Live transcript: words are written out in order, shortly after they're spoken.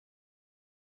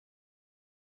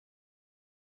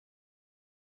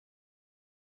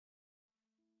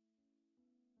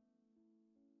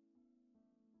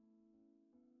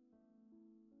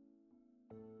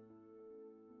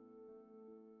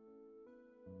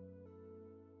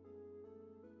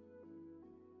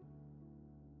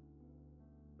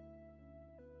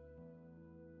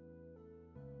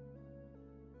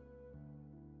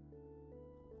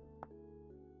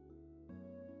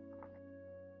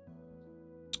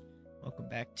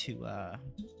back to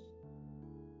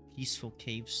Peaceful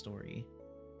Cave Story.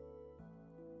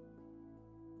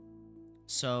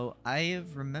 So I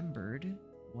have remembered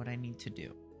what I need to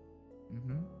do.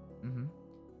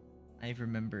 I've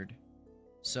remembered.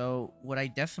 So what I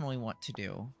definitely want to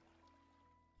do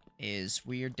is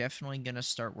we are definitely gonna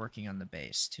start working on the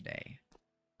base today.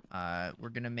 We're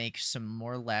gonna make some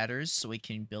more ladders so we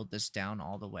can build this down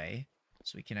all the way,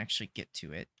 so we can actually get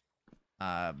to it.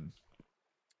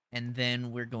 And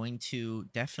then we're going to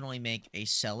definitely make a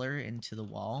cellar into the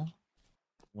wall,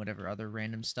 whatever other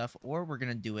random stuff, or we're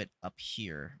gonna do it up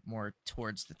here, more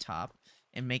towards the top,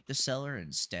 and make the cellar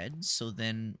instead, so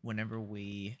then whenever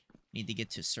we need to get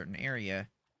to a certain area,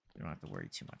 we don't have to worry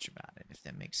too much about it, if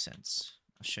that makes sense.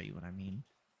 I'll show you what I mean.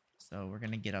 So we're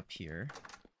gonna get up here.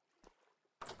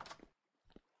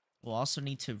 We'll also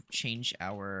need to change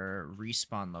our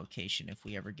respawn location if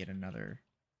we ever get another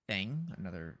thing,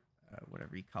 another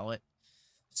whatever you call it.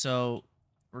 So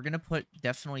we're gonna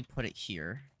definitely put it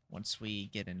here. Once we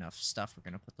get enough stuff, we're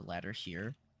gonna put the ladder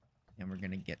here, and we're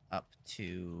gonna get up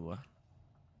to.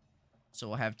 So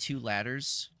we'll have two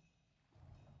ladders,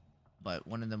 but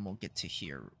one of them will get to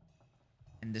here,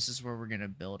 and this is where we're gonna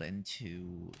build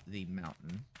into the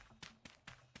mountain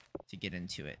to get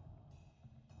into it.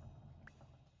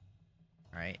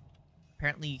 Alright.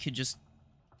 Apparently you could just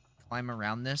climb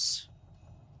around this,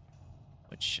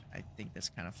 which I think that's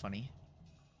kind of funny.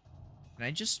 Can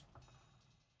I just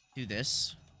do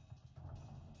this?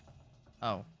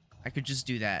 Oh, I could just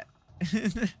do that.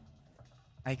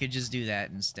 I could just do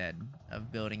that instead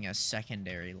of building a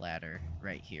secondary ladder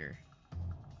right here.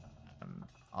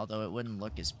 Although it wouldn't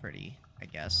look as pretty, I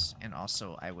guess. And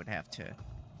also I would have to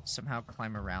somehow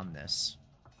climb around this.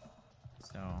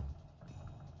 So,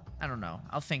 I don't know.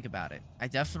 I'll think about it. I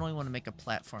definitely want to make a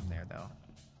platform there, though.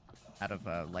 Out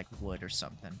of, like, wood or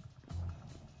something.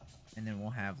 And then we'll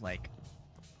have, like,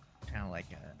 kind of like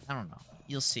a... I don't know.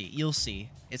 You'll see. You'll see.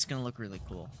 It's gonna look really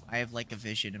cool. I have, like, a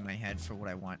vision in my head for what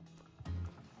I want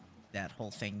that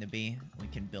whole thing to be. We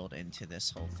can build into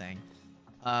this whole thing.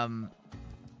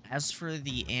 As for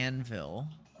the anvil...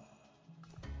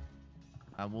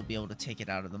 we'll be able to take it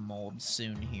out of the mold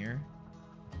soon here.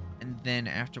 And then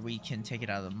after we can take it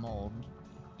out of the mold,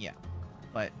 yeah.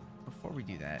 But before we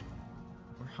do that,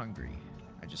 we're hungry.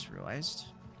 I just realized.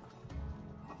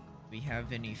 Do we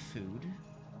have any food?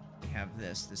 We have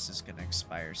this. This is gonna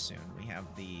expire soon. We have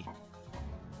the...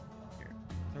 Here,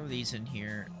 throw these in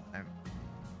here. I'm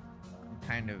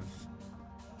kind of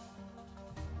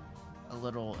a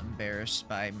little embarrassed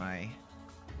by my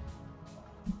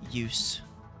use,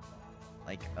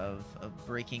 like, of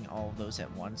breaking all of those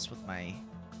at once with my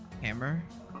hammer.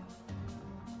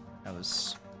 That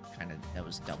was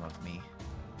dumb of me.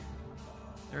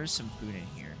 There is some food in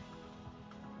here.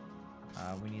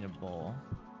 We need a bowl.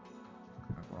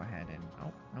 I'll go ahead and...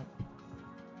 Oh, nope.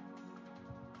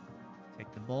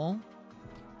 Take the bowl.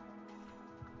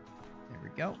 There we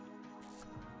go.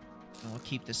 And we'll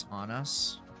keep this on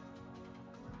us.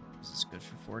 This is good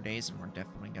for 4 days, and we're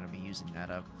definitely going to be using that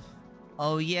up.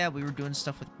 Oh yeah, we were doing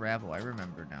stuff with gravel. I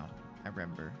remember now. I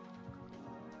remember.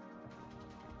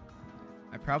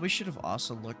 I probably should have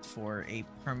also looked for a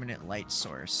permanent light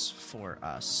source for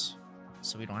us,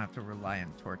 so we don't have to rely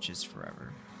on torches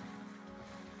forever.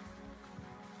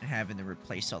 And having to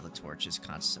replace all the torches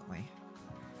constantly.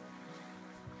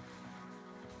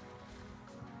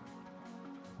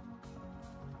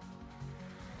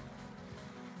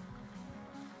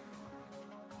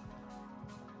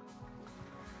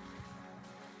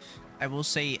 I will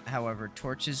say, however,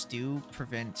 torches do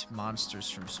prevent monsters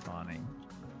from spawning.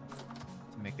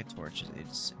 To make a torch,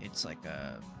 it's like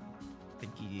a... I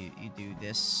think you do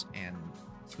this and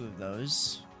 2 of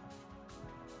those.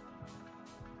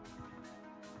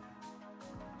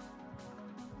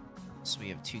 So we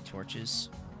have 2 torches.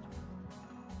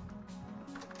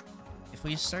 If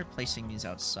we start placing these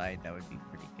outside, that would be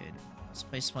pretty good. Let's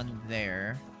place one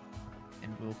there,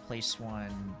 and we'll place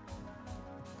one...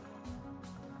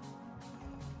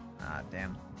 Ah,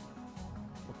 damn.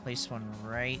 We'll place one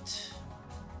right...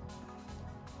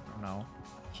 I don't know.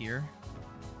 Here.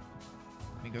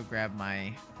 Let me go grab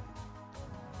my...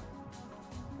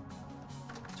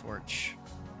 torch.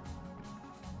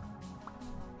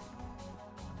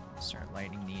 Start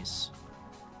lighting these.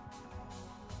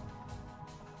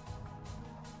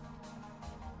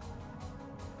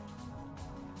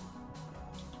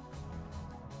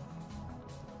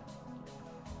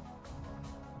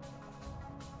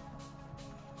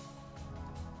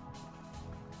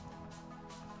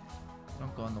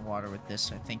 Don't go in the water with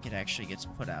this. I think it actually gets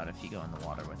put out if you go in the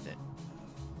water with it.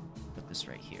 Put this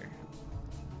right here.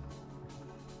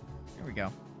 Here we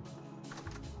go.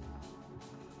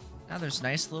 Now there's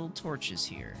nice little torches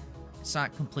here. It's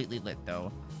not completely lit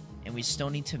though, and we still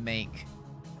need to make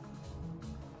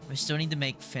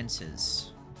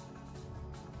fences.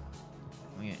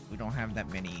 We don't have that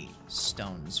many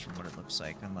stones from what it looks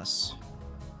like, unless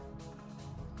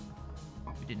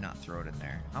we did not throw it in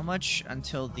there. How much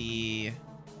until the...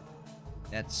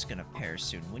 That's gonna pair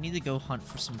soon. We need to go hunt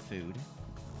for some food.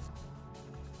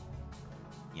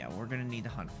 Yeah, we're gonna need to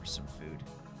hunt for some food.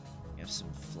 We have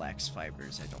some flax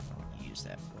fibers. I don't know what to use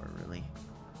that for, really.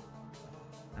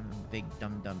 I'm a big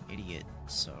dumb idiot,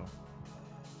 so...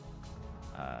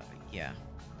 yeah.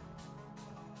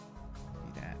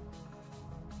 Do that.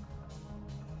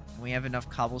 And we have enough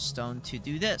cobblestone to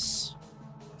do this.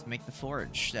 To make the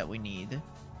forge that we need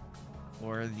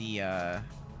for the,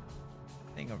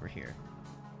 thing over here.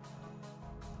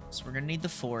 So we're gonna need the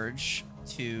forge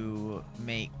to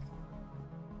make,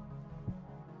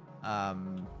 what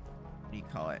do you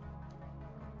call it?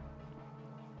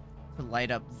 To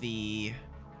light up the,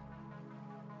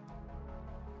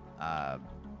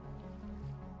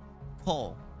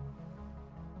 coal.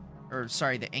 Or,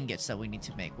 sorry, the ingots that we need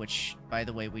to make, which, by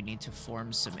the way, we need to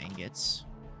form some ingots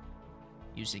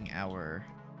using our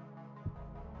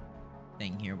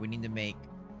thing here. We need to make,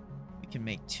 we can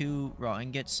make 2 raw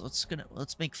ingots.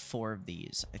 Let's make 4 of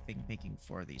these. I think making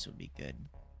 4 of these would be good.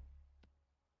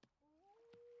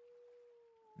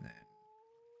 And then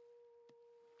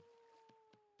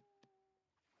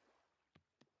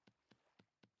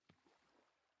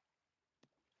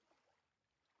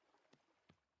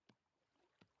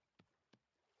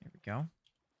there we go.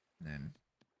 And then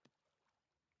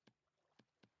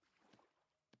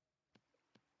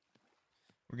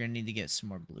we're gonna need to get some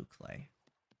more blue clay.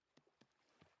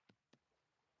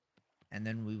 And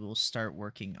then we will start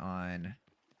working on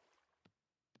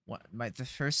the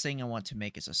first thing I want to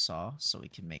make is a saw, so we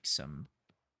can make some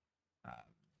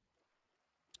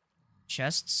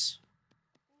chests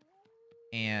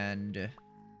and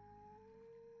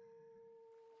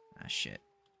shit,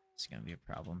 it's gonna be a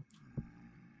problem, I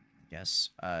guess.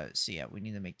 So yeah, we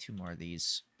need to make 2 more of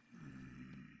these.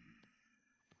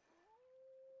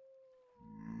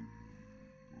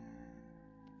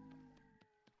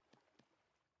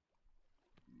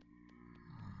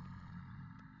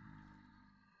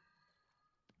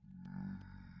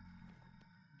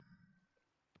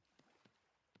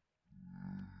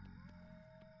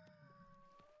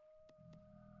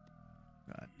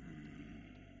 God.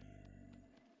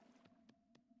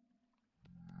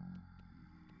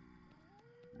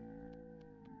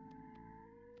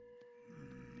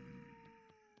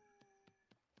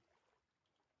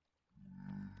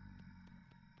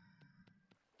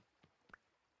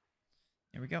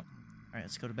 There we go. Alright,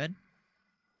 let's go to bed.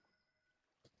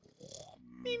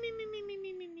 Me.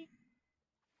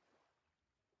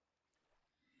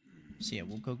 So yeah,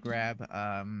 we'll go grab,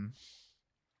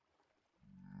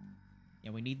 yeah,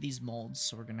 we need these molds,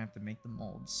 so we're gonna have to make the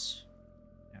molds.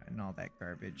 Yeah, and all that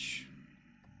garbage.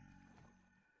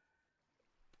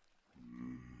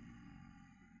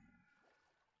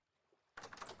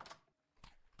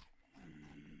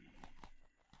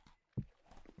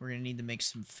 We're gonna need to make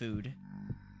some food.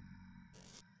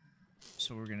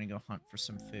 So we're gonna go hunt for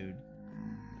some food.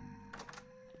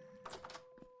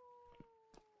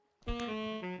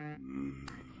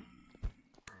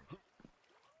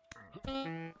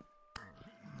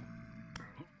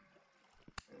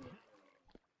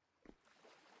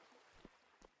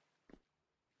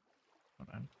 Hold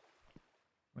on.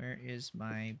 Where is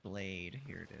my blade?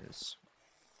 Here it is.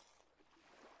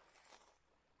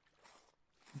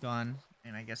 Gone,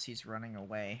 and I guess he's running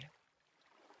away.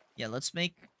 Yeah, let's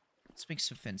make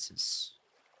some fences.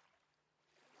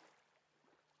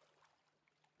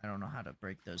 I don't know how to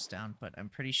break those down, but I'm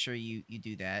pretty sure you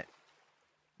do that.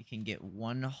 You can get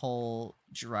 1 whole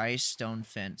dry stone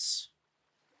fence.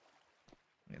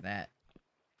 Look at that.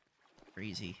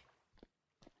 Crazy.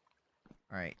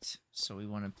 Alright, so we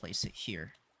want to place it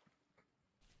here.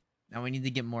 Now we need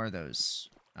to get more of those.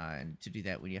 And to do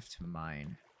that, we have to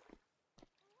mine.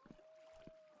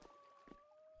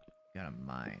 Gotta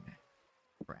mine.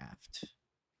 Craft.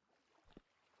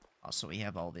 Also, we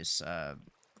have all this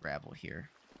gravel here.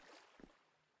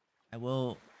 I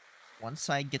will, once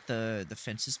I get the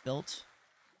fences built,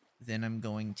 then I'm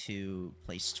going to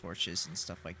place torches and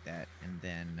stuff like that, and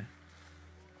then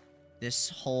this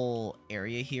whole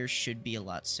area here should be a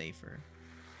lot safer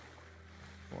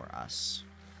for us.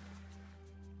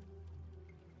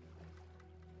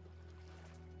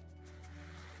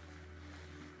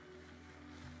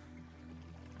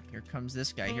 Here comes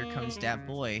this guy. Here comes that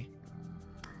boy.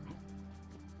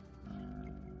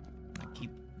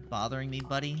 bothering me,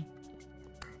 buddy?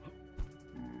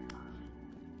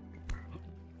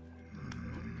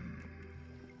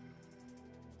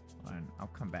 Hold on, I'll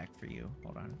come back for you.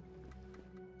 Hold on.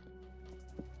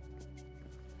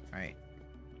 Alright.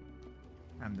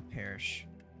 Time to perish.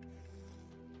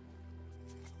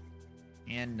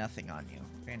 And nothing on you.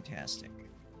 Fantastic.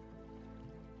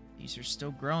 These are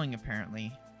still growing,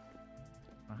 apparently.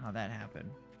 I don't know how that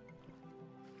happened.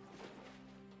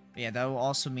 But yeah, that will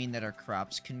also mean that our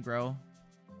crops can grow.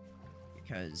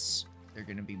 Because they're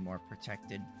going to be more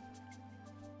protected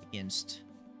against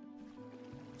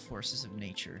the forces of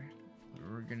nature.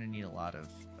 We're going to need a lot of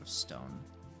stone,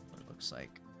 what it looks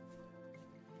like.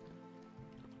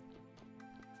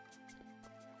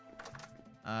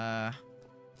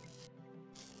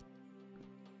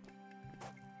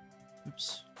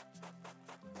 Oops.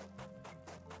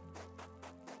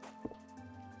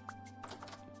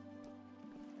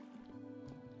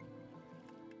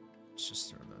 Let's just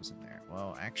throw those in there.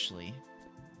 Well, actually...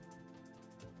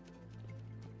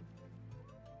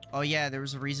 Oh yeah, there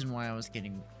was a reason why I was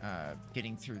getting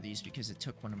through these, because it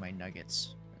took one of my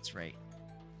nuggets. That's right.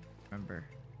 Remember.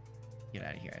 Get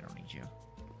out of here, I don't need you.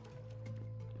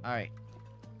 Alright.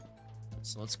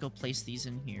 So let's go place these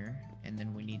in here, and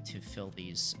then we need to fill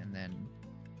these, and then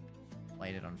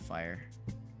light it on fire.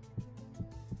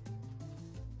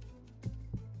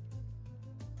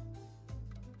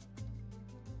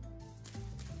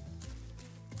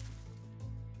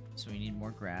 So we need more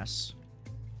grass.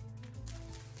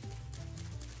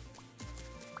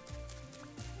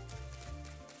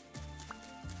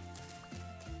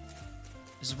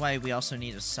 This is why we also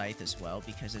need a scythe as well,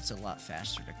 because it's a lot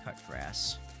faster to cut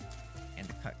grass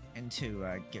and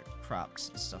to get crops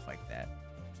and stuff like that.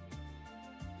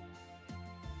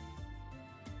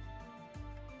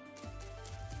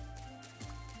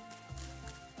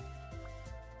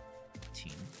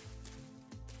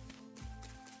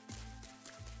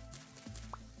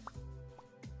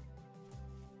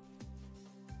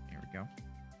 There we go.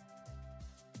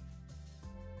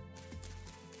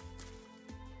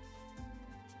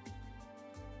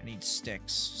 I need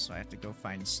sticks, so I have to go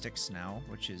find sticks now,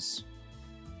 which is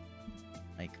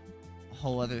like a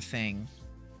whole other thing.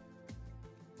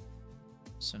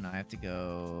 So now I have to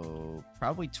go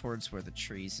probably towards where the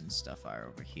trees and stuff are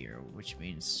over here, which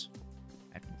means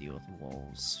I have to deal with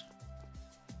wolves.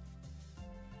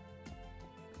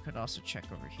 Could also check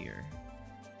over here.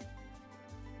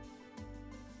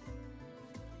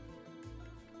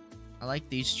 I like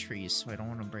these trees, so I don't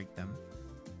want to break them.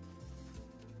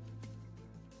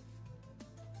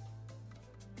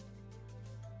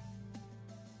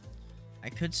 I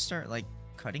could start, like,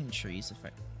 cutting trees if I...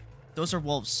 Those are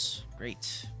wolves.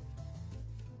 Great.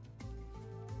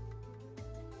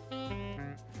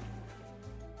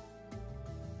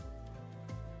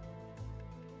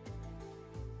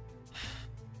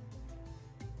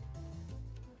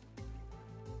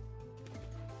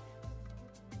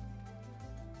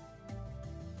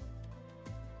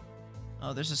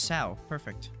 Oh, there's a sow.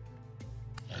 Perfect.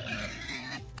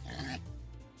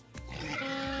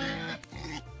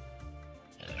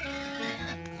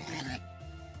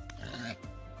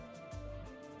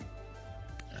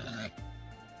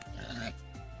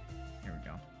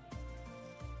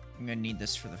 I'm gonna need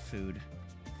this for the food.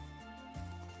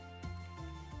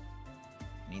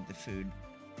 Need the food.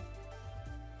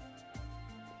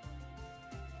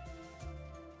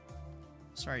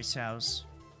 Sorry, sows.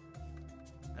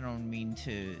 I don't mean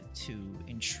to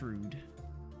intrude.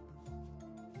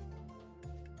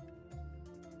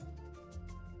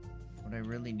 What I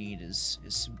really need is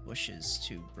some bushes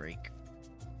to break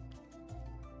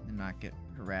and not get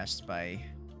harassed by...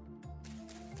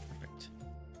 Perfect.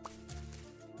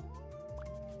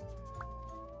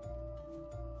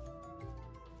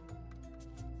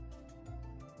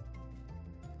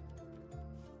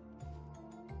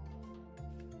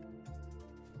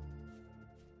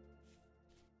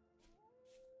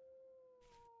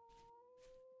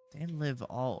 They live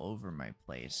all over my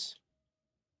place.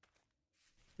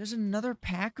 There's another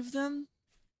pack of them?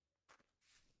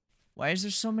 Why is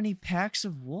there so many packs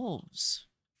of wolves?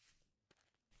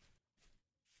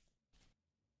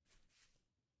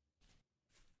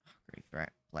 Great,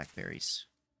 blackberries.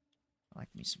 I like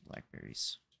me some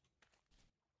blackberries.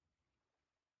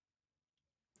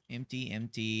 Empty,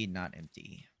 empty, not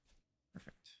empty.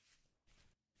 Perfect.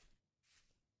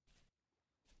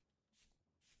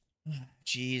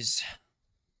 Jeez.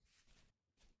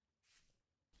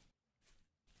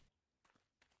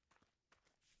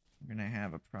 We're gonna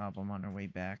have a problem on our way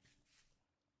back.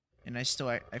 And I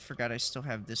forgot I still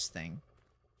have this thing.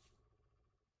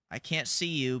 I can't see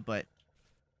you, but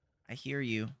I hear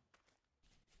you.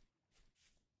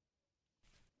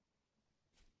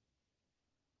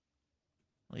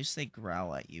 At least they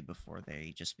growl at you before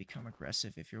they just become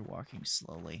aggressive if you're walking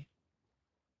slowly.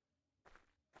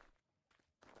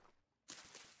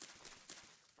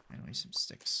 Finally, some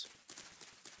sticks.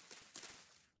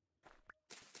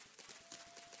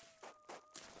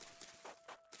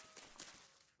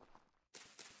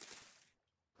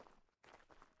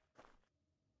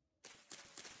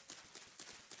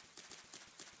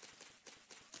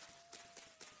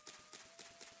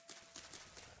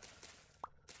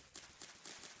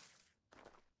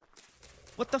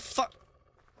 What the fuck?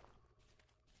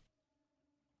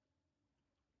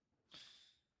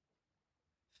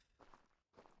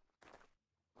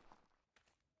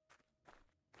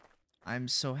 I'm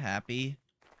so happy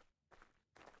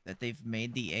that they've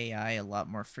made the AI a lot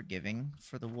more forgiving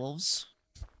for the wolves.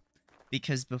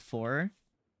 Because before,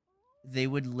 they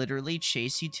would literally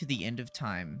chase you to the end of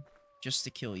time just to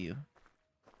kill you.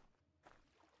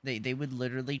 They would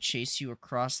literally chase you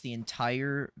across the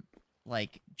entire,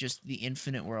 like, just the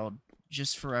infinite world,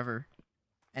 just forever.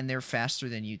 And they're faster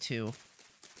than you, too.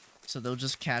 So they'll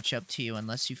just catch up to you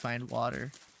unless you find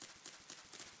water.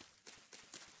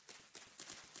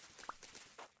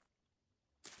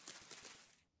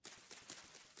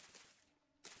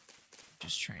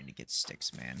 Just trying to get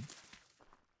sticks, man.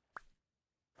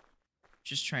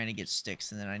 Just trying to get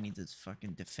sticks, and then I need to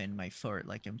fucking defend my fort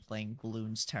like I'm playing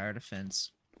Bloons Tower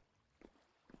Defense.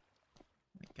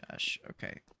 Oh my gosh,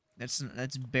 okay.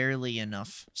 That's barely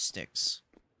enough sticks.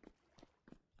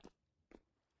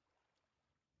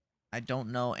 I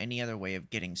don't know any other way of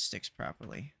getting sticks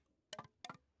properly.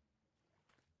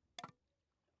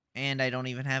 And I don't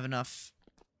even have enough.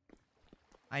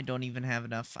 I don't even have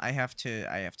enough. I have to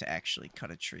actually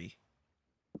cut a tree.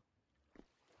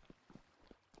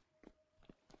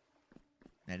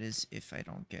 That is if I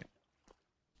don't get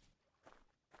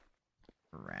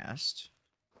harassed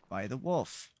by the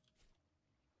wolf.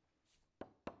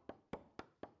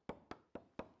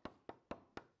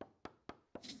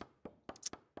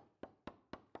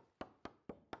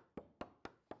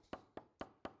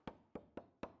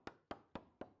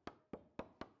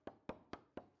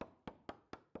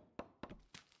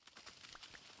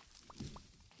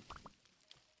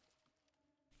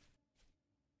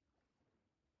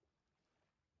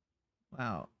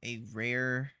 Wow, a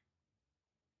rare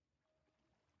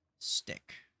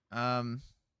stick.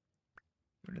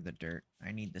 Rid of the dirt.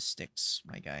 I need the sticks,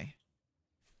 my guy.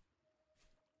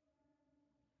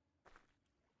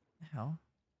 The hell?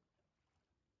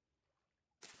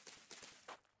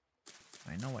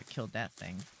 I know what killed that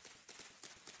thing.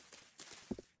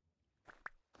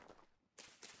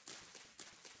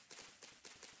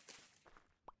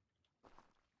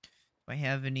 Do I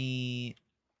have any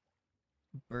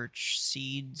birch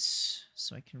seeds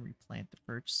so I can replant the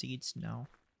birch seeds? No.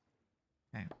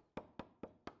 Okay.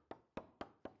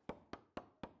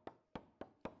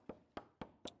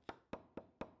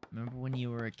 Remember when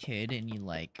you were a kid and you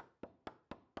like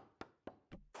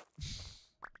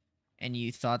and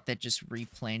you thought that just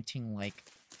replanting like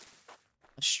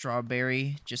a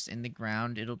strawberry just in the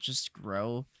ground, it'll just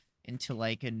grow into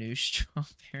like a new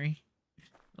strawberry?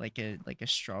 Like a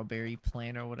strawberry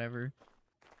plant or whatever.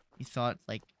 You thought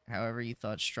like however you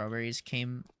thought strawberries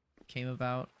came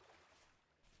about.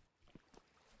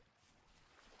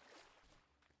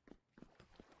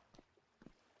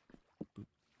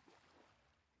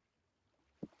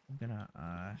 I'm gonna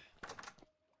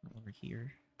over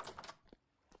here.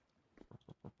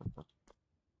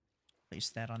 Place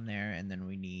that on there, and then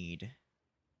we need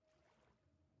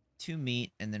 2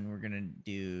 meat, and then we're gonna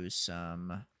do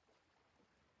some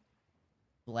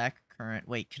black currant.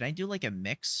 Wait, can I do like a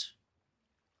mix?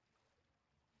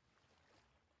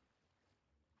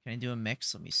 Can I do a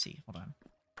mix? Let me see. Hold on.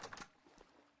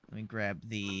 Let me grab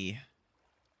these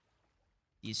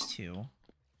two.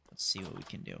 Let's see what we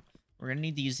can do. We're gonna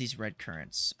need to use these red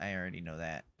currants. I already know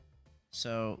that.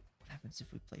 So, what happens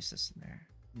if we place this in there?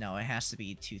 No, it has to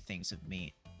be 2 things of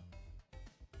meat.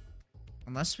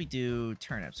 Unless we do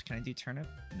turnips. Can I do turnip?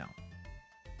 No.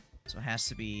 So it has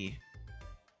to be...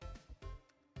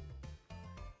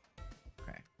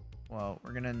 Okay. Well,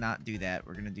 we're gonna not do that.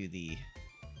 We're gonna do the...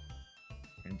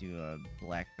 We're gonna do a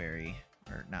blackberry...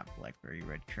 Or not blackberry,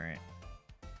 red currant.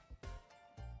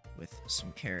 With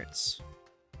some carrots.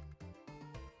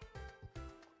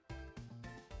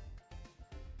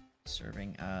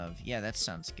 Serving of... Yeah, that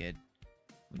sounds good.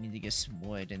 We need to get some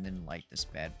wood and then light this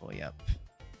bad boy up.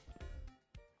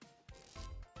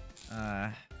 Hold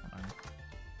on.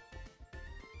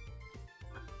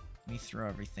 Let me throw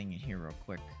everything in here real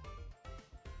quick.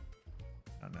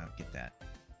 Oh no, get that.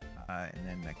 And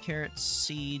then the carrots,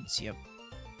 seeds, yep.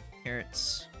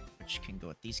 Carrots, which can go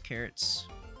with these carrots.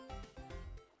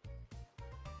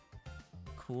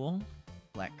 cool.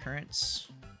 Black currants.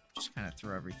 Just kind of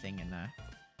throw everything in a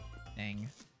thing.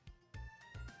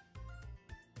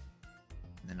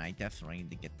 And then I definitely need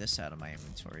to get this out of my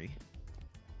inventory.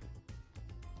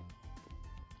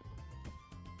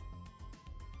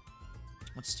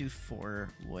 Let's do 4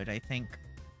 wood, I think.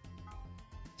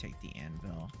 Take the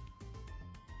anvil.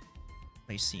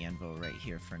 Place the anvil right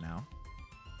here for now.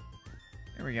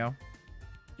 There we go.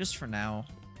 Just for now,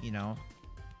 you know,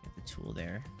 get the tool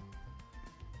there.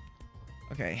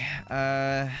 Okay,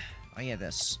 oh yeah,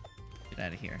 this. Get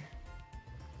out of here.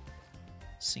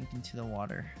 Sink into the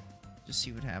water. Just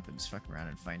see what happens. Fuck around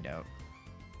and find out.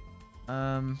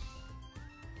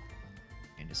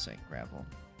 Andesite gravel.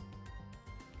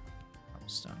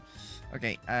 Cobblestone.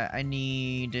 Okay, I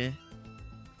need to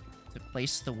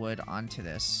place the wood onto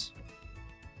this.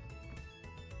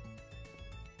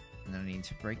 And then I need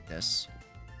to break this.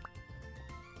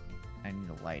 I need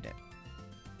to light it.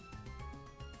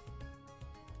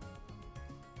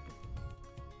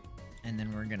 And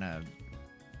then we're gonna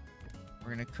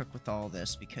cook with all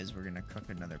this because we're gonna cook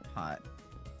another pot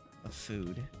of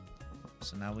food.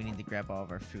 So now we need to grab all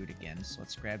of our food again. So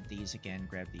let's grab these again,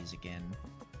 grab these again,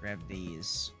 grab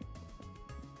these.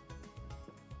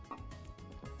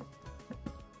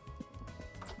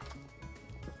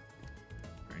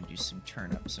 We're gonna do some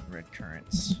turnips and red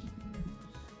currants.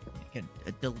 Make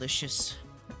a delicious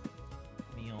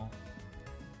meal.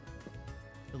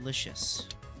 Delicious.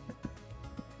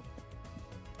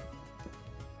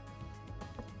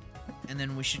 And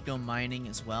then we should go mining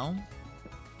as well.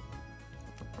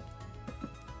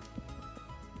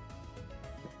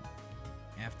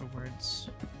 Afterwards.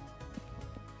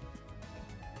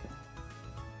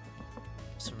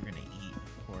 So we're gonna eat,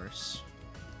 of course.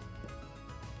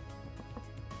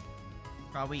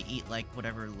 Probably eat like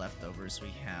whatever leftovers we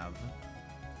have.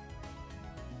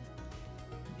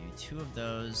 Do 2 of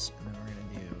those, and then we're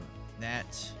gonna do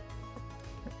that.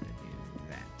 We're gonna do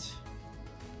that.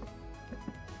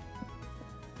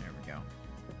 There we go.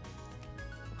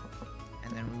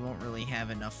 And then we won't really have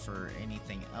enough for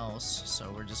anything else,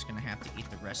 so we're just gonna have to eat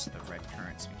the rest of the red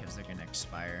currants because they're gonna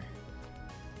expire.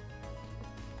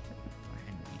 Go ahead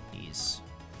and eat these.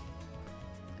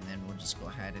 And then we'll just go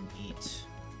ahead and eat.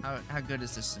 How good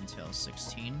is this until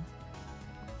 16?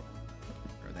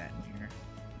 Throw that in here.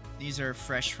 These are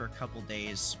fresh for a couple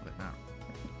days, but not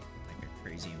like a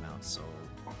crazy amount, so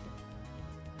what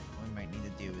we might need to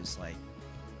do is like,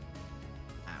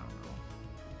 I don't know.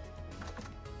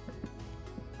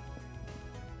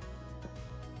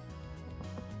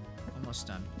 Almost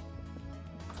done.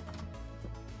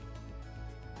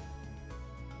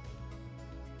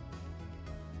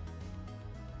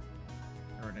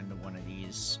 Throw it into one of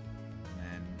these, and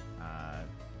then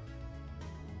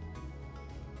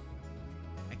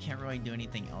I can't really do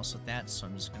anything else with that, so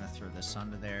I'm just gonna throw this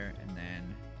onto there, and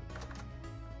then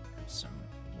grab some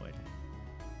wood.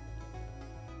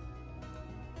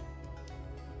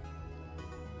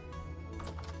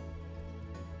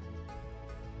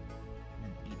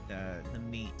 And eat the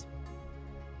meat.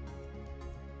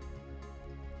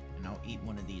 And I'll eat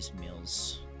one of these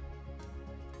meals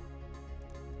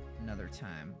another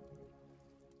time.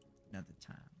 Another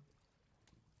time.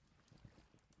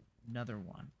 Another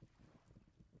one.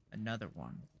 Another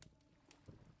one.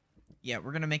 Yeah,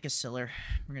 we're gonna make a cellar.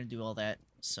 We're gonna do all that,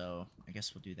 so I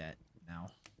guess we'll do that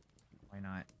now. Why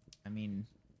not? I mean,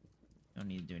 don't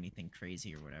need to do anything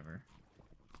crazy or whatever.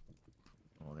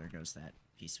 Well, there goes that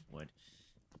piece of wood.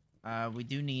 We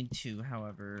do need to,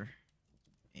 however...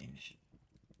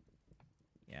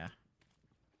 Yeah.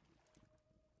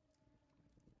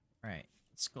 Alright,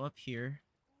 let's go up here.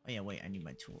 Oh yeah, wait, I need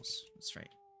my tools. That's right.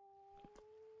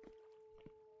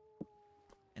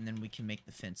 And then we can make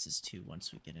the fences too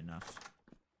once we get enough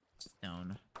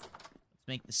stone. Let's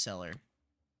make the cellar.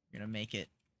 We're gonna make it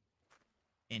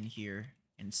in here,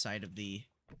 inside of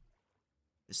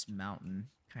this mountain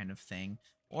kind of thing.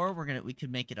 Or we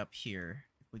could make it up here.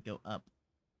 If we go up,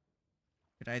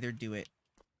 we could either do it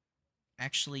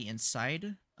actually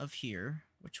inside of here,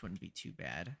 which wouldn't be too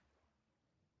bad.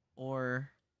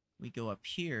 Or we go up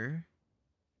here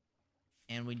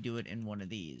and we do it in one of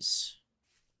these,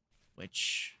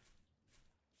 which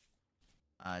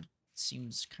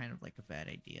seems kind of like a bad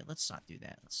idea. Let's not do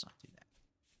that. Let's not do that.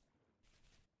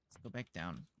 Let's go back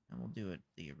down and we'll do it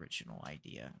the original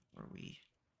idea where we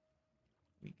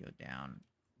go down.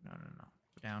 No.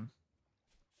 Go down.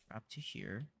 Drop to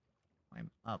here.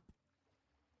 Climb up.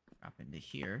 Drop into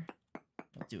here.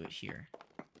 We'll do it here.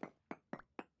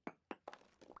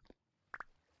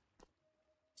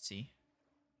 See?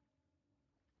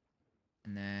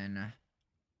 And then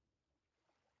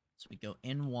so we go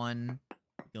in one,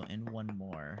 Go in one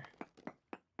more.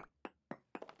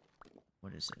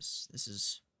 What is this? This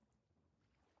is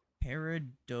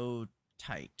peridotite.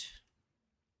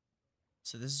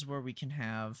 So this is where we can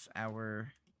have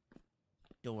our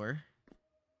door.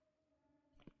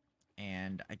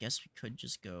 And I guess we could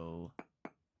just go...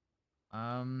 we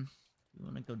want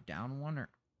to go down one or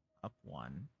up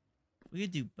one? We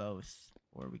could do both,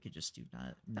 or we could just do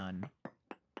none.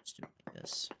 Just do it like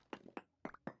this.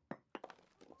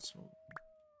 So we'll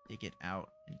dig it out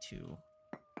into...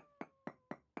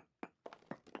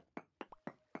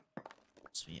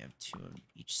 So we have 2 of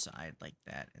each side like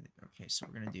that. And okay, so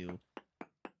we're gonna do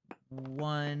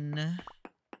one,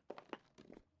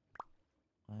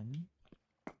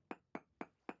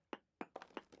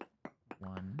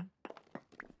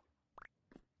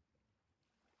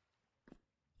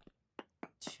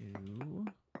 2.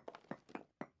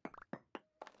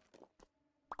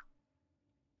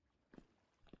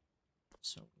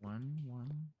 So 1,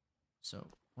 1.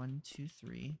 So 1, 2,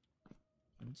 3.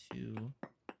 1, 2.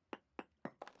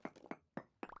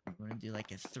 We're gonna do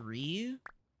like a 3.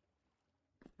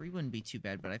 3 wouldn't be too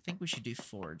bad, but I think we should do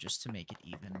 4 just to make it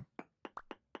even.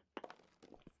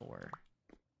 4.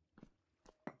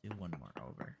 Do one more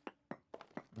over.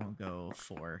 We'll go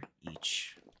 4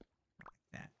 each.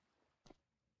 Like that.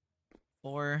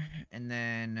 4, and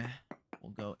then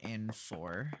we'll go in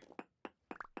 4.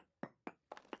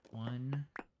 1,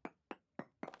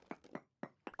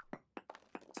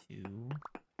 2,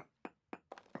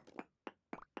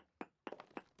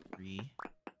 3.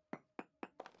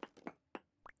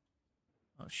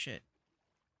 Oh shit.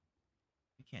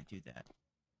 We can't do that.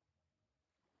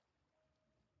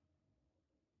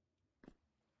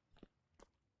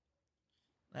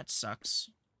 That sucks.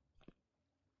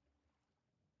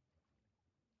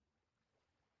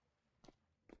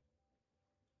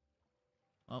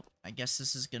 Well, I guess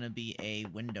this is gonna be a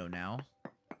window now.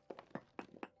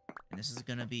 And this is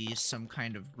gonna be some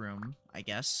kind of room, I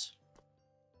guess.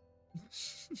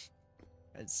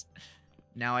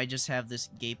 Now I just have this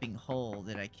gaping hole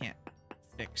that I can't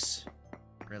fix,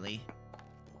 really.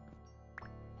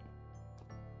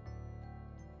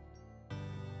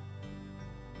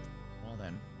 Well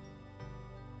then.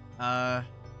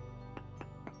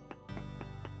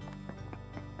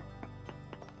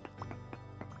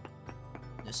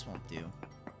 This won't do.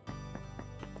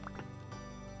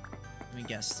 Let me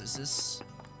guess, is this...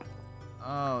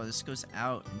 Oh, this goes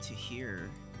out into here.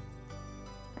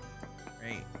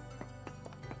 Great.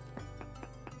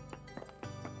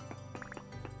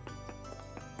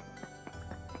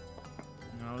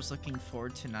 I was looking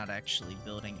forward to not actually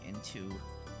building into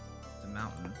the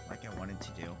mountain like I wanted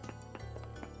to do.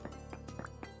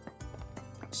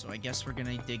 So I guess we're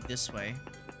gonna dig this way.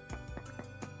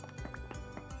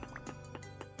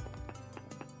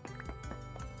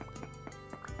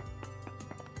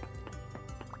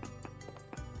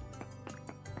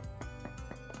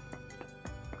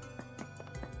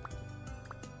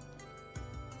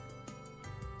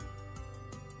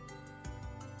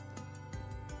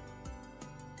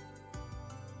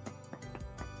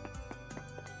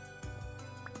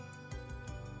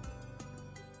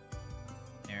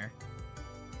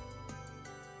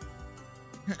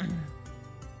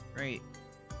 Great.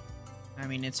 I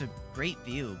mean, it's a great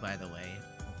view, by the way.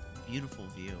 Beautiful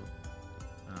view.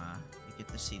 You get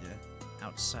to see the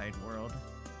outside world.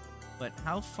 But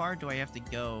how far do I have to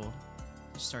go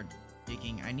to start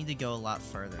digging? I need to go a lot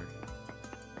further.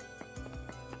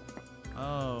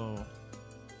 Oh.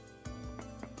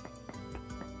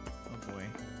 Oh boy.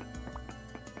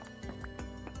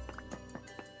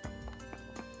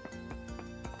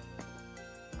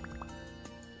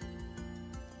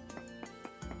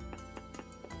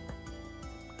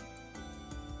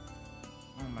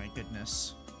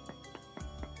 Goodness.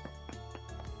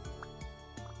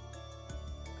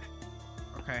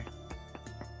 Okay.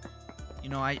 You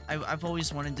know, I've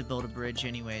always wanted to build a bridge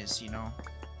anyways, you know.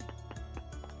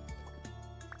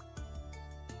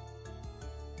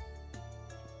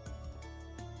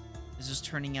 This is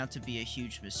turning out to be a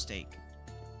huge mistake.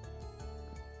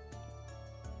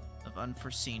 Of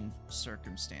unforeseen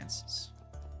circumstances.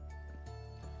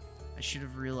 I should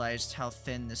have realized how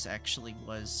thin this actually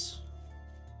was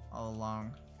all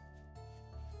along.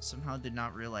 Somehow did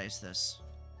not realize this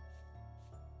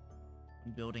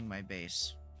when building my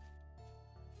base.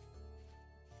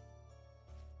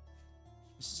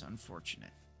 This is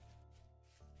unfortunate.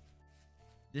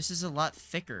 This is a lot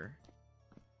thicker.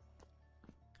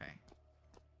 Okay.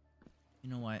 You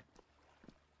know what?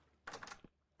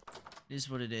 It is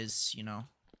what it is, you know.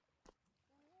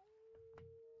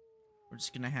 We're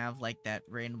just gonna have like that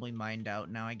randomly mined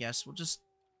out now, I guess. We'll just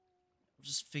we'll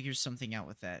just figure something out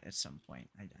with that at some point.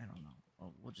 I don't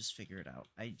know. We'll just figure it out.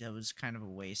 That was kind of a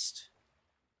waste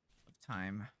of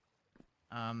time.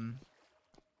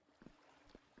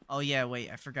 Oh yeah,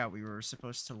 wait, I forgot we were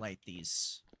supposed to light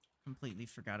these. Completely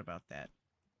forgot about that.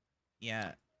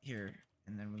 Yeah, here.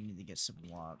 And then we need to get some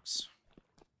logs.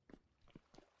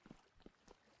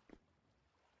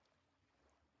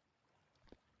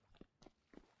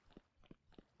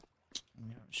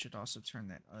 Yeah, should also turn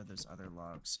that those other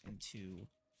logs into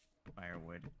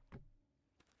firewood.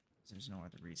 There's no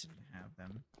other reason to have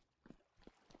them.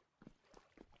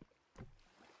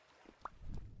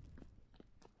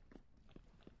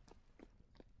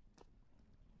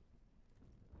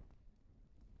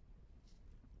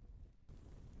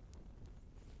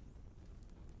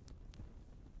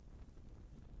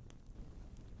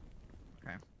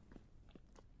 Okay.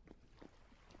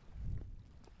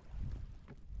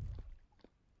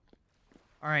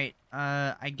 Alright,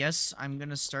 I guess I'm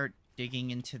gonna start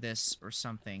digging into this or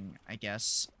something, I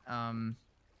guess.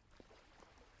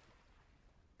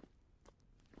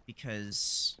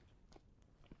 Because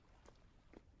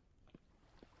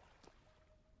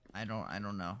I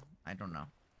don't know. I don't know.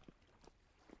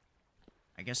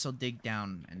 I guess I'll dig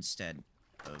down instead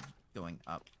of going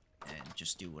up and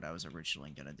just do what I was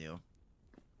originally gonna do.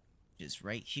 Which is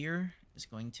right here is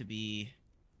going to be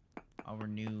our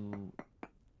new,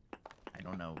 I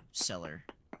don't know, cellar.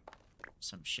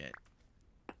 Some shit.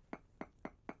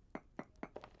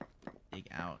 Dig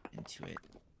out into it.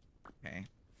 Okay.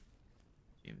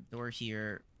 So we have a door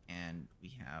here, and we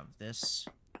have this,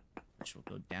 which will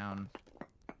go down.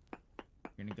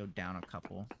 We're gonna go down a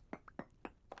couple.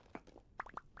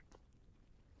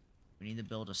 We need to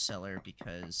build a cellar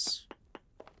because,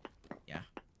 yeah.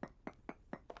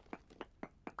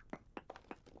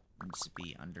 It needs to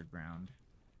be underground.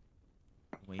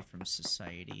 Away from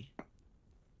society.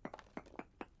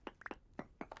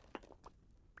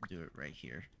 We'll do it right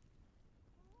here.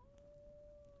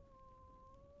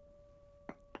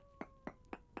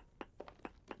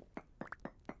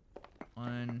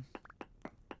 One,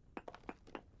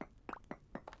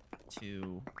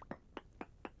 two,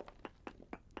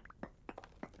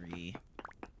 three,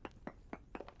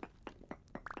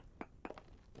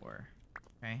 four.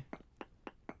 Okay.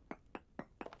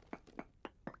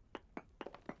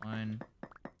 One,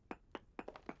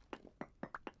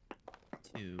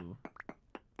 two,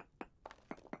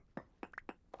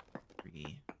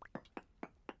 three,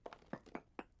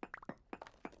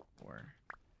 four.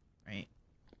 Right.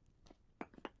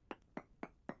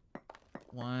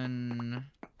 One,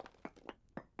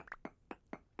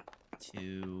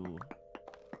 two.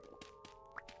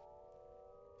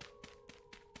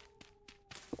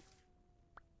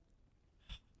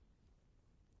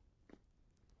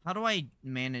 How do I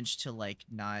manage to, like,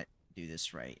 not do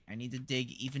this right? I need to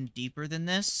dig even deeper than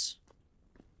this?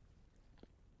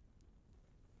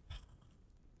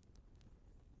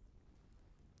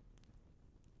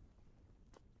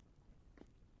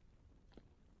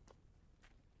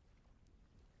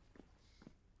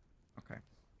 Okay.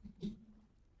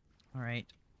 Alright.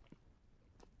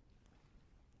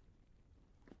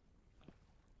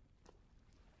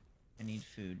 I need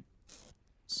food.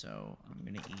 So, I'm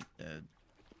gonna eat the...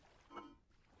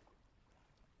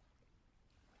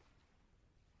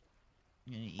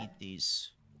 I'm gonna eat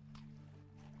these.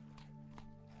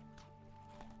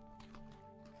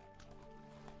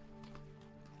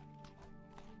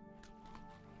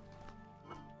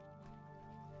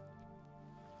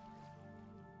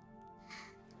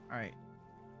 Alright.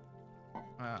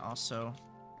 Also...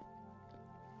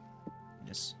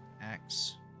 this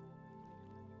axe.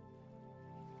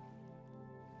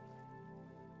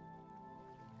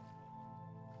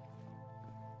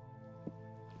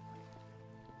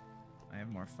 I have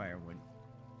more firewood.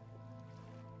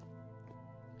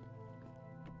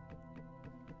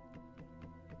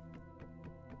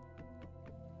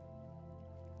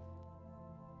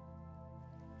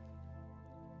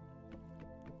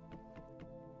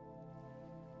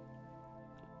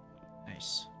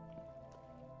 Nice.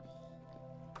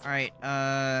 Alright,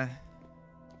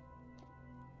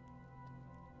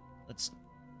 let's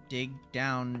dig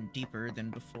down deeper than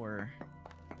before.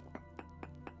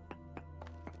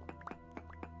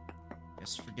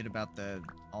 Guess forget about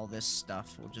all this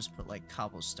stuff. We'll just put like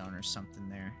cobblestone or something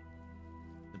there.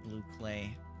 The blue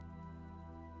clay.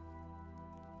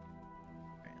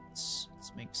 Alright, let's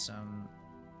make some.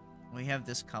 We have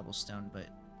this cobblestone, but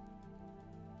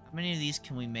how many of these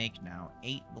can we make now?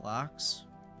 8 blocks?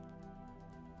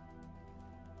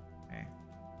 Okay.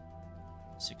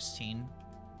 16.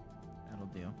 That'll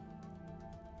do.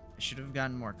 I should have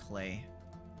gotten more clay.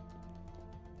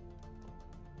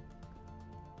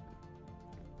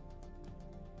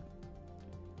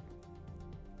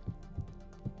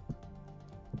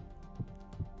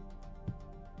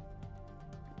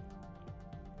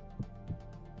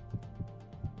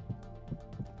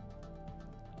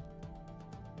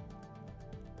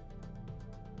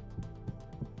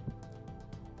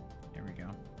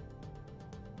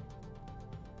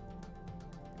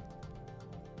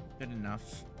 good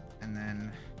enough. And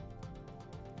then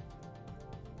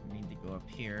we need to go up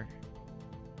here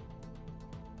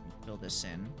and fill this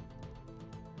in.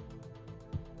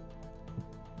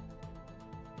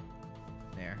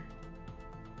 There.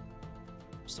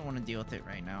 Just don't want to deal with it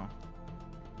right now.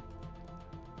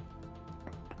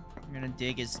 I'm gonna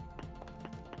dig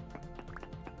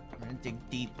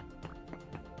deep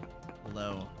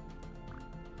below.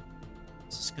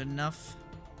 Is this good enough?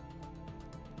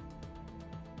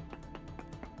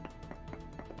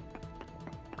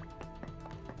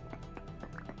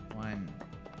 One,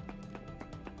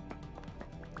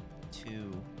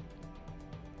 two,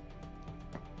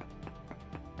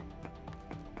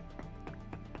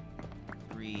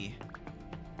 three,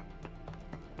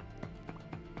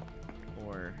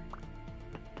 four,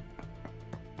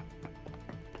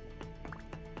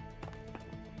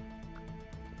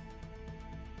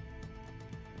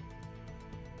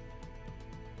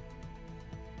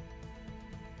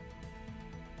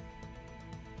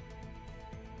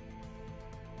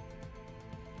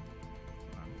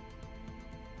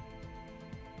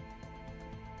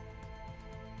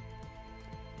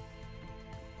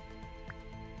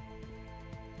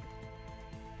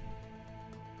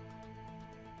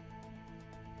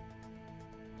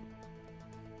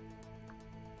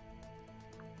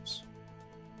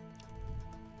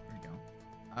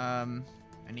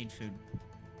 I need food.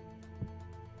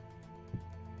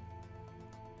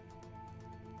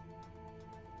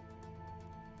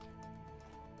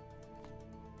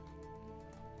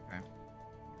 Okay.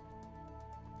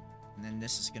 And then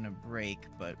this is gonna break,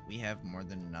 but we have more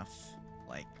than enough,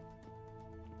 like,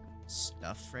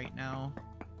 stuff right now.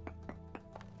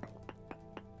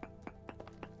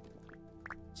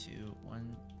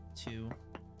 One, two.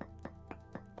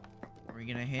 Are we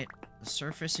gonna hit the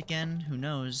surface again? Who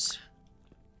knows?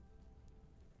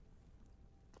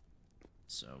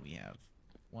 So we have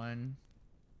 1,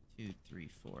 2, 3,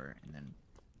 4, and then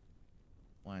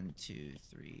 1, 2,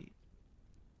 3.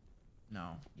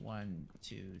 No, 1,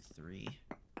 2, 3.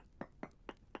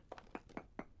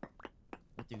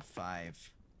 We'll do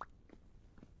 5.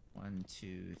 1,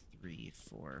 2, 3,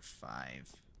 4,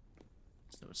 5.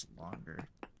 So it's longer.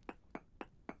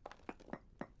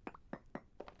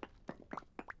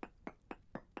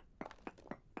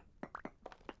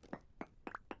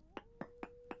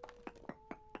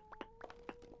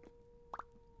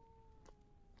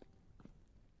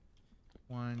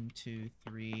 One, two,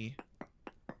 three,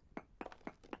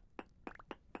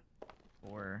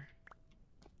 4.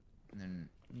 And then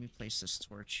let me place this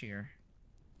torch here.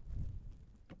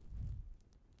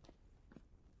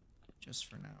 Just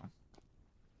for now.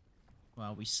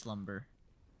 While we slumber.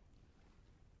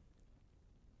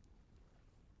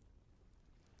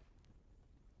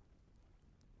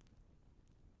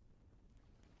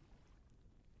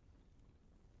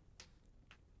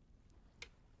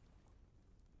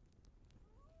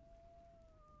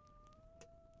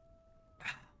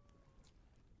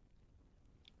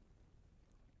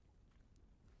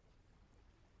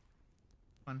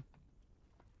 Fun.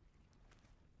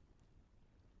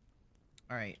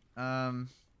 Alright,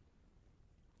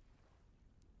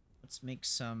 let's make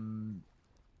some...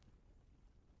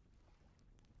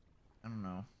 I don't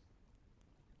know.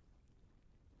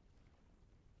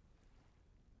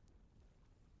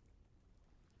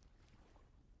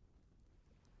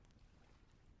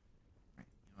 Alright,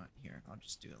 you know what? Here, I'll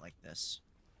just do it like this.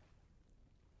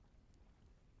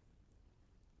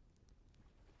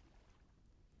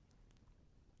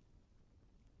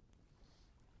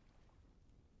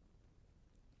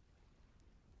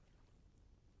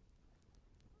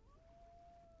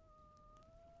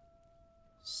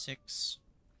 Six,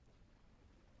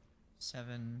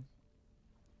 7,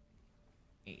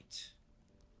 8,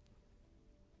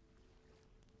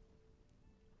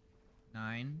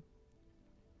 9,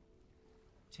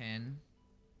 10,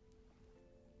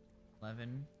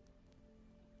 11,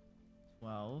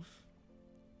 12,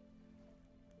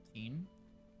 13,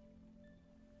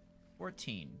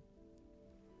 14.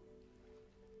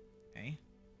 Okay.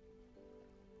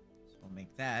 So we'll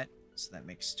make that. So that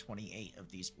makes 28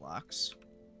 of these blocks.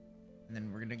 And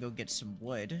then we're gonna go get some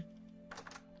wood.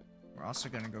 We're also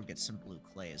gonna go get some blue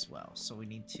clay as well. So we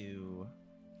need to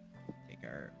take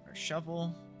our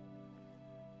shovel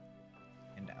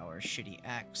and our shitty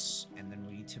axe, and then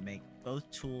we need to make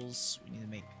both tools. We need to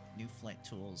make new flint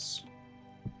tools.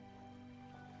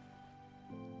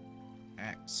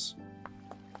 Axe.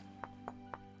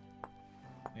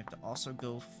 We have to also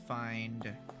go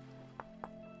find...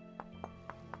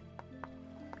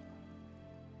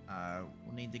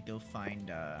 we'll need to go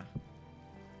find,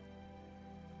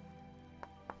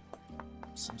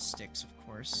 some sticks, of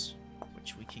course,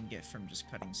 which we can get from just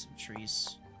cutting some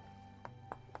trees.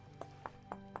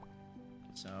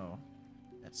 So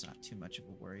that's not too much of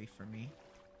a worry for me.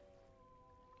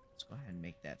 Let's go ahead and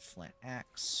make that flint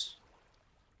axe.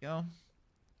 Go.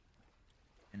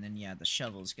 And then, yeah, the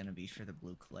shovel is going to be for the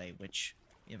blue clay, which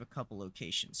we have a couple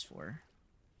locations for.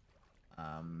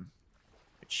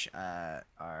 Which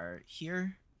are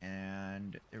here,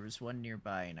 and there was one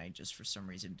nearby, and I just, for some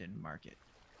reason, didn't mark it.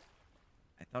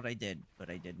 I thought I did,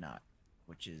 but I did not,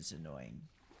 which is annoying.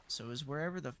 So it was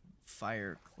wherever the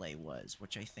fire clay was,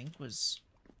 which I think was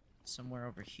somewhere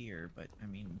over here, but, I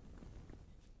mean,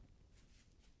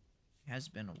 it has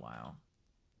been a while.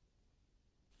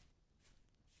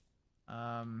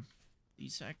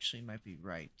 These actually might be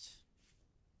right.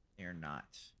 They're not.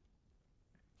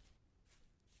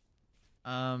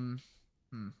 I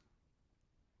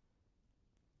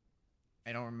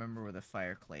don't remember where the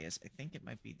fire clay is. I think it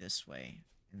might be this way.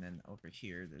 And then over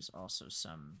here, there's also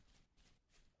some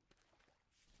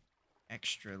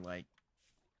extra, like,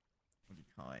 what do you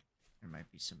call it? There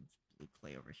might be some blue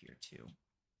clay over here, too.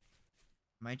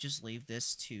 Might just leave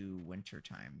this to winter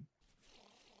time,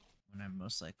 when I'm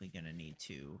most likely going to need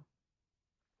to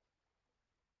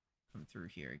come through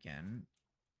here again.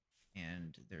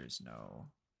 And there's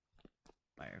no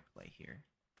fire clay here.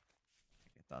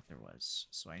 Like I thought there was.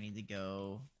 So I need to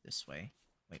go this way.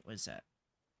 Wait, what is that?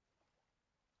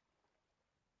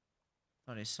 I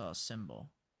thought I saw a symbol.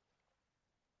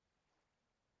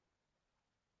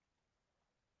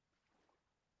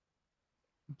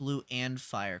 Blue and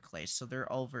fire clay. So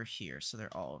they're over here. So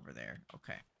they're all over there.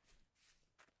 Okay.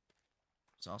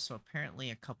 There's also apparently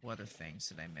a couple other things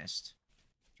that I missed.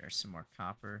 There's some more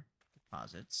copper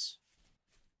deposits.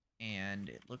 And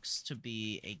it looks to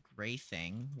be a gray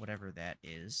thing, whatever that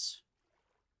is,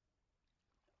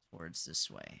 towards this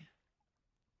way.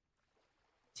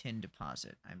 Tin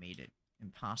deposit. I made it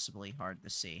impossibly hard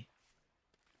to see.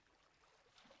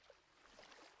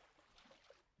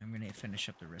 I'm going to finish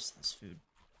up the rest of this food.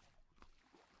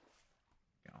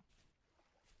 Go.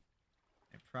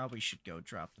 I probably should go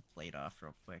drop the plate off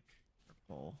real quick, or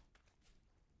bowl,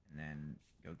 and then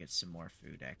go get some more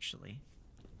food, actually.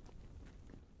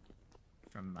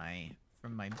 From my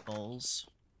bowls.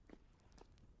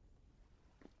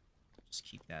 Just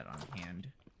keep that on hand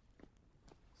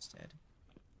instead.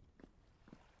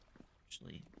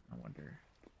 Actually, I wonder.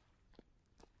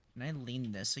 Can I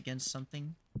lean this against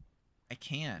something? I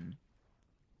can.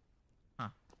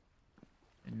 Huh.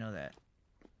 Didn't know that.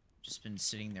 Just been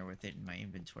sitting there with it in my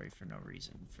inventory for no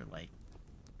reason. For like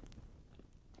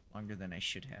longer than I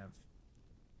should have.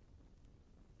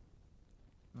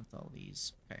 With all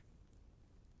these. Okay.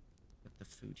 Put the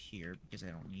food here because I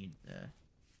don't need the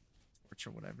torch or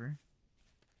whatever.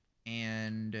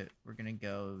 And we're gonna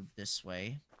go this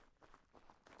way.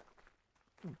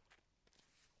 Ooh.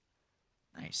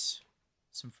 Nice.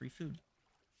 Some free food.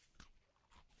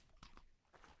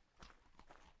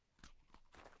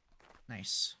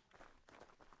 Nice.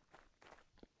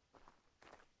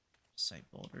 Site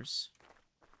boulders.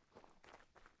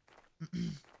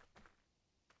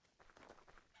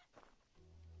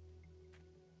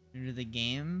 New to the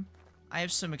game, I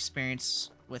have some experience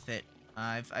with it.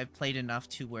 I've played enough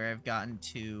to where I've gotten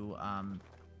to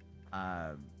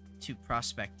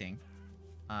prospecting,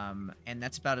 and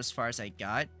that's about as far as I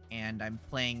got. And I'm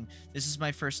playing. This is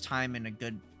my first time in a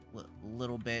good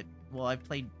little bit. Well, I've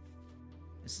played.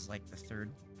 This is like the third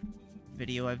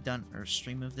video I've done, or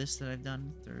stream of this that I've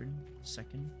done. Third.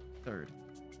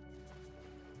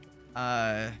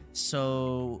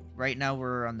 So right now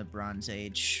we're on the Bronze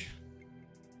Age,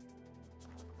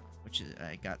 which is,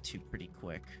 I got to pretty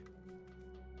quick.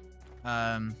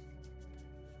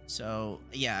 So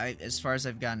yeah, as far as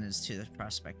I've gotten is to the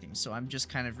prospecting. So I'm just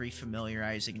kind of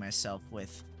refamiliarizing myself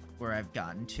with where I've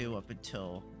gotten to up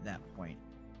until that point,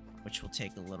 which will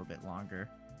take a little bit longer.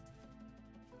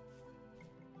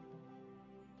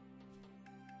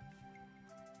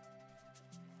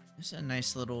 There's a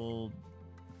nice little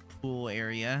pool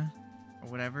area or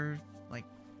whatever, like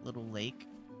little lake.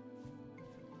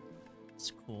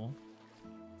 It's cool.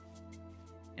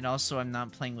 And also, I'm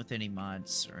not playing with any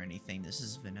mods or anything. This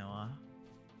is vanilla.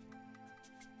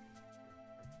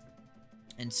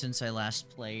 And since I last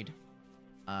played,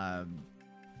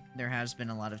 there has been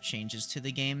a lot of changes to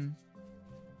the game.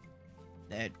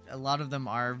 That a lot of them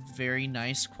are very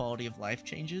nice quality of life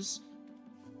changes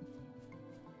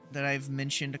that I've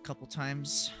mentioned a couple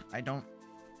times. I can't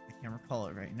recall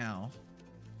it right now,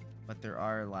 but there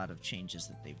are a lot of changes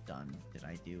that they've done that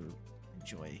I do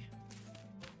enjoy.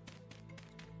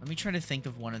 Let me try to think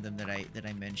of one of them that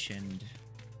I mentioned.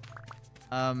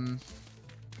 Um,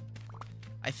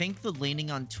 I think the leaning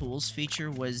on tools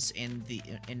feature was in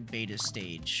beta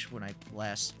stage when I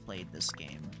last played this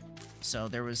game. So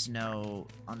there was no,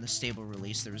 on the stable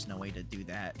release, there was no way to do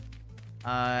that.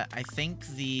 I think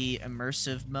the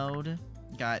immersive mode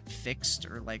got fixed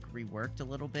or like reworked a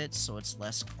little bit so it's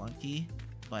less clunky,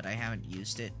 but I haven't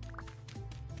used it.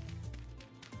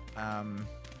 Trying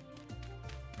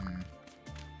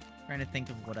to think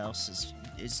of what else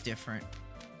is different.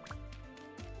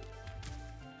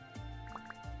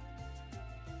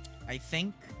 I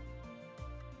think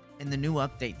in the new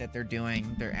update that they're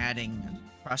doing, they're adding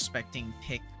prospecting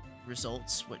pick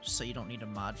results, so you don't need a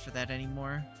mod for that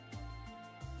anymore.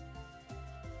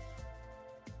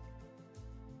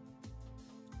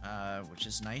 Which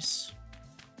is nice.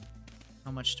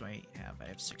 How much do I have? I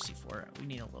have 64. We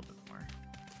need a little bit more.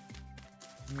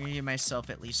 I'm gonna give myself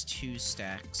at least 2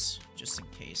 stacks, just in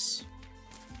case.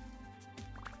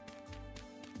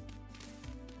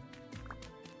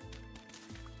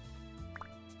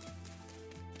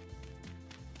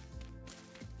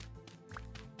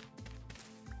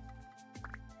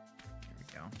 Here we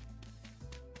go.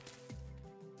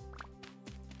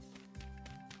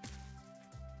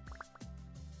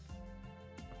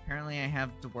 Apparently I have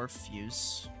dwarf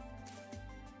fuse.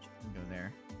 Can go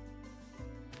there.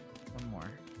 One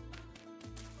more.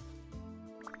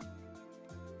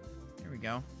 There we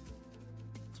go.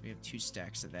 So we have 2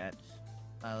 stacks of that.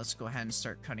 Let's go ahead and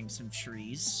start cutting some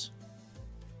trees.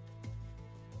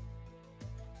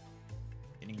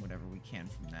 Getting whatever we can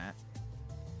from that.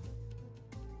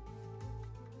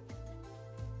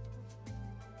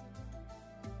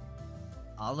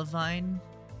 Olivine?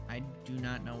 I do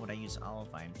not know what I use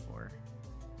Olivine for.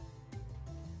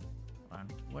 Hold on.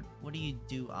 What do you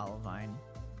do, Olivine?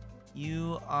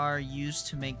 You are used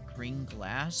to make green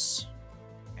glass?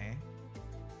 Okay.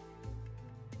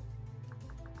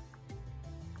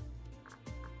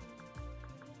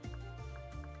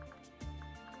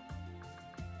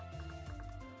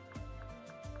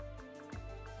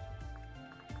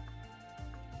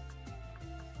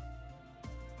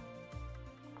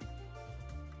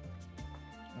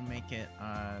 We'll make it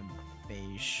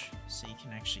beige so you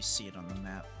can actually see it on the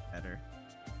map better.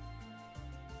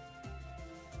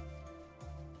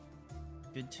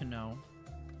 Good to know.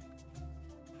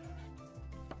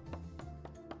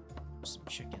 Some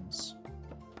chickens.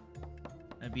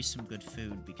 That'd be some good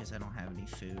food because I don't have any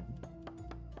food.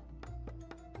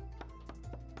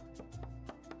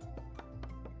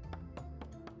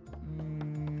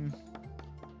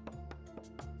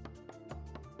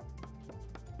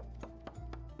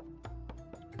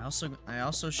 I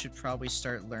also should probably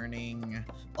start learning.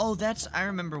 Oh, I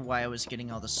remember why I was getting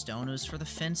all the stone. It was for the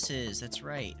fences. That's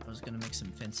right. I was gonna make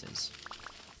some fences.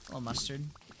 Hello, Mustard.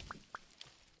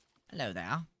 Hello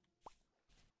there.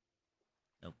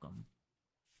 Welcome.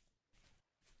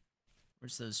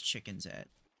 Where's those chickens at?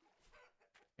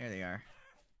 There they are.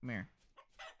 Come here.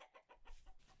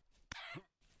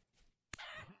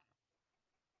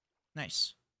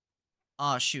 Nice.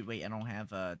 Oh, shoot. Wait, I don't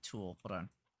have a tool. Hold on.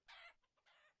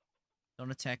 Don't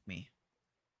attack me.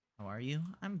 How are you?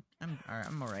 I'm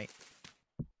alright.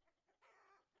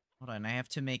 Hold on, I have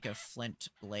to make a flint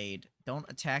blade. Don't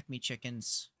attack me,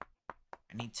 chickens.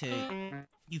 I need to...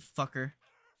 You fucker.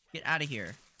 Get out of here.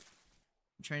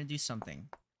 I'm trying to do something.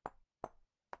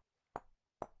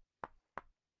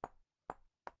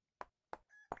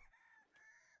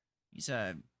 He's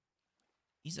a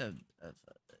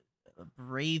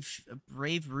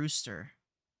brave rooster.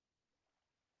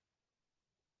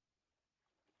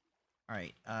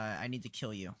 Alright, I need to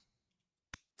kill you.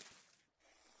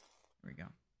 Here we go.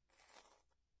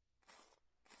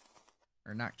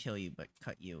 Or not kill you, but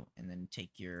cut you, and then take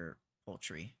your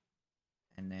poultry.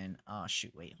 And then, oh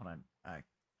shoot, wait, hold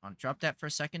on. Drop that for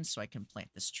a second so I can plant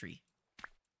this tree.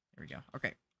 There we go.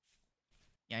 Okay.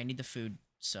 Yeah, I need the food,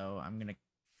 so I'm gonna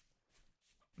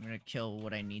kill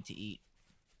what I need to eat.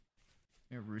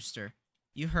 Here, rooster.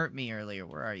 You hurt me earlier.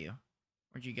 Where are you?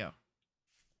 Where'd you go?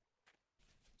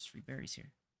 There's 3 berries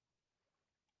here.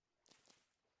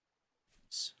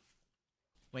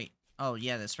 Wait. Oh,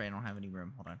 yeah, that's right. I don't have any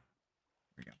room. Hold on.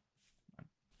 Here we go.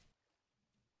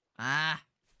 Ah!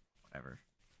 Whatever.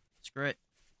 Screw it.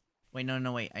 Wait,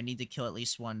 no, wait. I need to kill at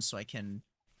least one so I can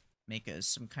make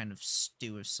some kind of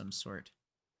stew of some sort.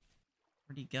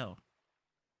 Where'd he go?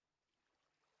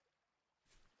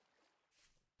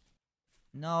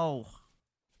 No.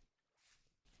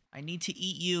 I need to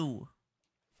eat you.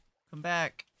 Come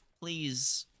back.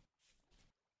 Please.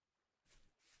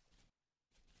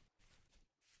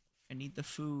 I need the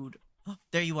food.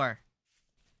 There you are.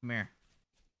 Come here.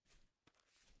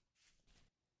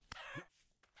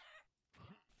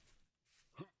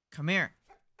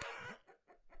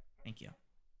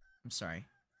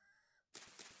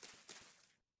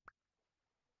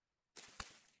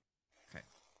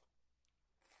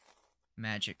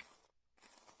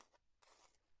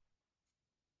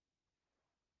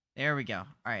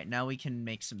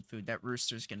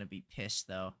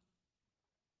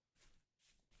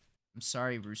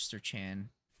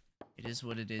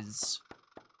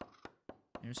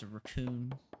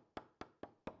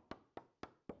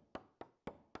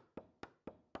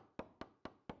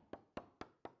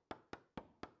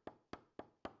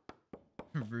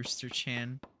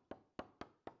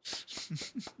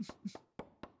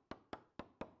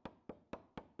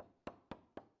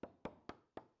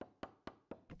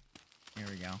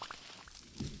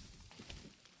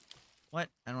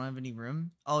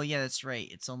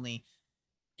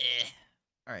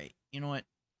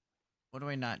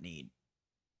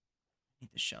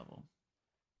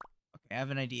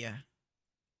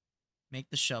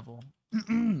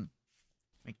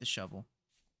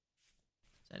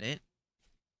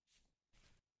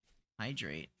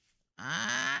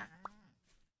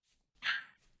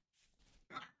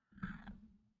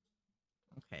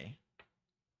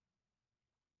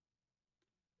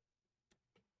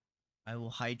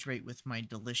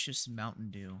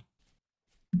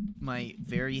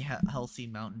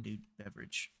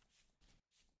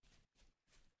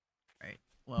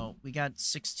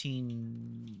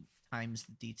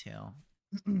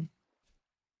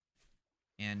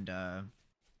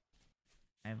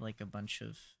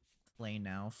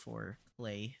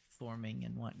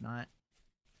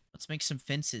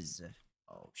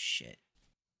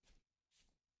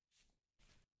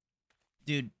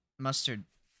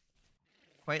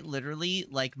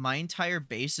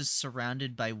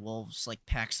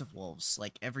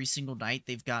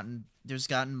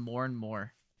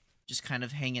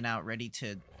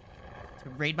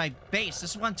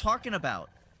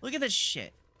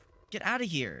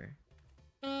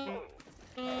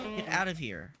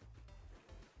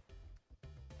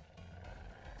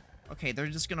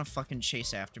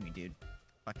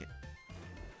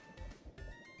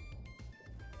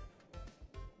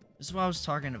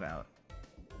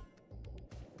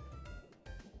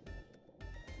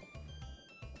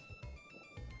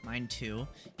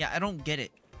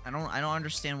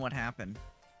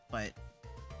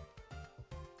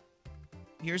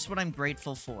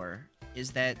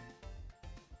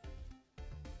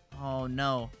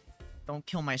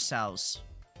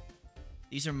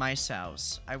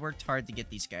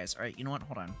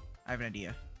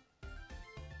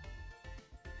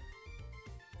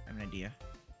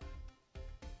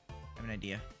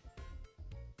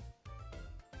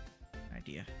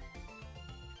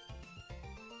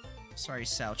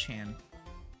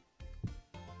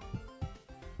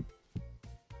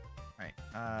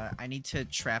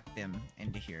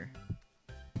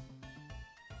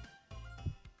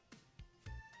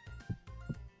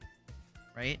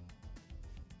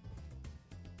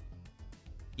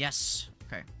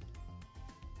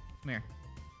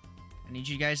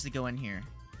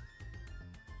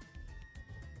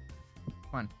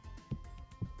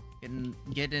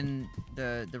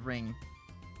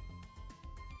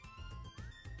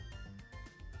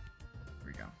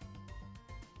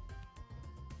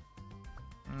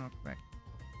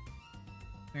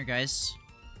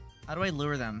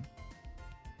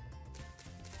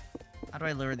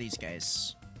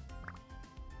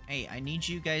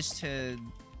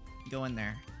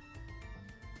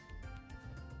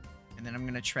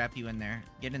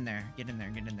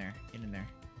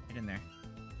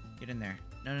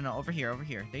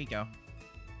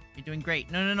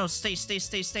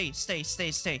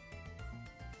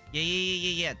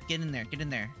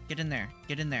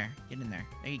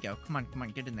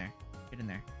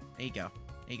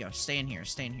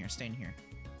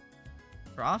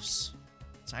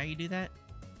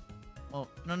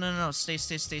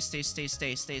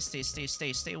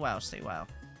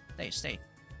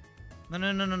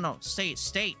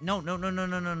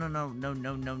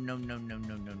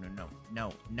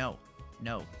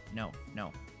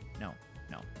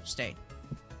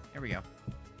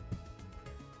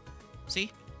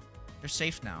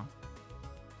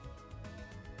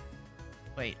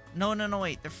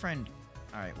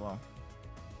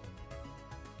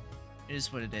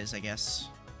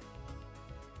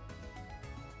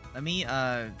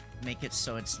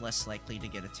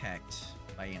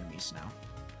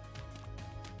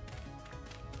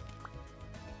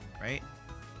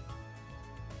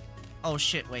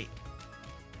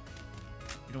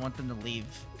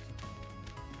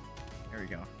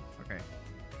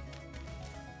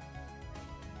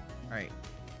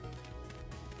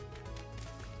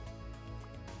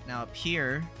 Now up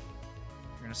here,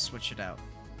 we're gonna switch it out.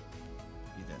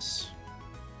 Do this.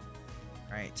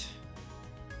 Right.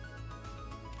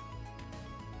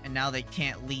 And now they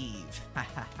can't leave. Ha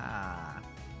ha ha.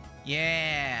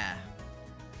 Yeah.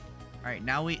 Alright,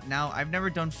 now I've never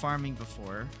done farming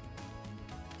before.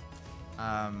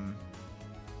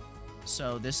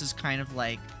 So this is kind of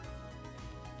like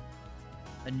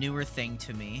a newer thing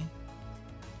to me.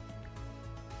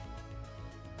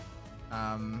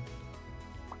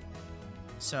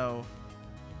 So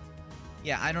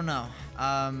yeah, I don't know.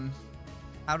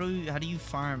 How do you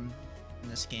farm in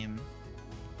this game?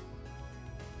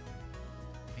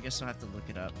 I guess I'll have to look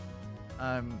it up.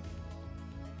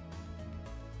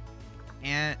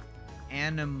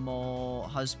 Animal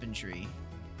husbandry.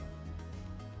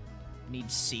 Need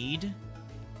seed?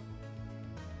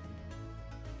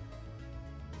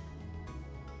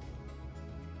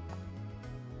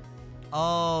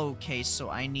 Okay, so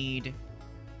I do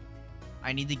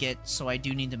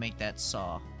need to make that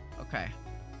saw. Okay.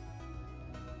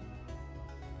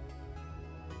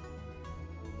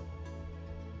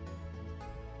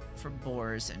 For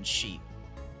boars and sheep.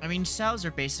 I mean, sows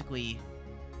are basically...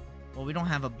 Well, we don't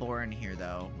have a boar in here,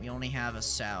 though. We only have a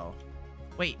sow.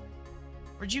 Wait.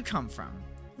 Where'd you come from?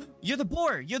 You're the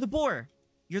boar! You're the boar!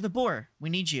 You're the boar! We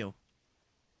need you.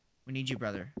 We need you,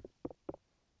 brother.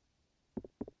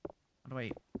 How do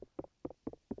I...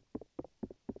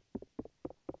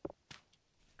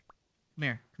 Come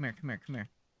here. Come here. Come here. Come here.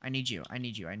 I need you. I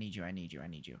need you. I need you. I need you. I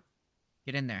need you.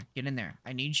 Get in there. Get in there.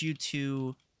 I need you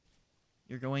to...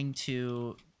 You're going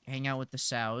to hang out with the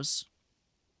sows.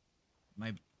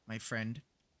 My friend.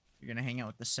 You're gonna hang out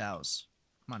with the sows.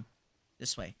 Come on.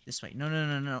 This way. This way. No, no,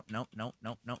 no, no, no, no,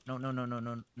 no, no, no, no, no, no,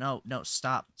 no, no, no.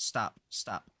 Stop. Stop.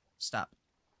 Stop. Stop.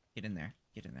 Get in there.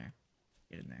 Get in there.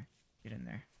 Get in there. Get in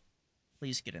there.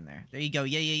 Please get in there. There you go.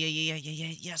 Yeah, yeah, yeah, yeah, yeah, yeah,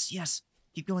 yeah. Yes, yes.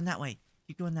 Keep going that way.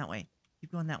 Keep going that way.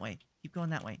 Keep going that way. Keep going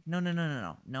that way. No, no, no, no,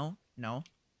 no. No, no,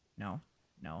 no,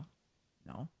 no, no,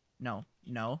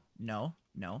 no, no,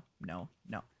 no, no,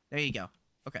 no. There you go.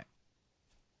 Okay.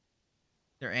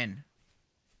 They're in.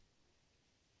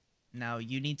 Now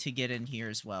you need to get in here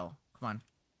as well. Come on.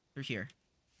 Through here.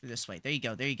 Through this way. There you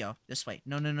go. There you go. This way.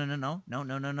 No, no, no, no, no. No,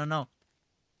 no, no, no, no.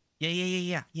 Yeah, yeah, yeah,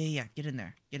 yeah. Yeah, yeah. Get in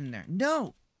there. Get in there.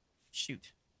 No!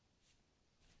 Shoot.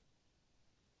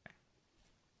 Okay.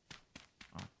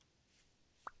 Oh.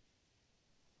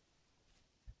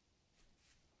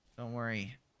 Don't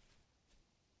worry.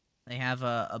 They have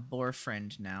a boar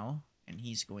friend now, and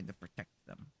he's going to protect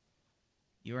them.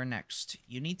 You are next.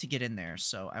 You need to get in there,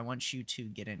 so I want you to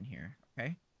get in here,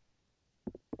 okay?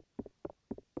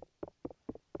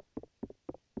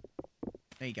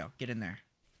 There you go. Get in there.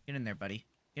 Get in there, buddy.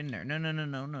 Get in there. No, no, no,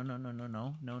 no, no, no, no, no,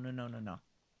 no, no, no, no, no, no.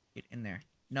 Get in there.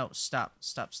 No, stop.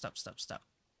 Stop, stop, stop, stop.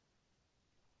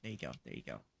 There you go. There you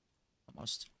go.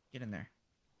 Almost. Get in there.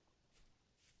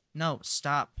 No,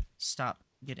 stop. Stop.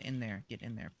 Get in there. Get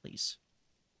in there, please.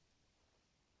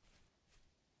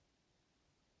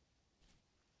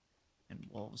 And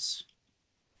wolves.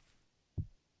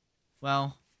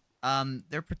 Well,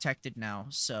 they're protected now,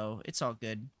 so it's all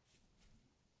good.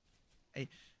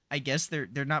 I guess they're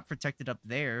not protected up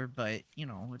there, but you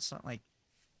know, it's not like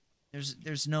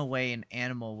there's no way an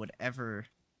animal would ever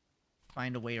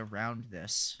find a way around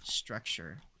this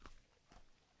structure.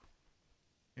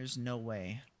 There's no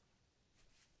way.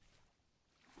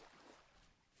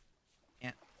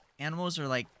 Animals are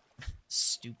like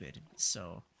stupid,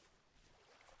 so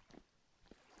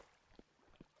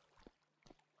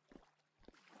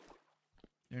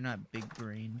they're not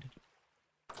big-brained.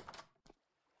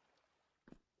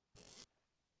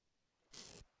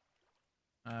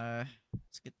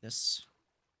 Let's get this.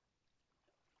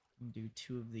 Do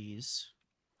 2 of these.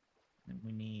 And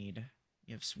we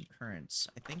have some currants.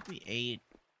 I think we ate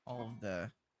all of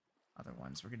the other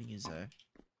ones. We're gonna use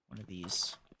one of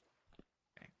these.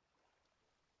 Okay.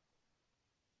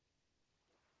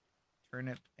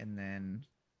 Turnip and then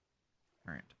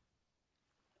currant.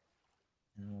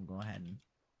 And then we'll go ahead and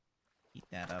heat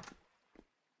that up.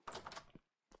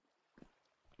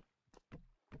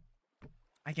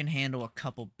 I can handle a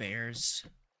couple bears.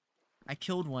 I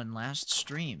killed one last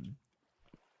stream.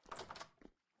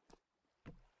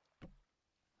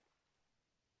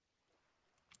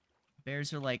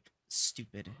 Bears are like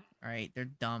stupid. All right, they're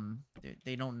dumb.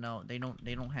 They don't know. They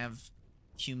don't have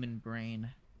human brain.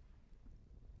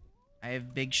 I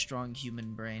have big, strong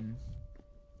human brain.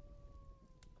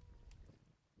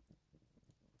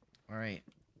 All right,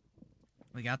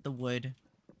 we got the wood.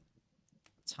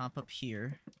 Let's hop up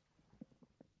here.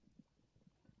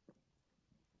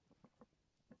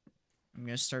 I'm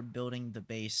gonna start building the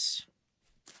base.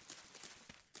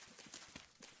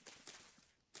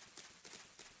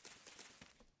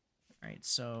 All right,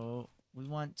 so we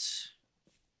want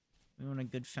a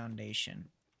good foundation.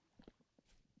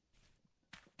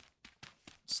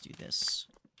 Let's do this.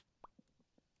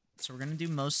 So we're gonna do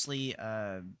mostly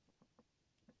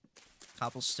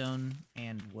cobblestone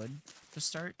and wood to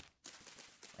start.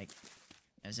 Like,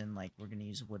 as in, like, we're gonna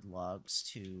use wood logs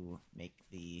to make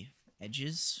the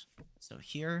edges. So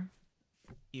here,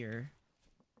 here,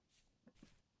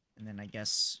 and then I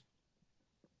guess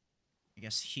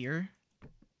here,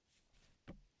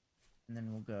 and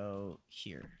then we'll go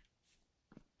here.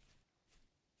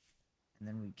 And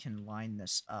then we can line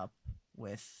this up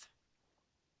with...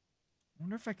 I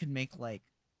wonder if I could make, like...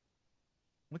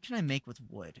 What can I make with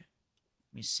wood?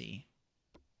 Let me see.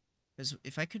 Because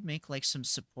if I could make, like, some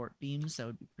support beams, that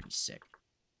would be pretty sick.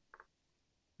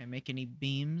 Can I make any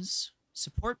beams?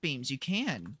 Support beams, you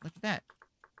can! Look at that.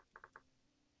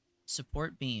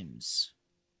 Support beams.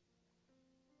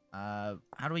 How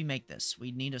do we make this?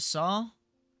 We need a saw.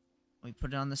 We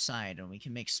put it on the side, and we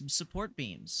can make some support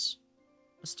beams.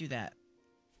 Let's do that.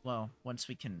 Well, once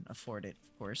we can afford it,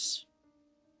 of course.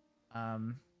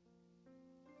 And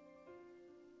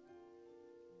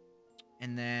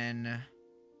then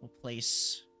we'll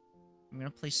place... I'm gonna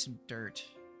place some dirt.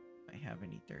 If I have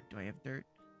any dirt. Do I have dirt?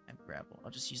 I have gravel.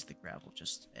 I'll just use the gravel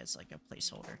just as, like, a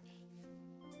placeholder.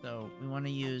 So, we want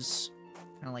to use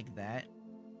kind of like that.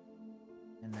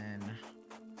 And then...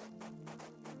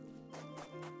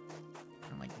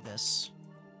 kind of like this.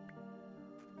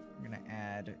 We're gonna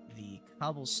add the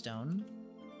cobblestone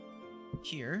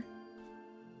here.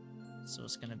 So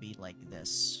it's gonna be like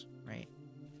this, right?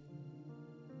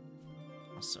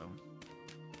 Also,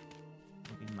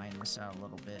 maybe mine this out a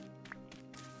little bit.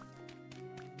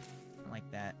 Like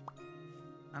that.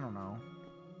 I don't know.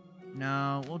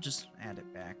 No, we'll just add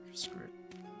it back. Screw it.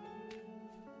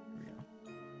 There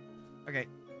we go.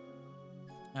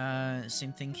 Okay.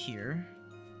 Same thing here.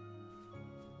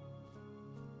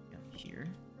 Yeah, here.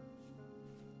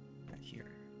 Yeah,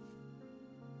 here.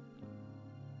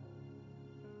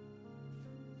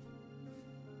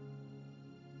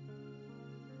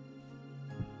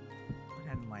 Go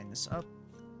ahead and line this up,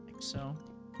 like so.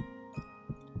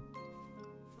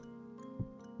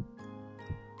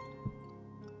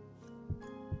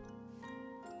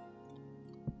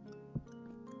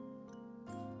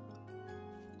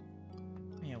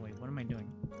 Yeah, wait, what am I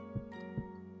doing?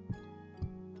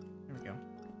 There we go.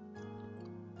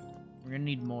 We're gonna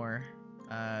need more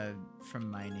from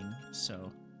mining,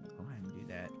 so go ahead and do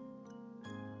that.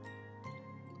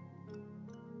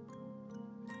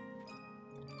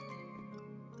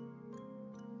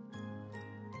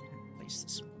 Place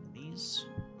this one of these.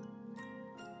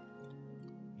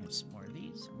 We have some more of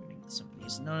these. I'm gonna get some of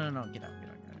these. No, get out, get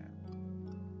out, get out.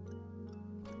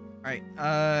 Alright,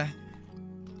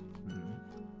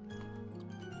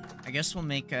 I guess we'll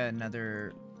make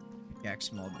another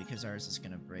pickaxe mold because ours is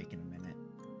gonna break in a minute.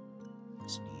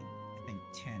 Just need, I think,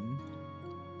 10.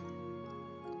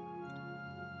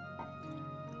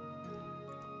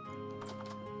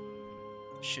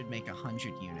 Should make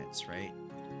 100 units, right?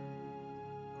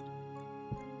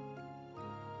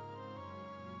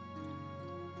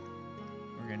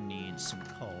 We're gonna need some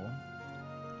coal.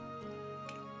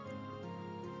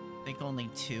 I think only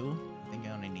 2. I think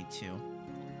I only need 2.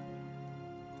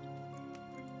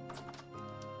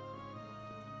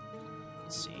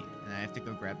 Let's see. And I have to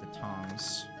go grab the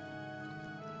tongs.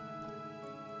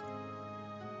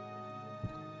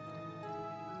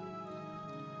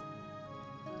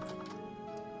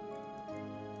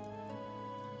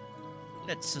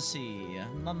 Let's see.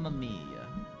 Mamma mia.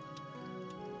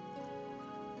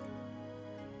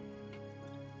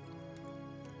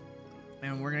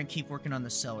 And we're gonna keep working on the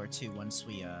cellar too once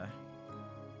we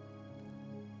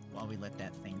while we let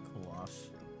that thing cool off.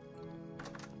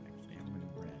 Actually, I'm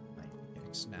gonna grab my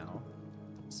pickaxe now.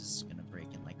 This is gonna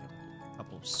break in like a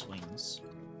couple of swings.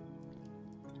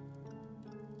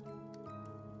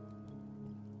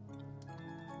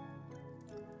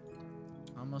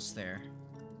 Almost there.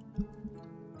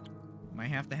 Might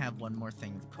have to have one more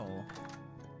thing of coal.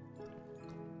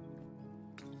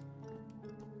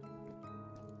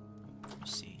 Let me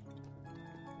see.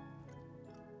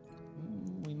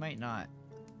 We might not.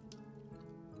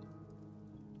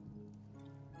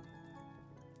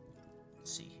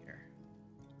 Let's see here.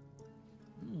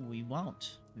 We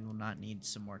won't. We will not need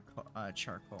some more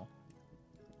charcoal.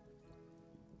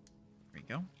 There we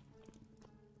go.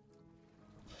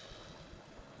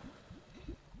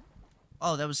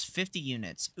 Oh, that was 50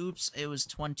 units. Oops, it was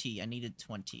 20. I needed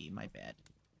 20. My bad.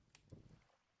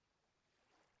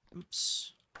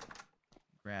 Oops.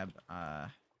 Grab,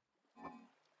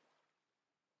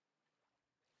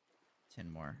 10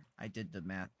 10 more. I did the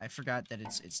math. I forgot that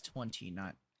it's 20,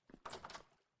 not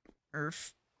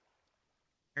Earth.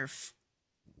 Earth.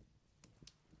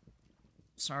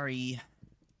 Sorry.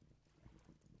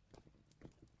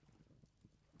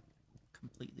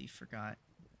 Completely forgot.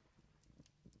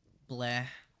 Bleh.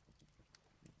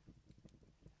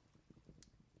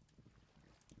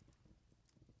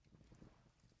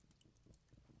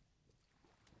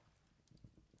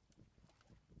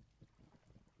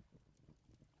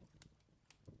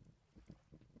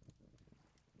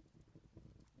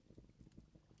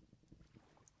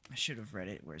 I should have read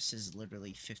it where it says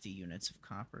literally 50 units of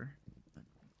copper.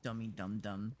 Dummy dum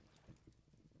dum.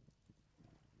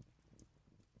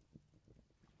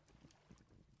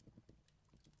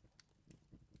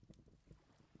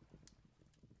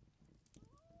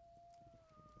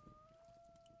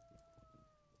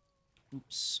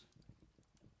 Oops.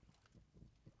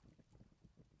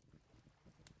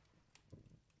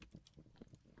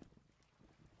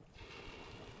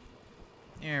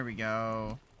 There we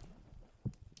go.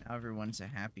 Now everyone's a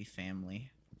happy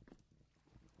family.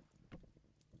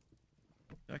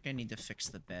 I feel like I need to fix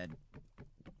the bed.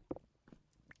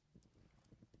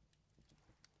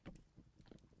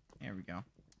 There we go.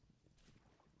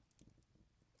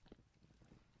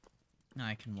 Now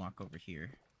I can walk over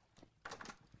here.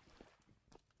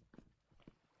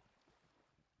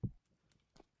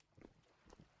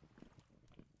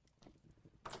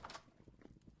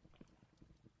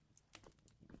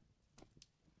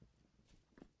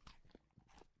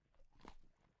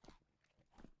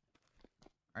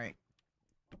 Alright.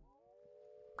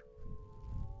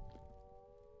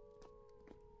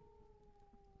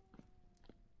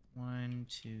 One,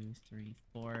 two, three,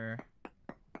 four.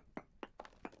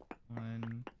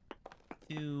 1,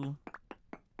 2,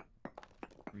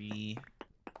 3,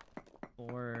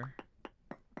 4.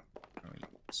 Oh, wait,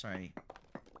 sorry.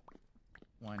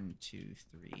 1, 2,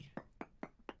 3,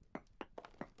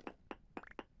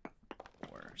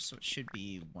 4. So it should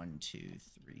be 1, 2,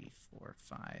 3, 4,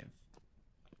 5.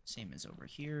 Same as over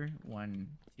here. 1,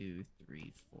 2,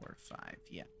 3, 4, 5.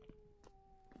 Yeah.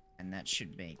 And that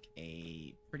should make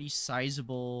a pretty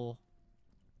sizable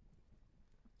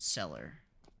cellar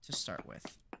to start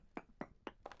with.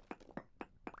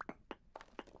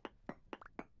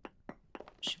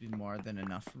 Should be more than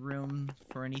enough room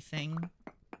for anything,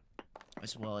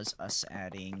 as well as us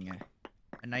adding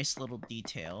a nice little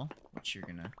detail, which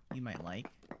you might like.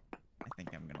 I think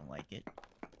I'm gonna like it.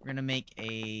 We're gonna make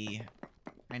a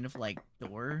kind of like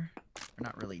door, or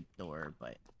not really door,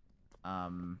 but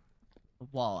a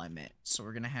wall I meant. So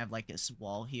we're gonna have like this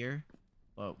wall here,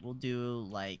 but we'll do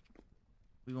like,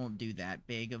 we won't do that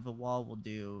big of a wall. We'll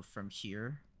do from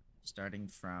here, starting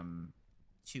from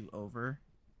 2 over.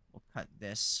 We'll cut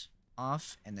this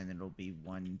off, and then it'll be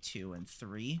 1, 2, and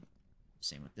 3.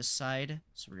 Same with this side.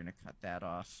 So we're gonna cut that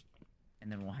off,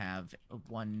 and then we'll have a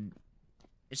 1.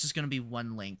 It's just gonna be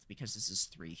 1 length because this is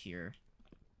 3 here.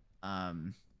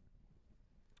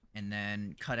 And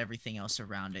then cut everything else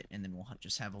around it, and then we'll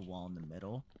just have a wall in the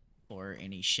middle for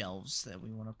any shelves that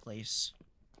we want to place.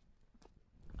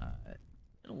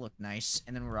 It'll look nice.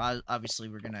 And then obviously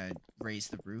we're gonna raise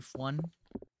the roof 1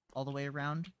 all the way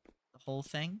around the whole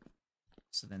thing.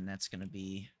 So then that's gonna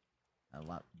be a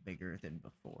lot bigger than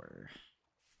before,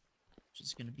 which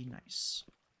is gonna be nice.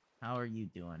 How are you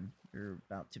doing? You're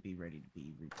about to be ready to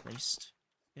be replaced.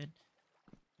 Good.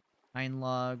 Pine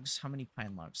logs. How many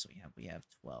pine logs do we have? We have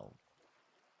 12.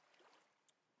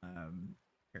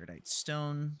 Paradite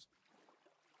stone.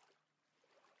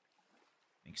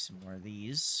 Make some more of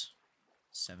these.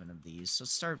 7 of these. So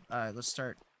let's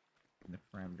start in the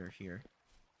perimeter here.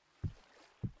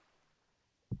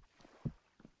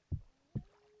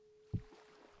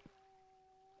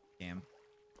 Damn.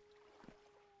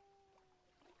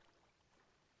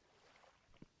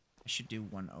 I should do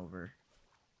 1 over.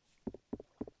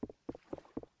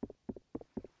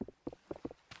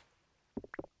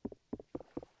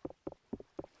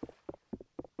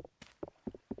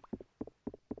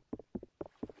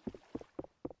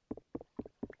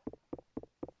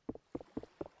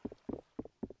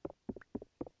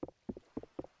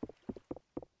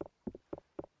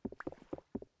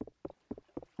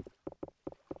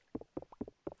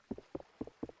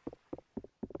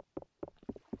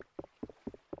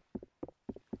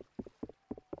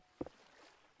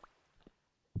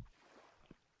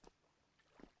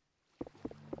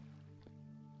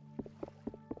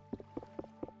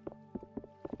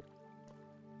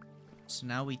 So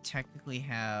now we technically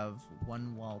have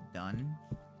 1 wall done,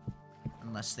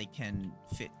 unless they can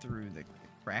fit through the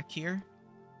crack here.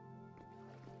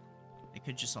 They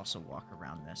could just also walk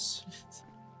around this.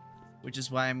 which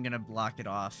is why I'm gonna block it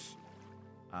off.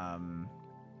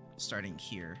 Starting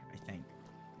here, I think.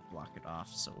 Block it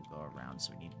off, so we'll go around.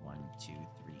 So we need 1, 2,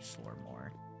 3, 4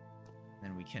 more.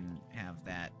 Then we can have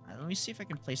that. Let me see if I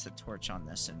can place the torch on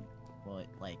this and will it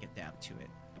like adapt to it.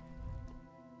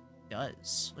 It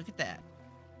does. Look at that.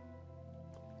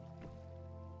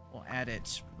 We'll add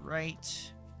it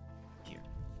right here.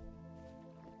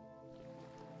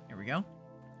 Here we go.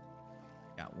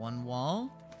 Got one wall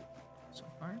so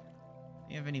far.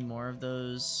 Do you have any more of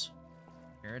those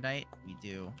Peridite? We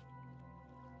do.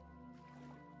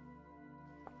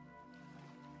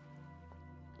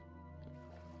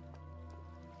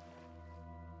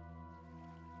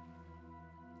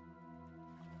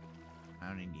 I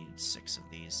only needed 6 of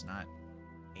these, not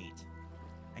 8.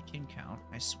 I can count,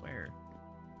 I swear.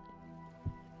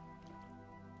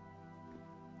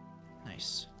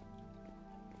 Nice.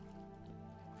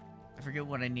 I forget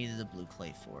what I needed the blue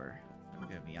clay for, if I'm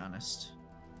gonna be honest.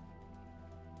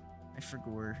 I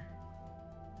forgot.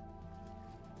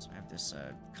 So I have this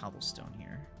cobblestone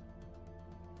here.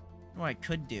 What I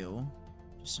could do,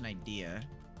 just an idea.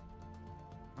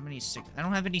 How many sticks? I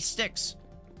don't have any sticks!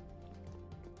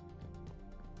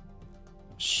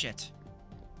 Shit.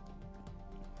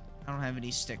 I don't have any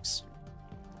sticks.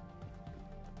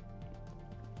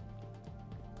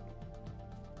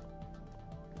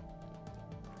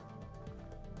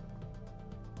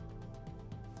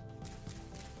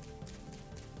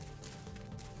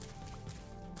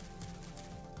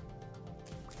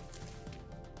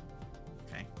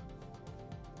 Okay.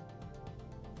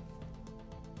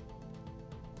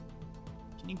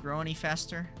 Can you grow any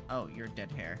faster? Oh, you're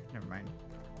dead hair. Never mind.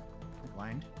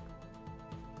 Blind.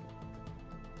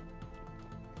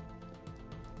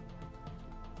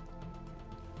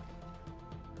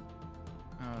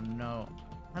 Oh no.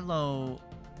 Hello,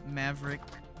 Maverick.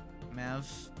 Mav.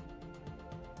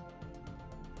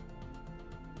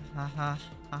 Haha,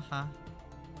 haha.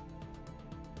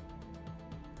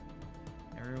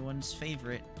 Everyone's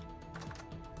favorite.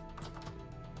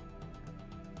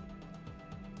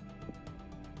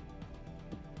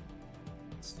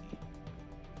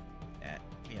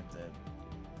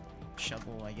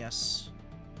 Shovel, I guess.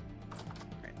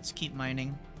 Alright, let's keep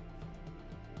mining.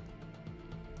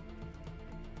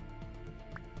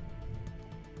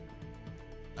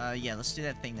 Yeah, let's do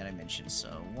that thing that I mentioned. So,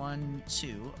 1,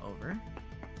 2, over.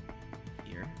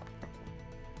 Here.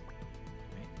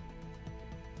 Right.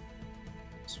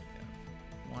 So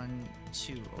we have 1,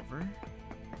 2, over.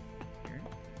 Here.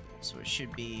 So it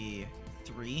should be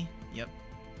 3. Yep.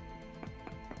 Go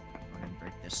ahead and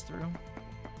break this through.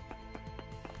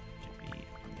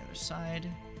 Side.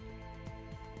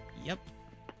 Yep.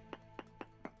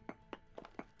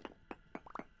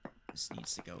 This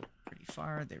needs to go pretty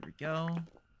far. There we go.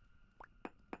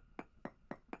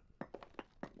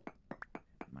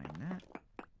 Mine that.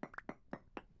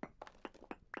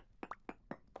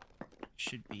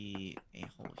 Should be a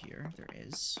hole here. There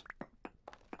is.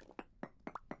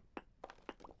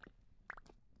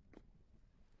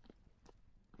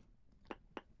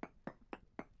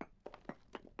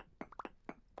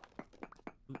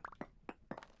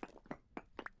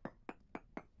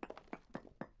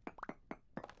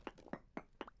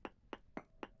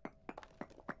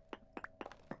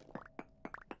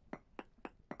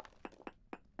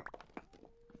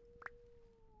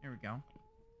 There we go.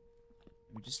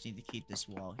 We just need to keep this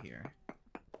wall here.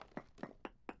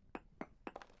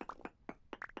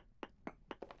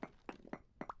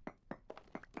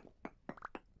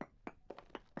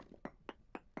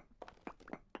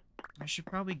 I should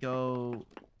probably go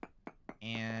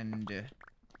and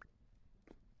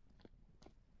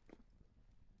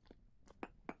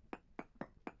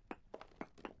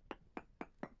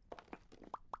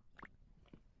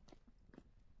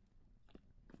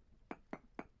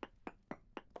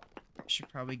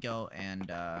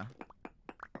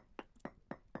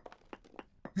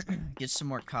get some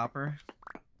more copper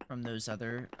from those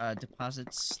other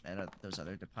deposits that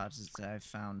I've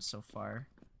found so far.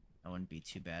 That wouldn't be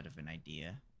too bad of an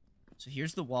idea. So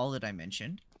here's the wall that I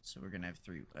mentioned. So we're gonna have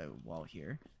wall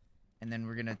here, and then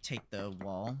we're gonna take the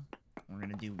wall. We're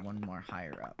gonna do one more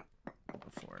higher up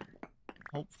before. And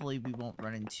hopefully we won't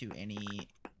run into any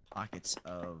pockets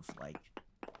of like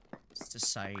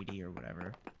society or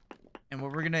whatever. And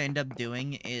what we're gonna end up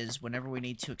doing is whenever we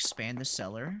need to expand the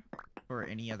cellar or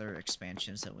any other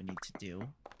expansions that we need to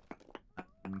do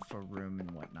for room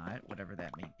and whatnot, whatever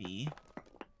that may be.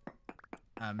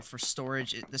 For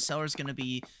storage, the cellar is going to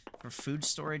be for food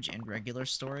storage and regular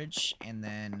storage, and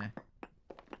then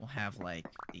we'll have like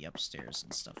the upstairs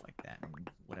and stuff like that, and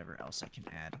whatever else I can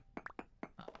add.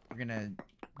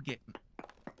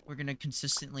 We're we're gonna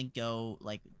consistently go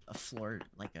like a floor,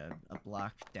 like a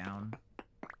block down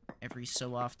every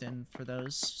so often for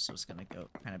those. So it's gonna go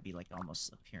kind of be like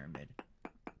almost a pyramid.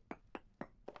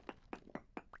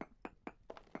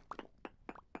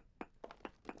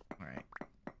 All right.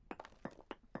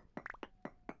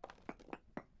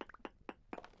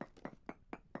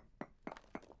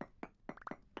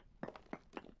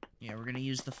 Yeah, we're gonna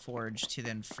use the forge to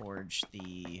then forge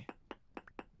the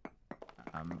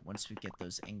once we get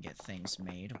those ingot things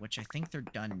made, which I think they're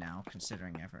done now,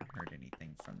 considering I haven't heard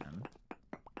anything from them.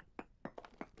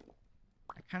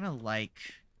 I kind of like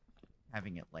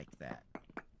having it like that.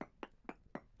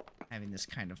 Having this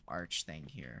kind of arch thing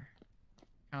here.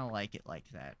 Kind of like it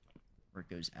like that, where it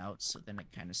goes out, so then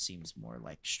it kind of seems more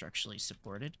like structurally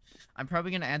supported. I'm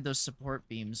probably going to add those support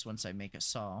beams once I make a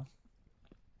saw,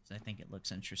 because I think it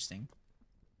looks interesting.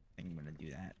 I think I'm going to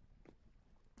do that.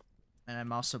 And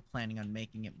I'm also planning on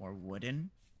making it more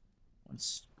wooden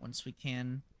once we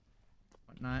can,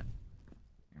 whatnot.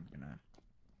 I'm gonna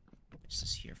fix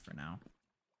this here for now.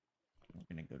 We're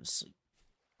gonna go to sleep.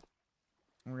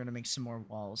 And we're gonna make some more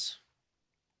walls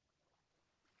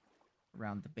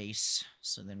around the base,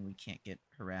 so then we can't get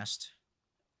harassed.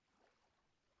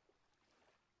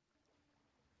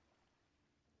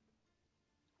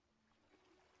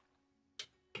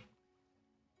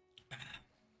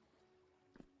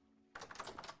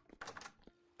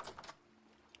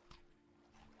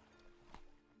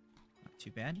 Not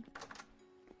too bad.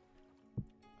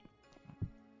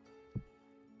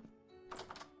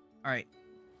 Alright.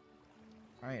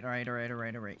 Alright.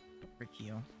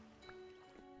 Rikio.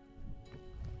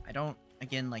 I don't,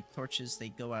 again, like torches, they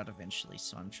go out eventually,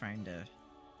 so I'm trying to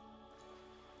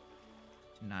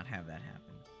not have that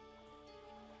happen.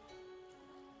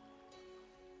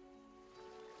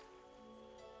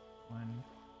 One.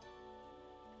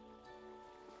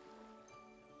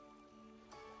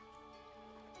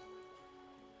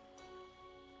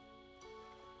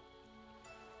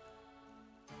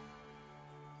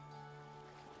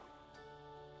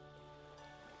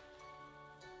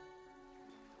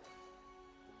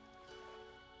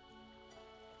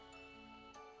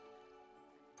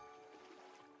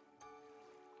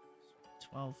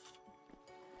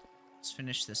 Let's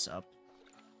finish this up.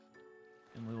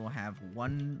 And we will have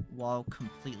one wall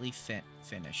completely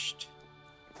finished.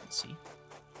 Let's see.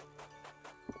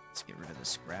 Let's get rid of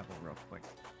this gravel real quick.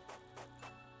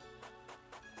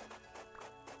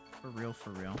 For real,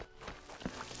 for real.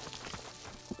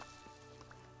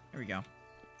 There we go.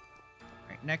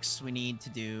 Alright, next we need to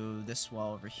do this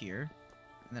wall over here.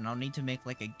 And then I'll need to make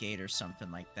like a gate or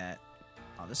something like that.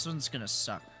 Oh, this one's gonna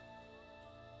suck.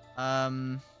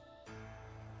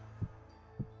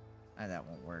 That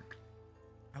won't work.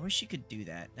 I wish you could do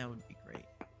that. That would be great.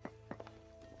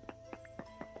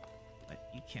 But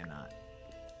you cannot.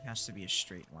 It has to be a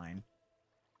straight line.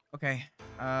 Okay.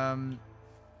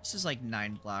 This is like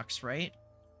 9 blocks, right?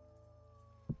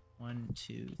 1,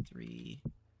 2, 3,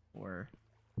 4,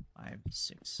 5,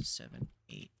 6, 7,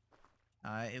 8.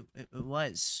 It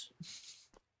was.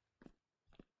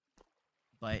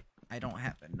 But I don't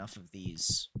have enough of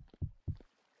these.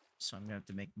 So I'm gonna have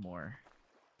to make more.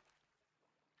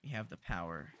 We have the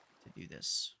power to do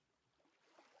this.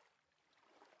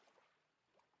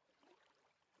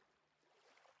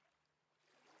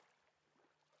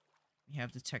 We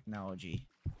have the technology.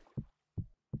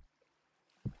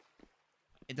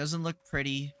 It doesn't look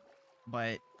pretty,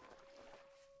 but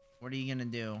what are you gonna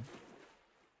do?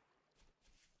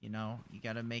 You know, you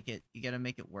gotta make it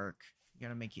work. You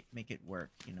gotta make it work,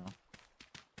 you know.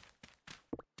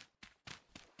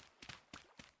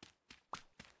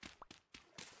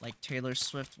 Like Taylor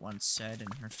Swift once said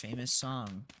in her famous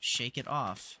song, "Shake it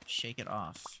off, shake it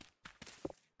off."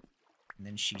 And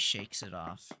then she shakes it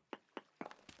off.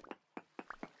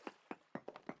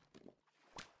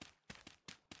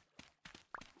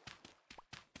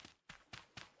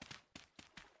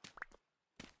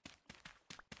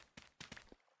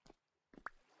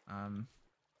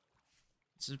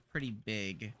 This is pretty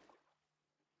big.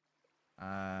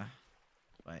 But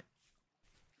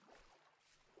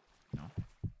no.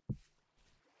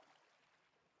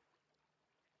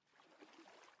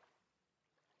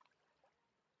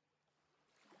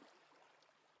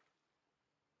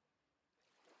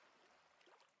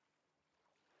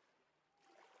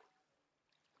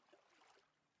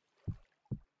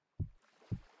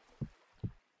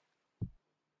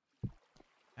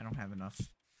 I don't have enough.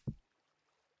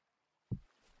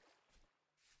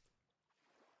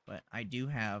 But I do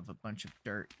have a bunch of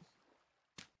dirt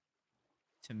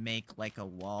to make like a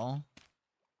wall.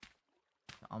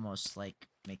 To almost like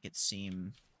make it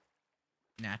seem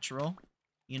natural,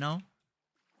 you know?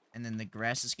 And then the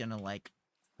grass is gonna, like,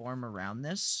 form around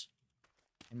this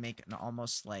and make an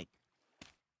almost, like,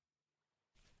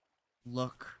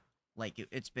 look like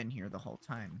it's been here the whole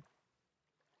time.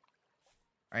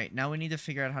 Alright, now we need to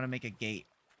figure out how to make a gate.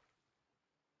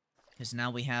 Because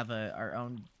now we have our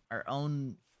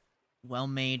own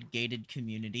well-made gated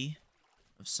community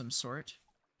of some sort.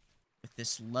 With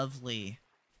this lovely,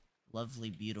 lovely,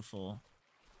 beautiful,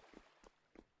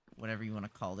 whatever you want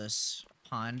to call this,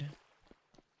 pond.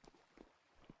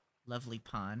 Lovely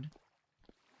pond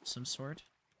of some sort.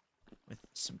 With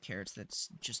some carrots that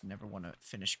just never want to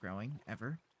finish growing,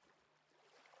 ever.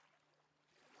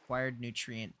 Acquired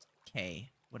nutrient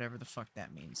K. Whatever the fuck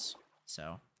that means.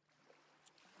 So,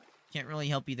 can't really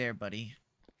help you there, buddy.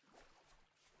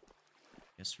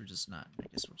 Guess we're just not. I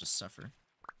guess we'll just suffer.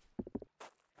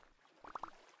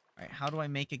 Alright, how do I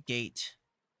make a gate?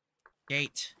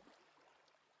 Gate!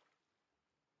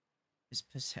 Is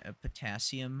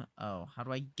potassium? Oh, how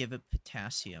do I give it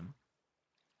potassium?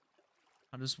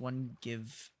 How does one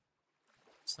give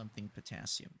something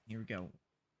potassium? Here we go.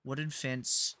 Wooden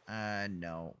fence.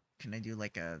 No. Can I do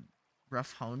like a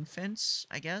rough hewn fence,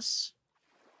 I guess?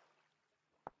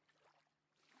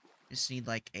 Just need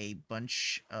like a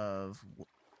bunch of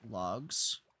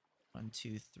logs. 1,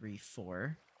 2, 3,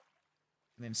 4.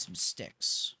 And then some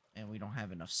sticks. And we don't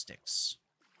have enough sticks.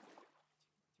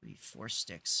 3, 4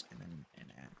 sticks, and then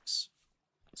an axe.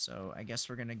 So I guess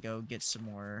we're gonna go get some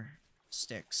more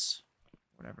sticks.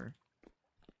 Whatever.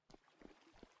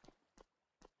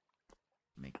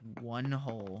 Make one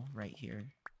hole right here.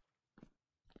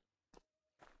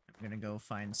 I'm gonna go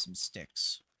find some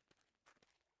sticks.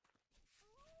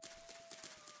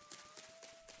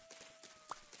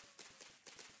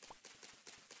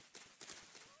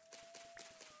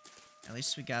 At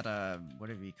least we got a,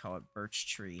 whatever you call it, birch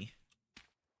tree.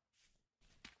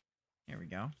 Here we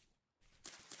go.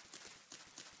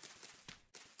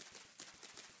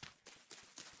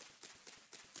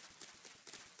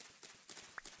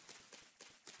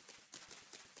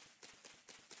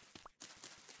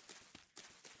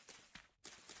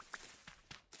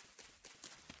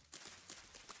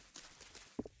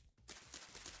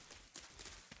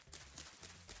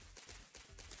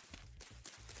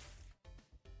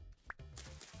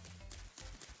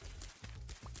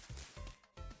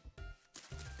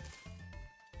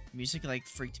 Music, like,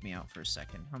 freaked me out for a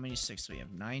second. How many sticks do we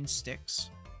have? 9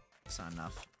 sticks? That's not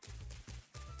enough.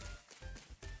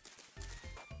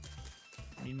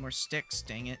 I need more sticks,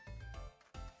 dang it.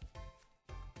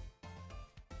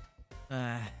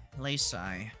 Lacy.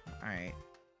 Alright.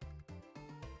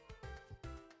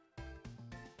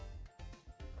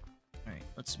 Alright,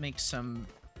 let's make some...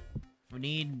 We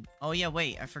need... Oh yeah,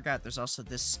 wait, I forgot. There's also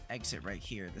this exit right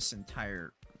here. This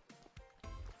entire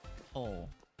hole.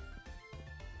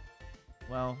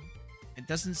 Well, it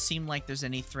doesn't seem like there's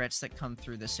any threats that come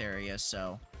through this area,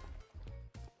 so...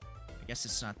 I guess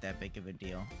it's not that big of a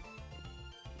deal.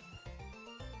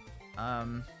 I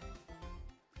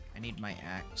need my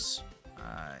axe.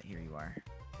 Here you are.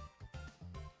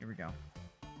 Here we go.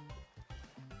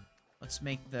 Let's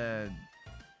make the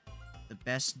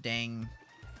best dang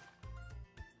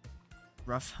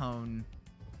rough-hewn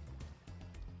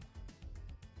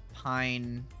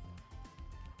pine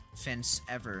fence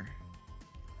ever.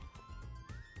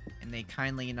 And they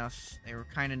were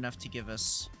kind enough to give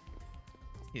us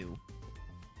 2.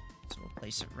 So we'll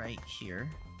place it right here.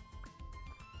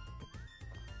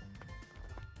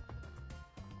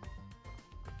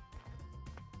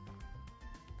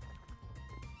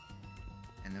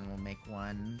 And then we'll make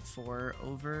one for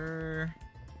over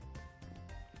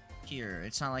here.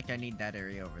 It's not like I need that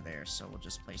area over there, so we'll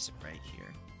just place it right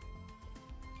here.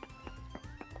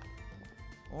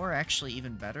 Or actually,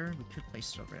 even better, we could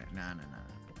place it over there. No.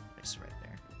 Place it right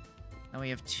there. Now we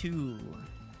have 2.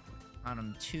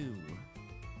 Bottom 2.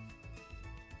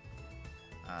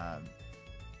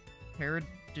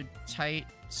 Peridotite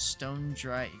stone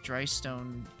dry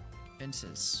stone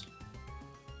fences.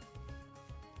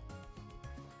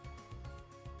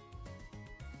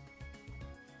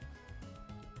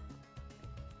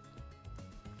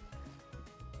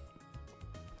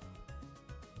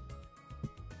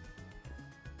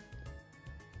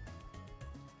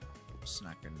 It's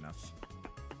not good enough.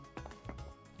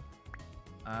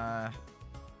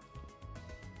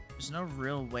 There's no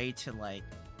real way to, like,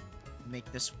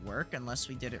 make this work unless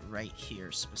we did it right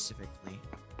here specifically.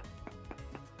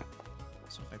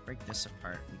 So if I break this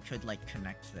apart, we could, like,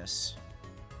 connect this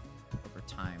over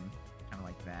time. Kind of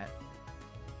like that.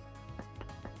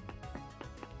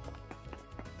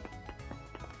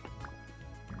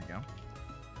 Here we go.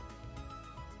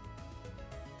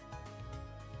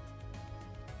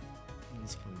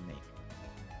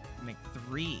 make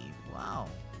 3. Wow.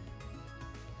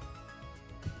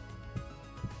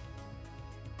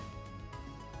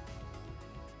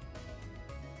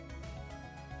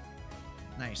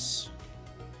 Nice.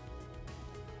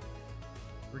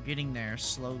 We're getting there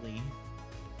slowly.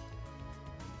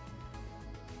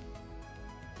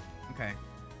 Okay.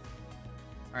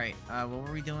 Alright, what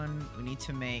were we doing? We need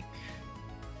to make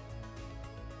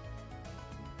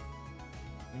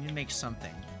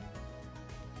something.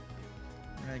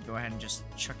 I'm gonna go ahead and just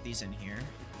chuck these in here,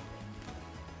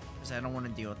 because I don't want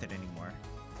to deal with it anymore.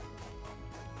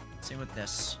 Same with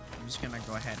this. I'm just gonna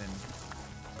go ahead and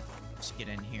just get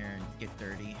in here and get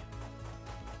dirty.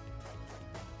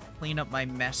 Clean up my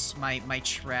mess, my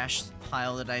trash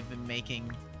pile that I've been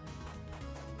making.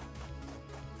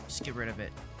 Just get rid of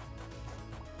it.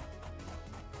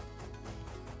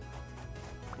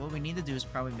 What we need to do is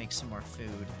probably make some more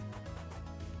food.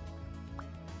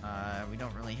 We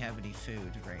don't really have any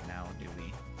food right now, do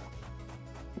we?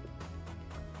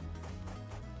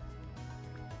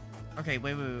 Okay,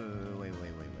 wait.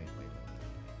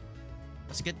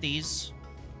 Let's get these.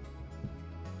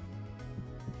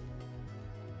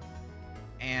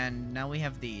 And now we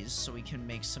have these, so we can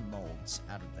make some molds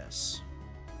out of this.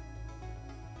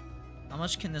 How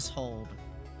much can this hold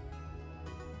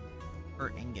per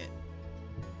ingot?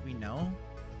 Do we know?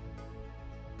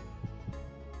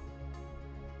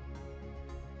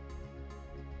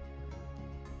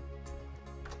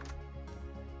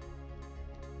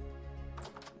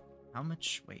 How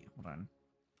much? Wait, hold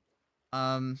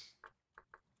on.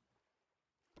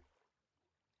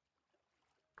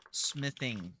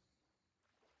 Smithing.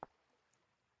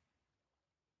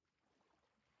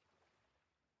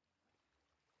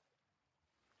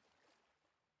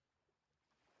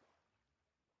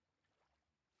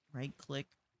 Right click.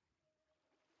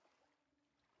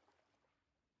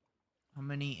 How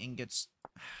many ingots?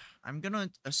 I'm gonna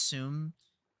assume.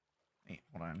 Wait,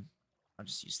 hold on. I'll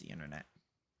just use the internet.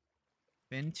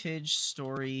 Vintage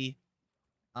story.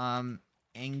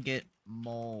 Ingot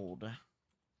mold.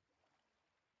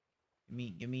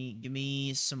 Give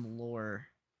me some lore.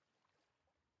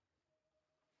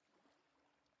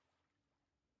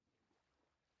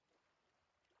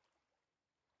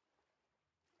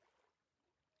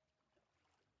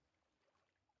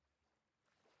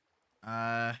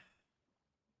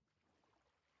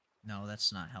 No,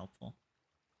 that's not helpful.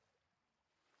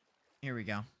 Here we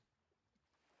go.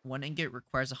 1 ingot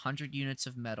requires 100 units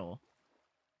of metal,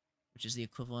 which is the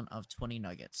equivalent of 20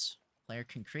 nuggets. Player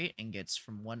can create ingots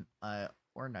from 1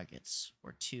 or nuggets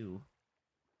or 2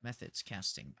 methods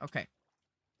casting. Okay.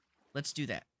 Let's do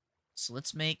that. So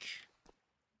let's make,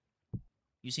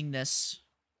 using this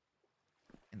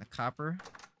and the copper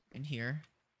in here.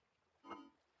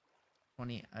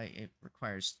 20 it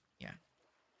requires, yeah.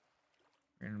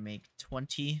 We're going to make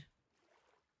 20.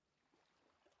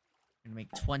 We're going to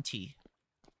make 20.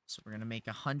 So we're going to make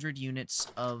 100 units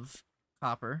of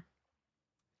copper.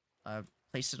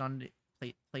 Place it on,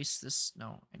 place this,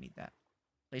 no, I need that.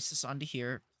 Place this onto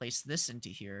here, place this into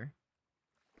here.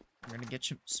 We're going to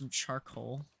get some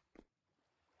charcoal.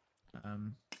 I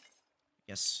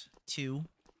guess 2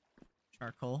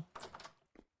 charcoal.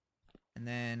 And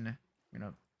then we're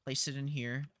going to place it in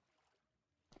here.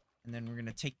 And then we're going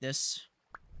to take this.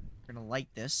 We're going to light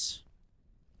this.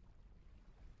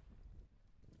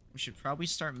 We should probably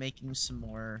start making some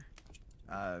more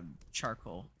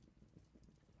charcoal.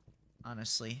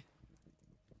 Honestly.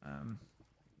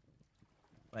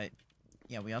 But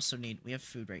yeah, we also we have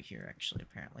food right here actually,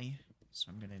 apparently. So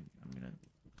I'm gonna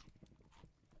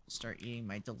start eating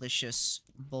my delicious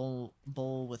bowl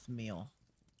with meal.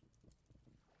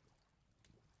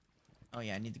 Oh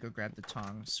yeah, I need to go grab the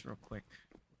tongs real quick.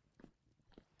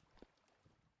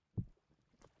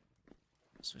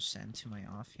 So send to my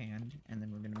offhand, and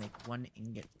then we're gonna make 1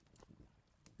 ingot.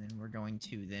 Then we're going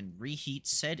to then reheat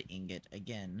said ingot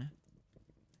again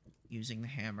using the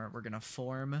hammer. We're gonna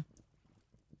form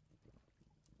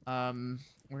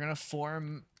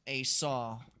a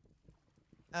saw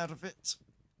out of it.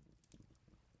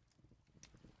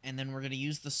 And then we're gonna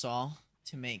use the saw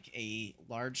to make a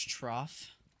large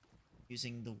trough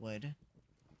using the wood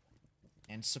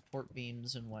and support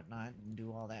beams and whatnot and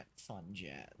do all that fun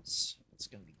jazz. It's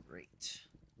gonna be great.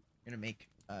 We're gonna make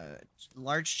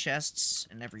large chests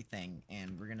and everything,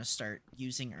 and we're gonna start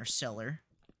using our cellar.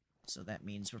 So that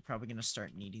means we're probably gonna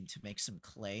start needing to make some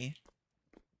clay.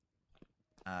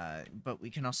 But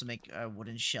we can also make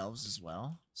wooden shelves as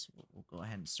well. So we'll go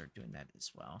ahead and start doing that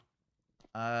as well.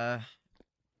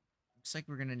 Looks like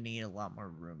we're gonna need a lot more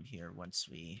room here once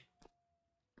we're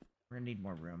gonna need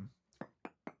more room.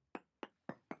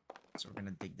 So we're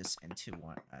gonna dig this into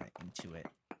it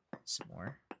some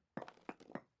more. There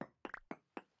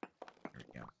we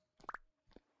go.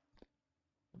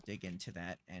 We'll dig into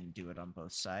that and do it on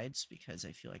both sides because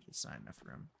I feel like it's not enough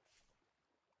room.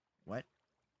 What?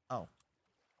 Oh.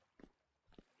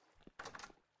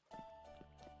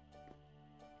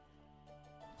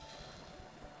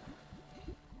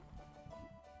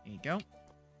 There you go.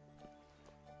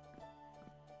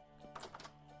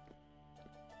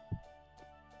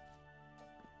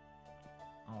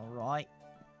 All right.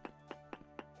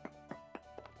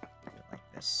 Do it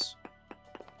like this.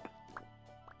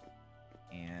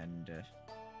 And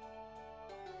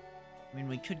I mean,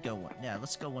 we could go one. Yeah,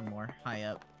 let's go one more high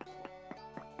up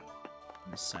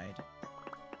on this side.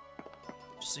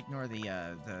 Just ignore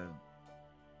the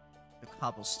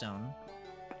cobblestone.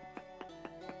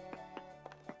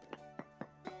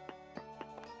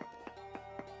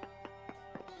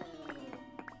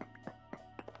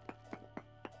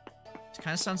 It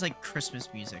kind of sounds like Christmas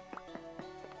music.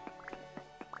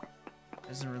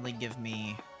 Doesn't really give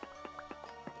me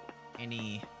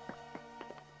any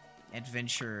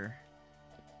adventure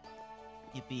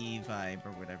yippee vibe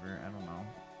or whatever. I don't know.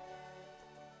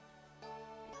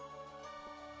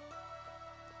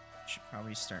 Should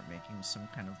probably start making some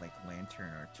kind of like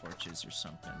lantern or torches or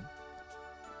something.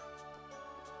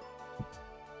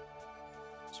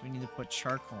 So we need to put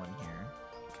charcoal in here.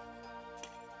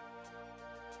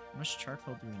 How much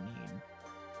charcoal do we need?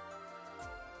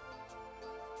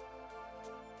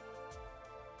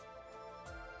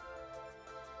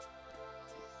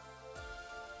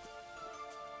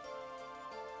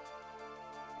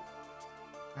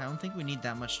 I don't think we need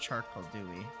that much charcoal, do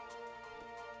we?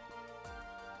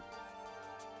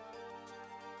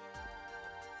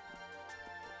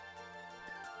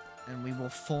 And we will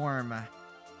form...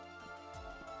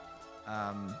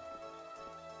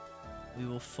 we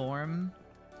will form...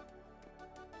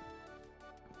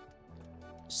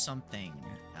 something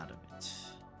out of it.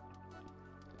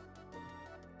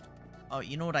 Oh,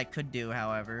 you know what I could do,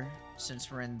 however?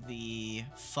 Since we're in the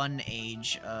fun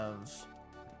age of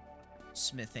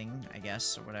smithing, I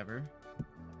guess, or whatever.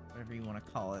 Whatever you want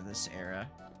to call it, this era.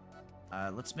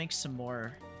 Let's make some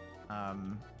more,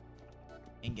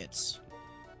 ingots.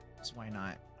 So why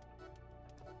not?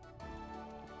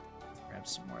 Let's grab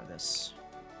some more of this.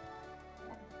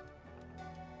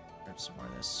 Grab some more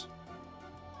of this.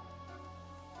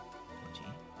 20.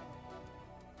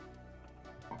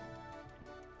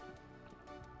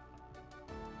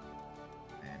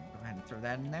 And go ahead and throw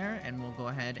that in there, and we'll go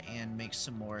ahead and make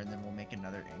some more, and then we'll make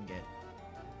another ingot.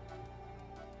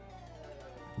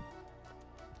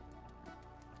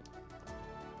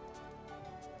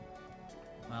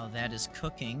 While that is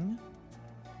cooking,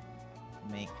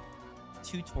 make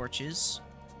 2 torches,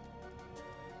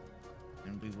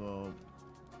 and we will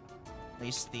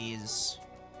place these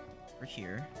over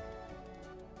here.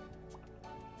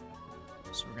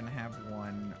 So we're gonna have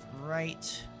one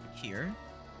right here,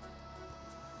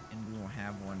 and we will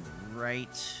have one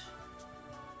right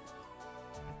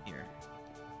here.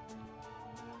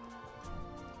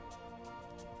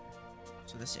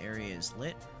 So this area is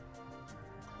lit.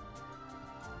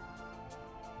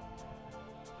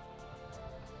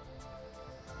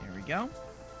 There we go.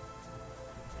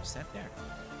 Is that there?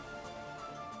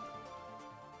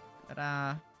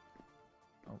 Ta-da!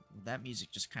 Oh, that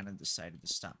music just kind of decided to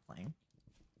stop playing.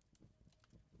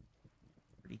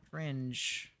 Pretty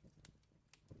cringe.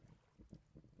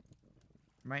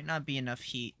 There might not be enough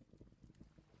heat.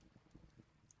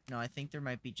 No, I think there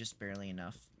might be just barely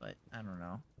enough, but I don't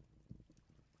know.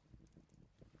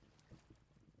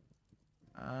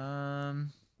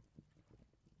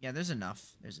 Yeah, there's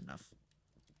enough. There's enough.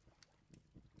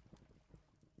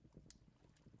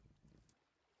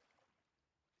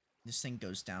 This thing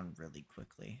goes down really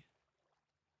quickly.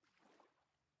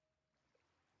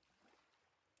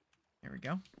 There we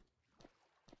go.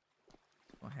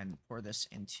 Go ahead and pour this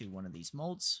into one of these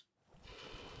molds.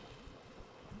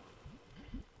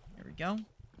 There we go.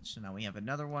 So now we have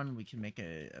another one. We can make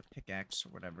a pickaxe or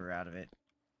whatever out of it.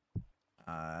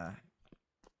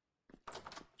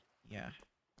 Yeah.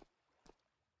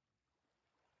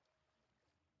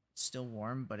 It's still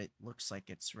warm, but it looks like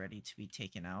it's ready to be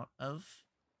taken out of.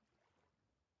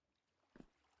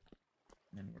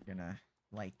 And then we're gonna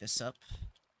light this up.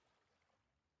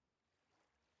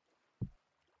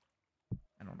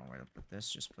 I don't know where to put this.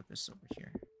 Just put this over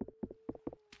here.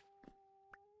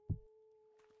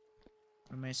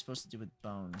 What am I supposed to do with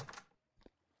bone?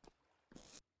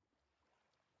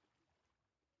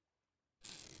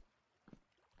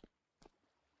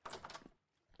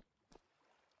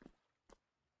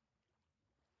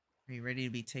 you ready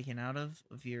to be taken out of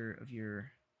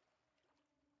your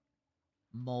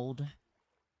mold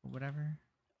or whatever?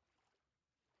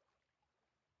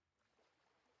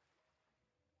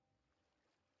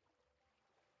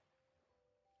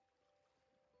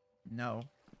 No,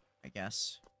 I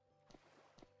guess.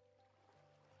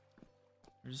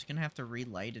 We're just gonna have to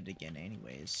relight it again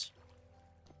anyways.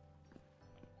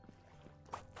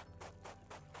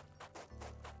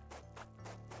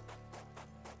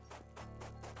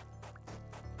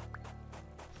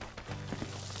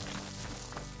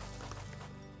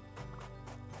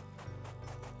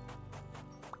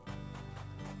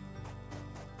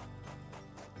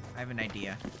 I have an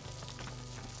idea.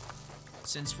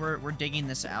 Since we're digging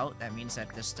this out, that means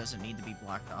that this doesn't need to be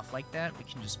blocked off like that. We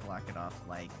can just block it off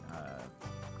like,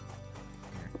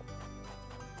 here.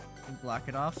 We can block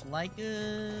it off like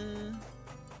this.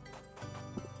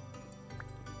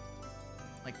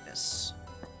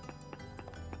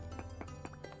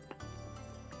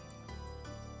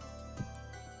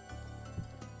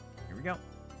 Here we go.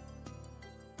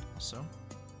 Also,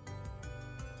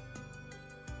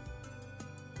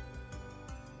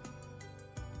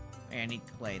 I need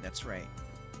clay, that's right.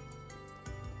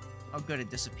 Oh good, it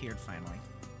disappeared finally.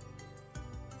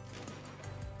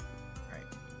 Alright.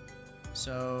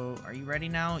 So, are you ready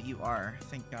now? You are,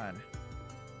 thank God.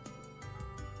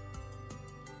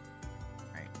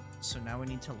 Alright, so now we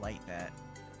need to light that.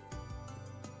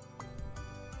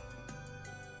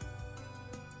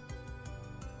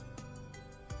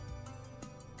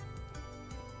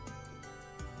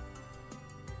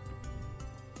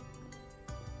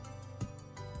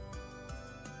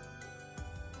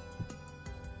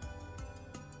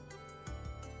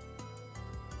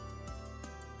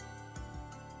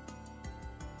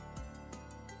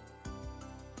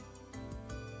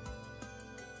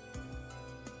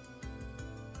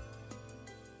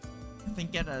 I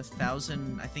think at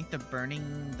 1,000, I think the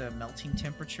melting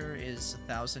temperature is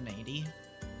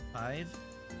 1,085.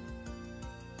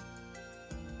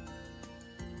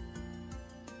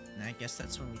 And I guess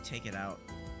that's when we take it out.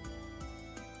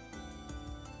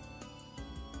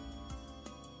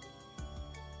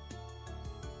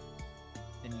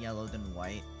 Then yellow, then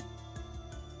white.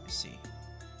 I see.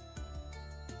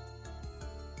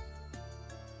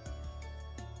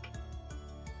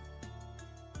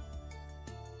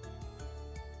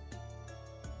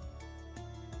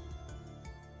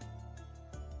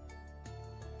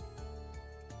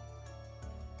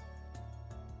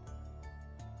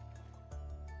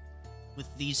 With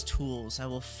these tools, I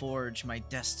will forge my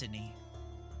destiny.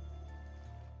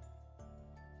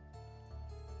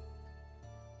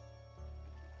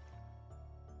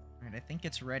 Alright, I think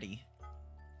it's ready.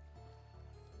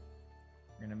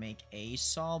 We're gonna make a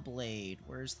saw blade.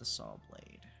 Where's the saw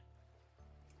blade?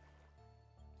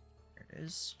 There it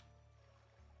is.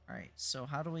 Alright, so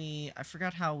how do we... I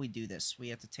forgot how we do this. We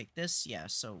have to take this? Yeah,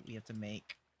 so we have to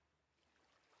make...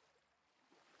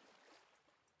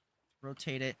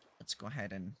 Rotate it. Let's go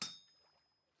ahead and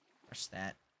press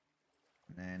that.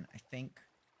 And then I think...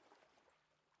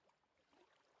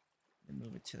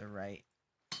 move it to the right.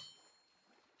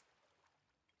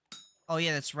 Oh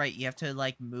yeah, that's right. You have to,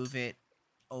 like, move it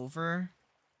over,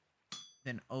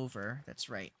 then over. That's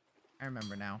right. I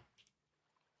remember now.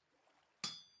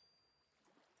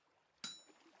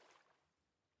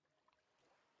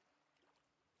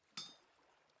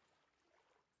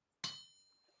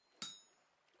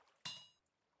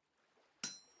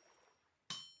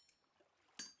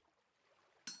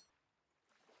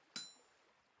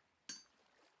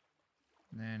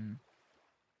 And then...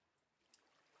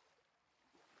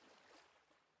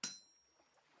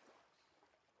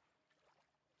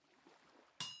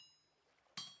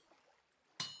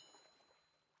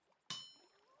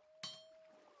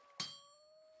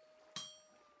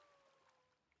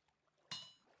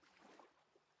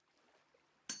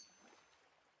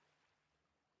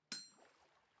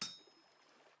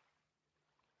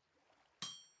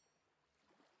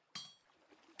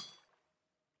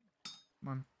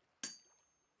 Come on.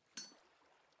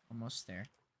 Almost there.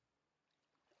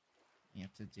 You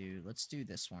have to do... Let's do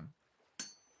this one.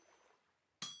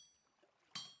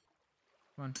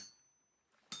 Come on.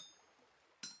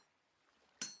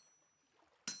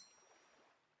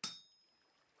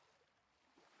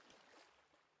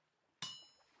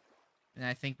 And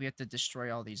I think we have to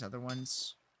destroy all these other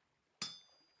ones.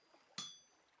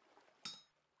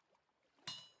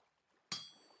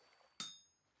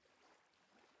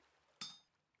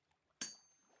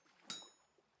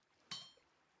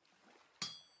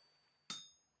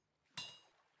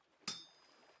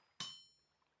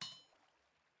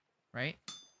 Right?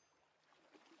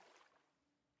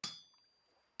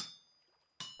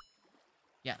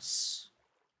 Yes.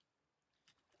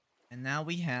 And now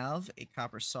we have a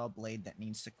copper saw blade that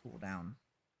needs to cool down.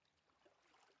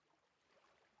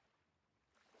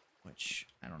 Which,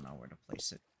 I don't know where to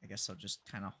place it. I guess I'll just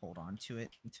kind of hold on to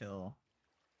it until...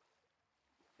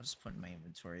 I'll just put in my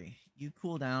inventory. You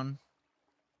cool down.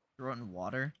 Throw it in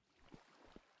water.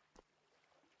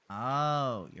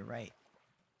 Oh, you're right.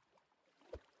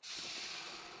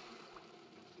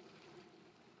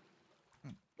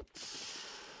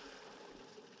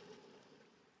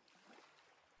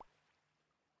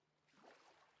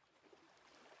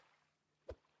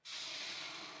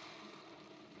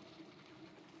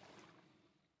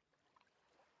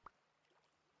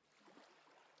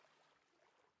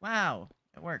 Wow,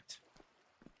 it worked.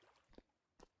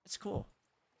 It's cool.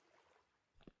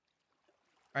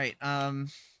 Alright,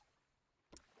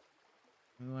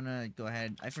 we want to go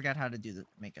ahead. I forgot how to do the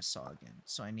make a saw again.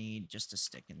 So I need just a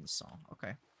stick in the saw.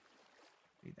 Okay.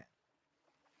 Do that.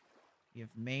 We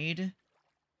have made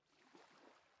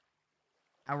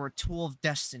our tool of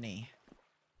destiny.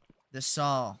 The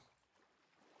saw.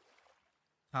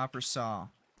 Copper saw.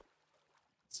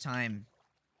 It's time.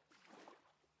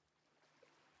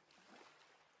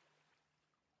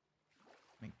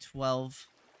 Make 12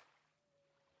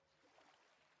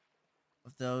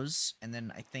 of those, and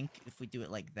then I think if we do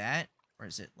it like that, or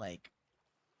is it like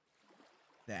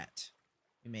that?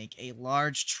 We make a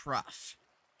large trough.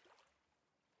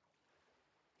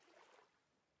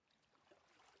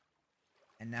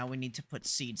 And now we need to put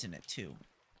seeds in it too.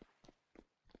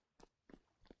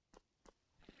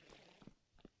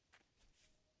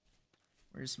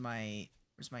 Where's my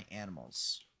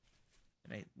animals?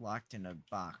 That I locked in a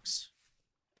box.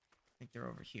 I think they're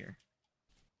over here.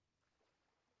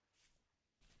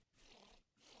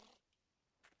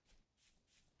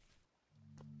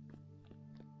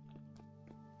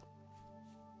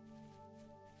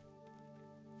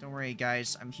 Don't worry,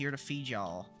 guys. I'm here to feed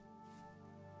y'all.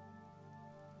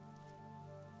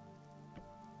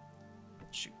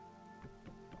 Shoot.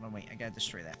 Hold on, wait. I gotta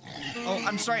destroy that. Oh,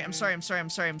 I'm sorry. I'm sorry. I'm sorry. I'm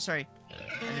sorry. I'm sorry.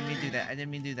 I didn't mean to do that. I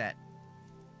didn't mean to do that.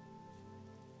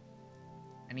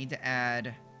 I need to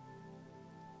add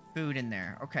food in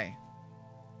there. Okay.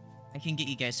 I can get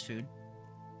you guys food.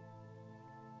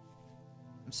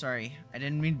 I'm sorry. I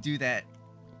didn't mean to do that.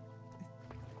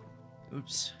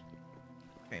 Oops.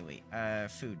 Okay, wait.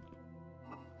 Food.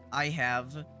 I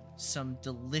have some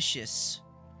delicious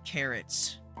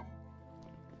carrots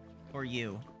for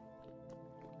you.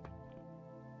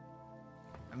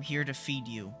 I'm here to feed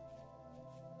you.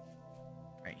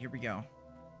 Alright, here we go.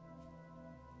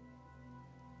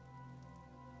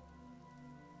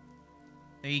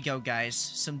 There you go, guys.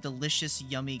 Some delicious,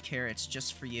 yummy carrots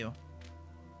just for you.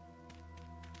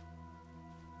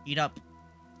 Eat up.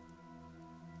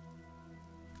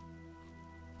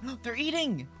 They're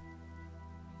eating!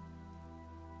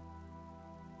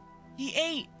 He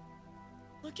ate!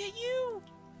 Look at you!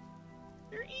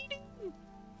 They're eating!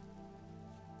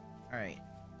 Alright.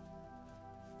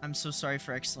 I'm so sorry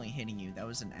for accidentally hitting you. That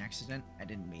was an accident. I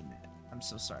didn't mean that. I'm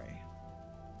so sorry.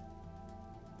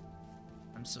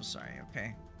 I'm so sorry,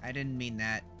 okay? I didn't mean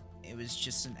that. It was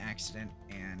just an accident,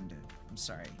 and I'm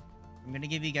sorry. I'm gonna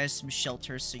give you guys some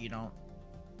shelter so you don't...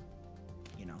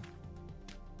 You know.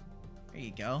 There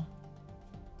you go.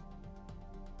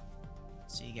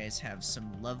 So you guys have some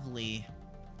lovely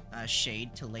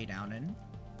shade to lay down in.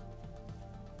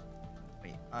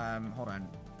 Wait, hold on.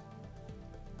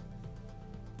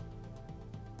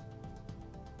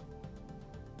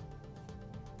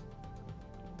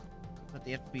 But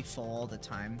they have to be full all the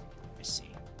time. I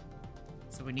see.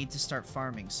 So we need to start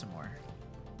farming some more.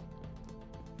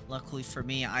 Luckily for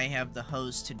me, I have the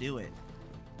hose to do it.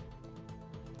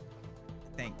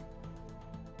 I think.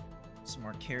 Some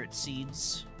more carrot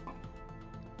seeds.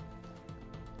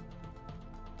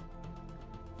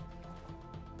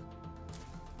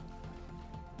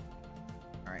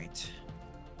 Alright.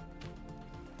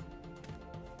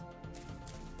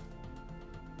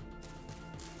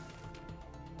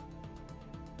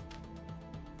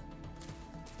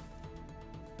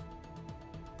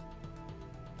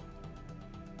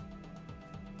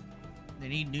 They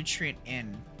need nutrient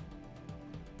in.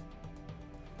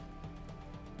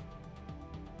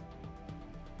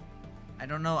 I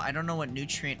don't know what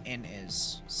nutrient in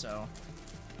is, so.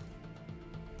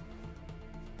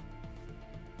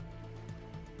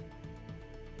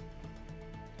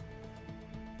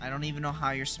 I don't even know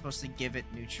how you're supposed to give it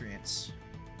nutrients.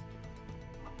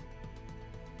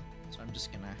 So I'm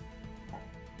just gonna...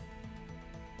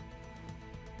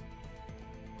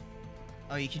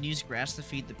 Oh, you can use grass to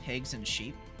feed the pigs and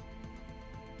sheep.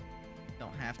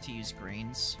 Don't have to use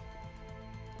grains.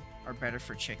 are better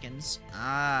for chickens.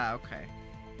 Ah, okay.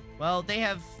 Well, they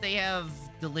have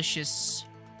delicious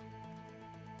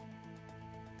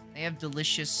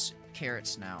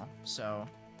carrots now. So,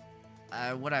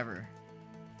 whatever.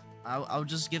 I'll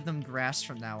just give them grass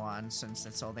from now on, since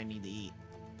that's all they need to eat.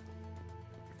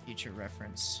 For future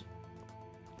reference.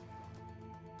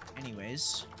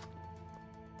 Anyways,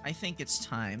 I think it's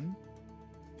time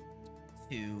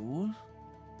to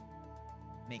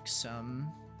make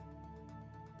some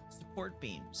support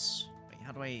beams. Wait,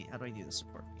 how do I do the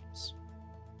support beams?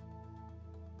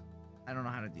 I don't know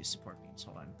how to do support beams.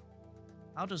 Hold on.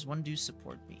 How does one do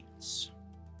support beams?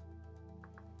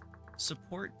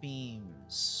 Support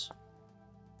beams.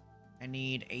 I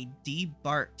need a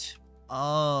debarked.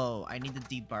 Oh, I need to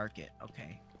debark it.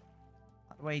 Okay.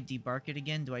 How do I debark it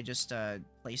again? Do I just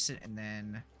place it and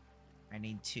then I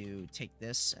need to take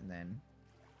this and then...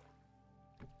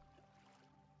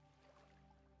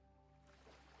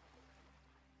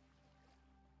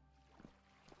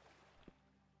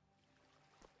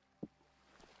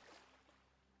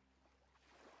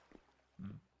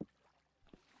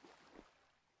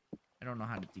 I don't know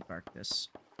how to debark this.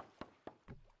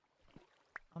 I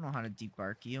don't know how to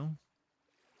debark you.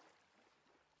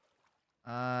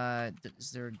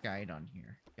 Is there a guide on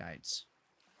here? Guides.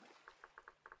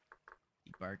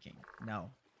 Debarking. No.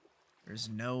 There's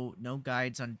no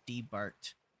guides on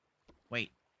debarked.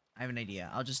 Wait, I have an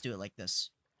idea. I'll just do it like this.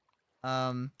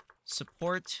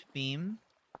 Support beam.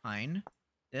 Fine.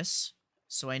 This.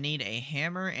 So I need a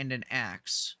hammer and an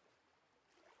axe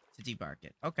to debark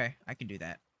it. Okay, I can do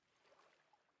that.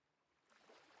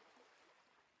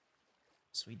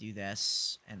 So we do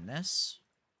this and this.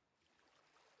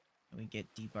 And we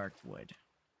get debarked wood.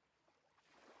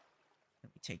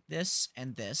 And we take this,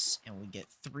 and we get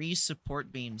 3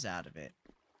 support beams out of it.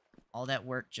 All that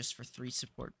work just for 3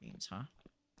 support beams, huh?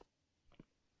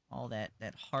 All that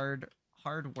hard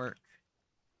work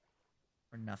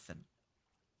for nothing.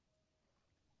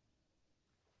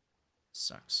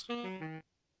 Sucks.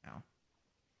 Ow.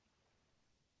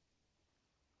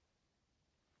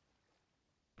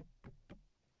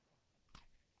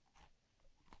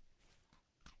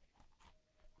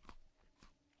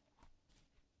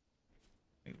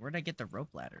 Wait, where'd I get the rope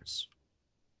ladders?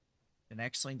 Did I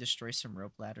accidentally destroy some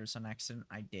rope ladders on accident?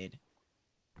 I did.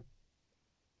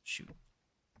 Shoot.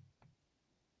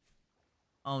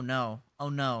 Oh no. Oh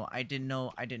no. I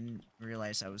didn't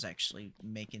realize I was actually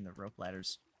making the rope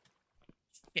ladders.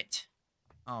 Shit.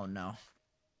 Oh no.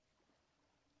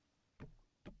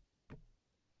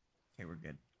 Okay, we're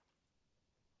good.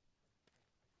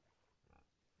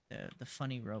 The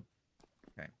funny rope.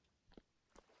 Okay.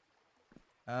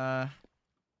 I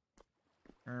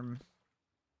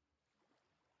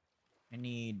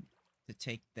need to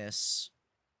take this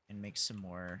and make some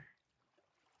more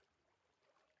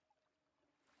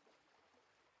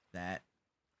that,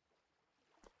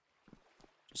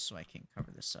 just so I can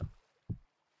cover this up.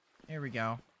 There we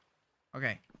go.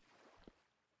 Okay.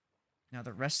 Now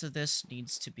the rest of this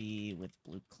needs to be with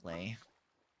blue clay.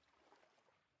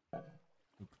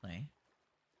 Blue clay.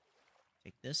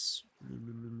 Take this.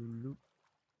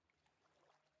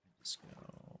 Let's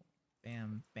go.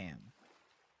 Bam, bam.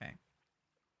 Okay.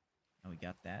 Now we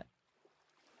got that.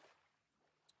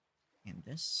 And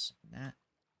this, and that.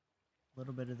 A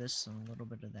little bit of this, and a little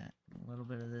bit of that. And a little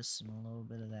bit of this, and a little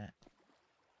bit of that.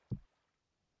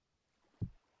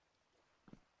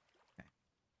 Okay.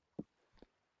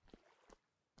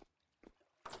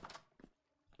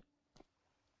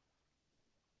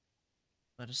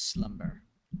 Let us slumber.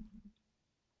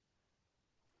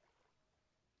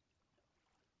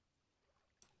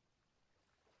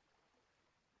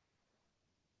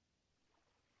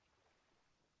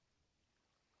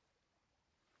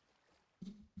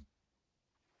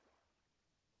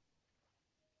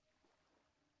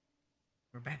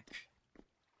 We're back.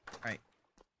 Alright.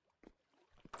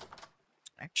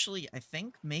 Actually, I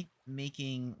think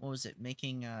making what was it?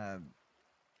 Making a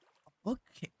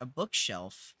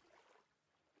bookshelf.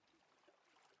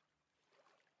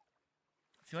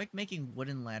 I feel like making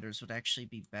wooden ladders would actually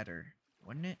be better,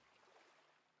 wouldn't it?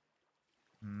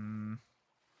 I don't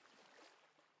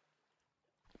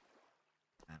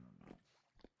know.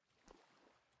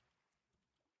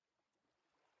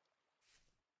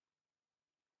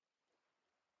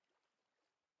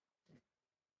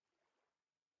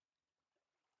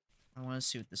 I want to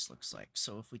see what this looks like.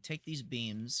 So if we take these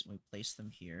beams and we place them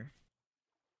here.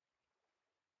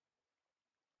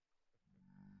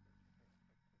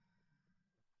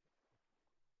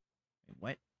 Wait,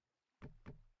 what?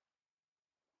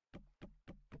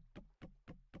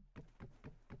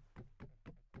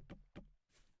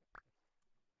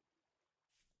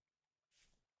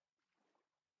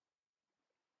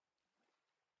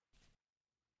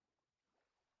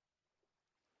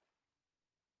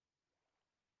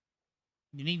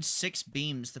 You need 6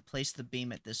 beams to place the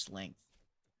beam at this length.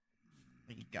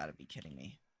 You gotta be kidding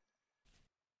me.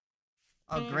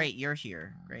 Oh, great, you're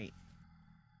here. Great.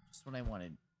 Just what I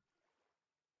wanted.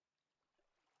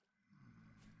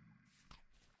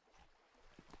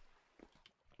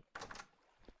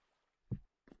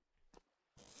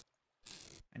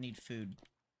 I need food.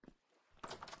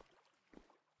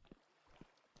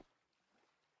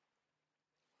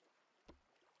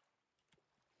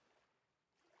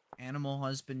 Animal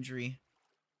husbandry.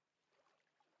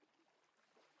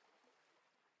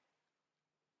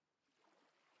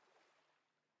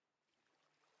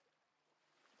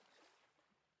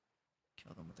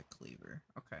 Kill them with a cleaver.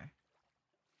 Okay.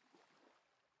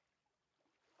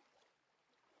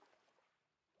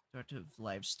 Do I have to have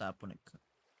livestock when it...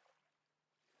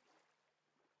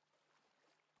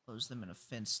 Close them in a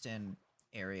fenced-in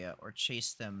area or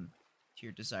chase them to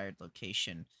your desired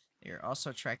location. They are also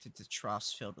attracted to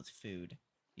troughs filled with food.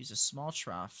 Use a small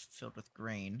trough filled with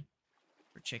grain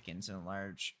for chickens and a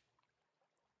large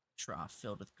trough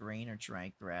filled with grain or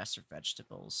dry grass or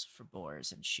vegetables for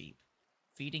boars and sheep.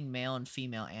 Feeding male and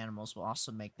female animals will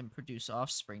also make them produce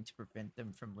offspring to prevent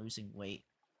them from losing weight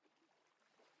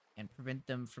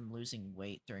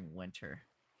during winter.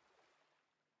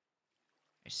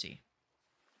 I see.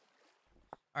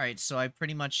 Alright, so I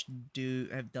pretty much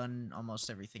have done almost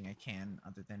everything I can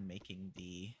other than making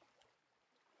the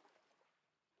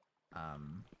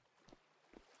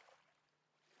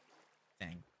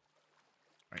thing.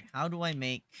 Alright, how do I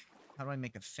make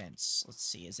a fence? Let's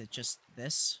see, is it just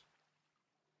this?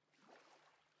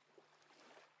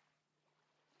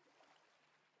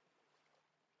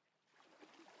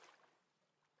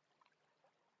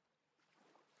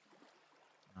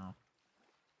 No.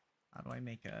 How do I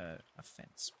make a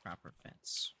fence? Proper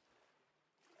fence.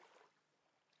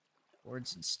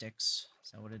 Boards and sticks.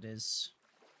 Is that what it is?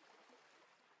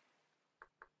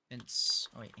 Fence.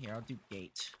 Oh wait, here, I'll do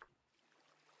gate.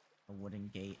 A wooden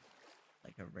gate.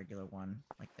 Like a regular one.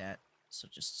 Like that. So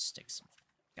just sticks.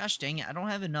 Gosh dang it, I don't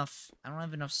have enough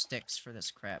sticks for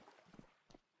this crap.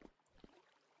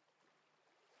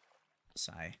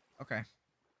 Sigh. Okay.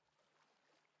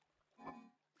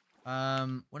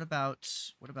 What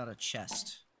about a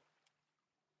chest?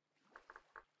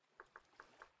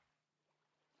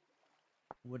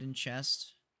 Wooden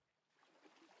chest.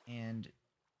 And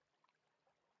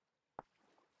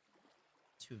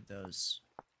 2 of those.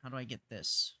 How do I get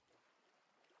this?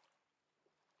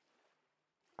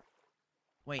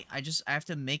 Wait, I have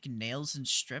to make nails and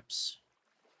strips?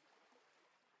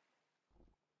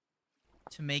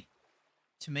 To make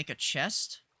a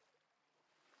chest?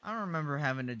 I don't remember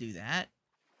having to do that.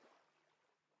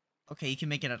 Okay, you can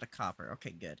make it out of copper.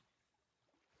 Okay, good.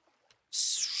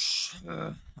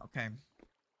 Okay.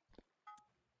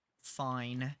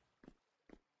 Fine.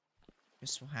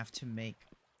 Guess we'll have to make...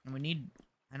 And we need...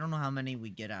 I don't know how many we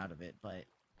get out of it, but...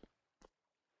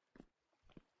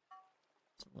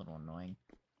 It's a little annoying.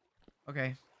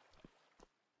 Okay.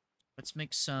 Let's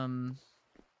make some...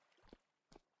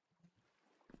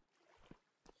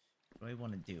 What do I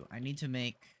want to do? I need to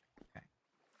make... Okay.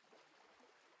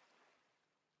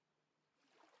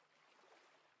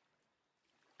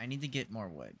 I need to get more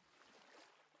wood.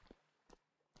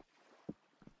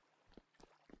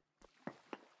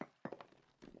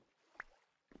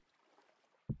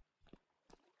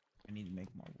 I need to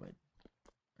make more wood.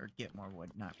 Or get more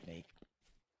wood, not make.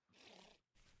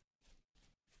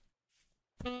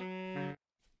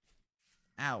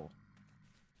 Ow.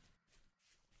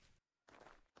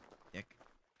 Dick.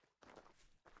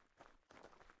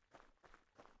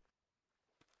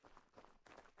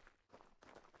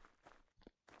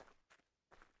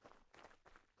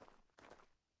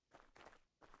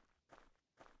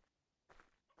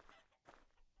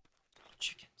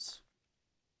 Chickens.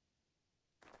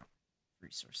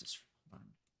 Resources. Hold on.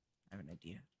 I have an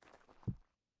idea.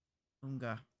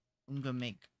 Unga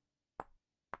make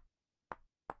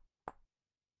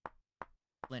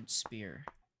flint spear.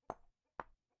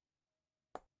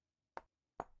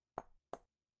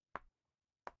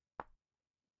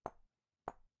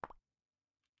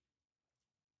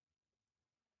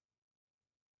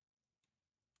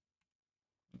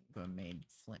 Unga made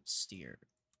flint steer.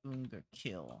 Unga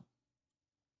kill.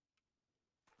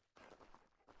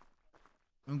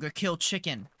 Unga kill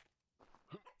chicken.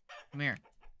 Come here.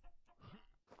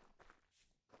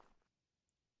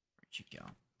 Where'd you go?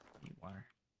 There you are.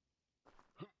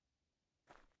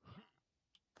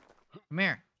 Come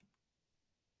here.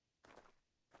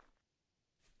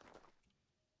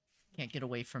 Can't get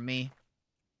away from me.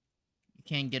 You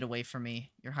can't get away from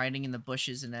me. You're hiding in the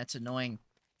bushes and that's annoying.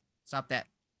 Stop that.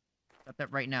 Stop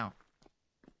that right now.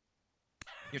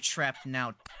 You're trapped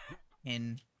now.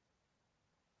 In.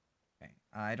 Okay.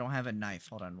 I don't have a knife.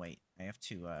 Hold on, wait. I have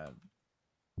to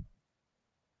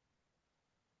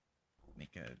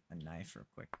make a knife real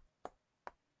quick.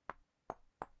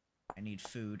 I need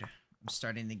food. I'm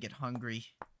starting to get hungry.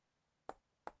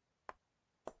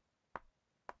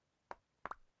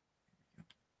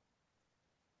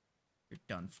 You're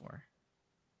done for.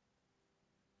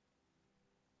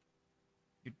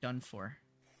 You're done for.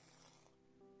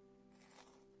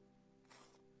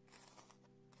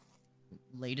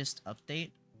 Latest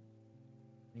update?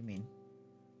 What do you mean?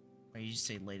 Why did you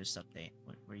say latest update?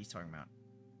 What are you talking about?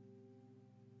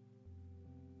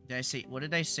 Did I say... What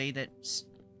did I say that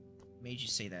made you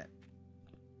say that?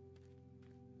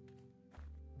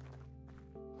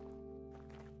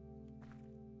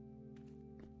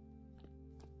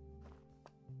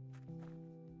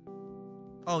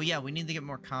 Oh, yeah, we need to get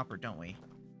more copper, don't we?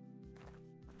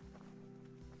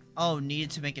 Oh,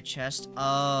 needed to make a chest?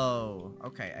 Oh,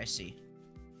 okay, I see.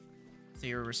 So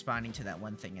you're responding to that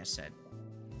one thing I said.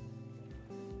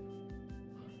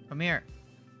 Come here.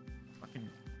 Fucking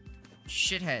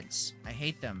shitheads. I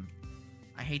hate them.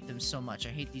 I hate them so much. I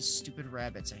hate these stupid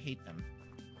rabbits. I hate them.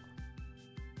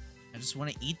 I just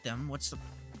want to eat them. What's the...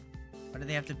 Why do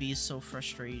they have to be so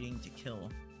frustrating to kill?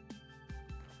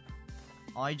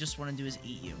 All I just want to do is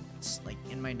eat you. It's like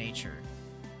in my nature.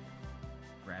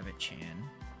 Rabbit-chan.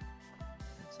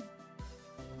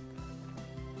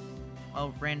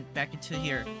 Oh, ran back into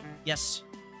here. Yes.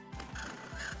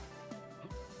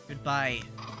 Goodbye.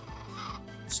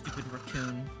 Stupid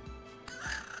raccoon.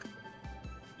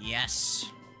 Yes.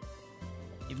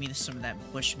 Give me some of that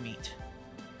bush meat.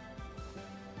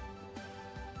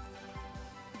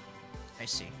 I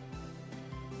see.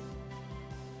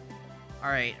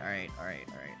 Alright.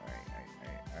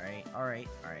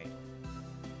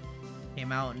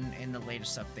 Came out in the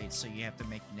latest update, so you have to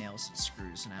make nails and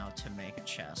screws now to make a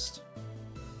chest.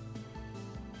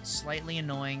 Slightly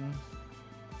annoying,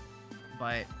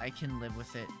 but I can live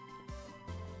with it.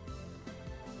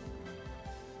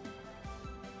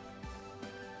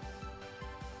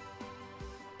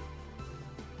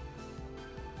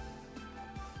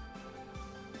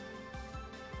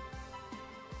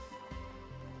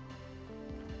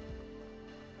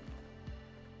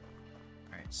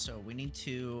 So we need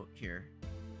to... Here.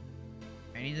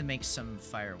 I need to make some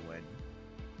firewood.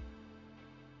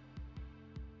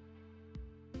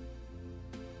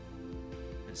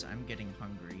 Because I'm getting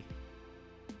hungry.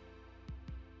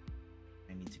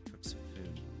 I need to cook some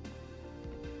food.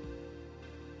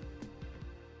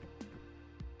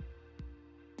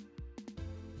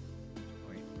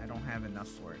 Wait, I don't have enough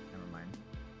for it. Never mind.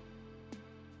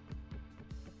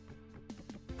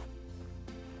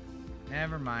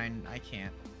 Never mind, I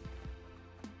can't.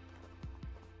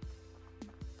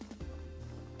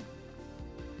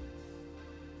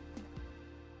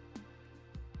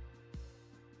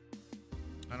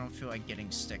 I don't feel like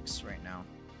getting sticks right now.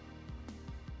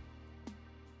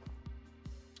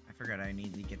 I forgot I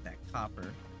need to get that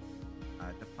copper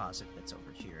deposit that's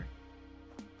over here.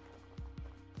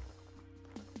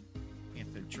 We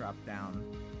have to drop down.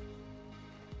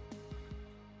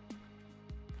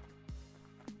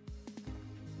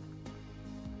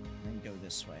 And go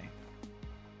this way.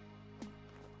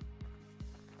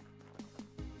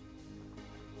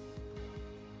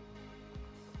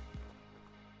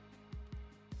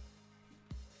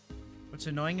 What's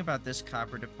annoying about this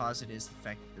copper deposit is the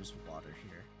fact that there's water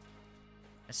here.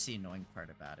 That's the annoying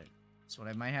part about it. So what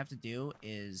I might have to do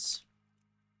is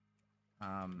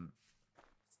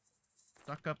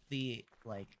suck up the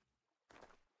like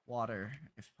water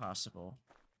if possible.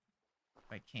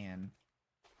 If I can.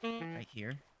 Right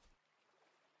here.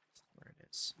 That's where it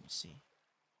is. Let me see.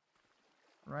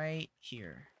 Right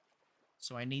here.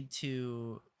 So I need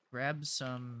to grab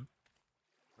some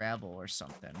gravel or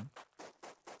something.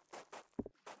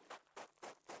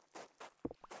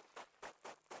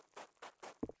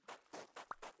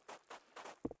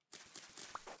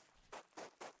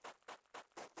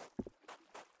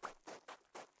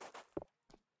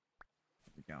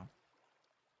 Go.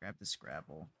 Grab this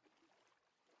gravel.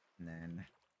 And then...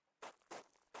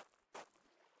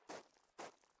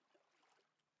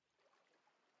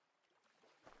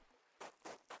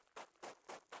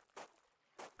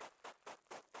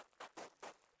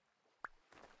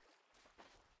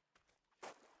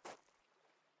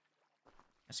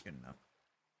 That's good enough.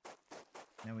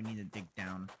 Now we need to dig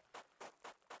down.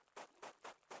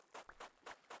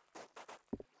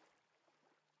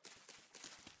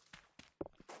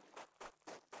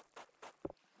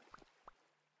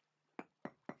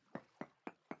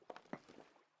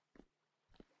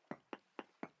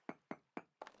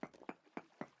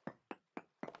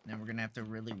 we're gonna have to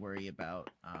really worry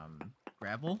about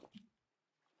gravel,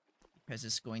 because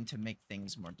it's going to make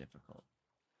things more difficult.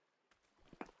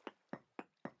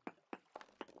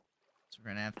 So we're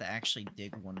gonna have to actually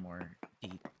dig one more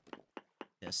deep.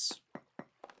 This.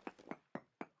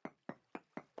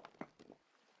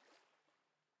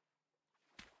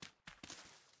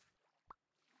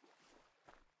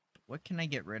 What can I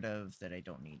get rid of that I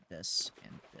don't need? This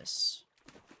and this.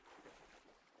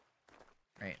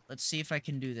 Alright, let's see if I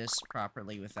can do this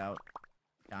properly without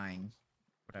dying.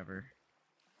 Whatever.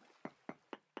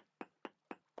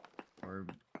 Or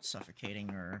suffocating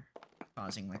or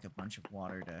causing like a bunch of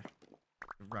water to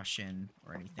rush in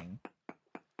or anything.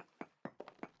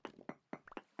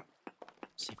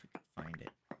 See if we can find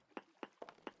it.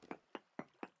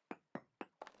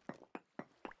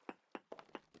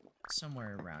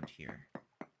 Somewhere around here.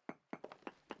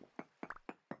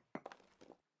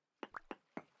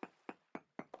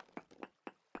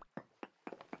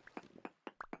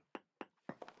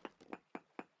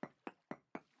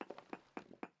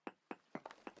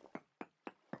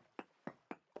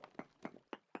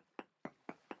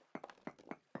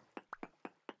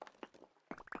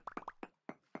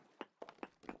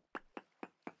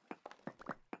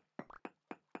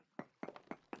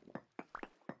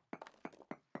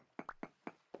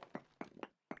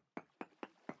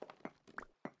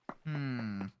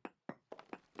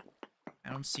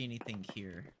 I don't see anything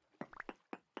here.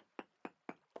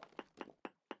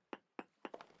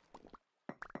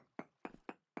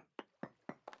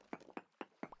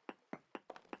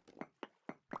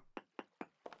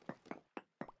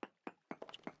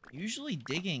 Usually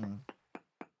digging,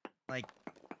 like,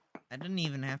 I didn't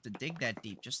even have to dig that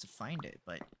deep just to find it,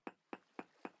 but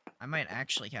I might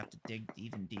actually have to dig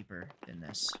even deeper than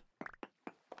this.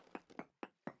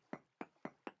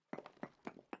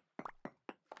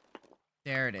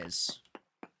 There it is.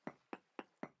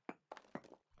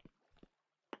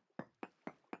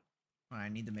 Oh, I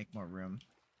need to make more room.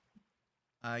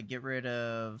 Get rid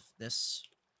of this,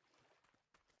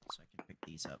 so I can pick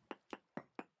these up.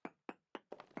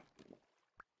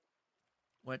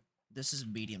 What? This is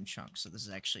medium chunk, so this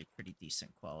is actually pretty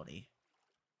decent quality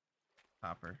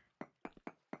copper.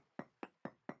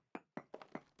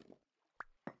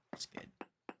 That's good.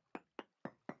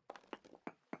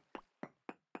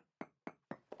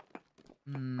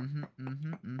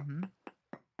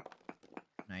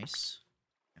 Nice.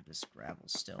 Have this gravel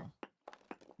still.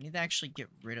 I need to actually get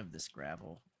rid of this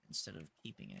gravel instead of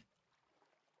keeping it.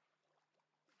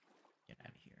 Get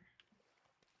out of here.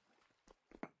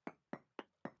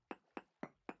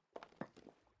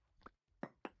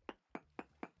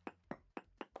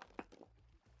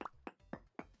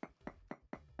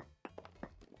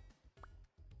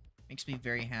 Makes me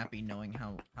very happy knowing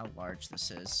how large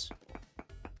this is.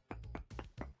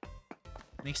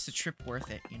 Makes the trip worth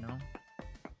it, you know?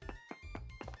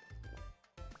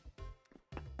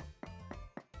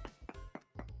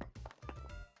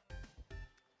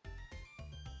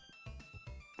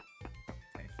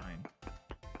 Okay, fine.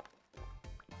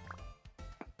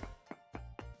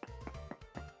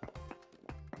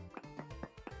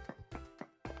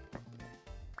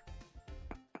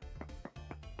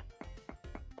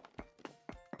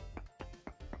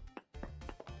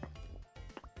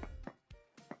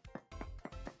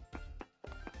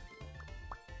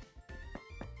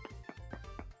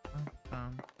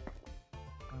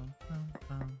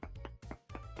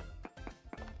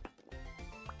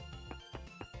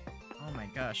 Oh my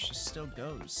gosh, this still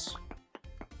goes.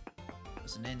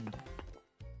 Doesn't end.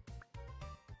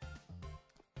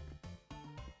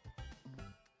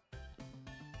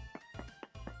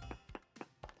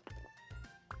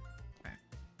 Okay.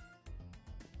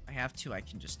 If I have to, I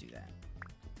can just do that.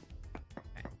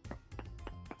 Okay.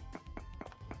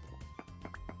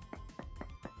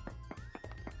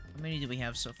 How many do we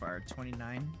have so far?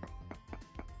 29?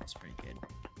 That's pretty good.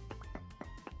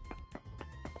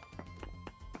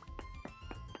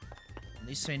 At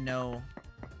least I know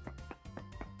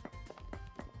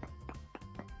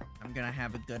I'm gonna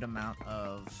have a good amount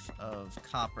of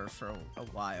copper for a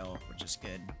while, which is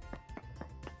good.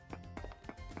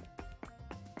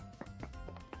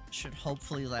 Should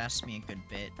hopefully last me a good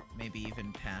bit, maybe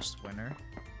even past winter.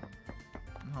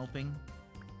 I'm hoping.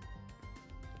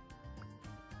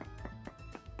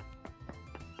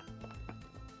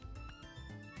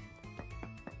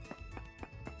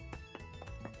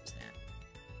 What's that?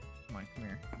 Come on, come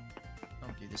here.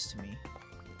 Don't do this to me.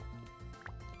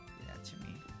 Do that to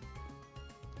me.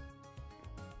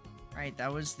 Alright,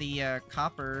 that was the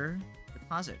copper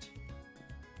deposit.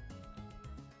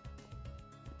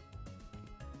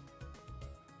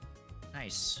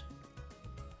 Nice.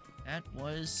 That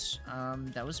was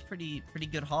pretty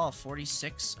good haul.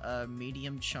 46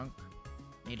 medium chunk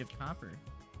native copper.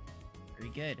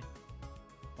 Very good.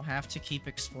 We'll have to keep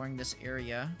exploring this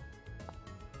area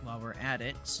while we're at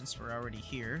it, since we're already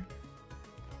here.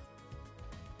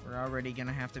 We're already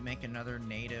gonna have to make another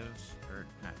native, or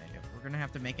not native, we're gonna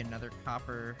have to make another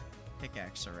copper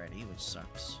pickaxe already, which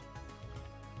sucks.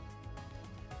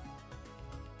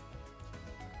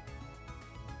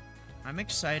 I'm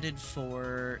excited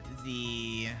for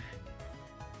the...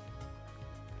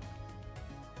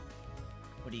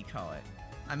 what do you call it?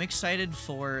 I'm excited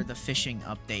for the fishing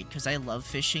update, because I love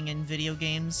fishing in video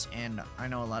games, and I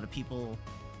know a lot of people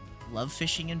love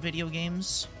fishing in video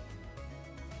games.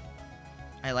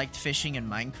 I liked fishing in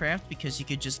Minecraft because you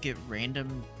could just get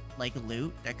random, like,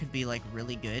 loot that could be, like,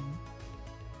 really good.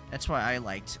 That's why I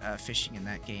liked fishing in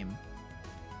that game.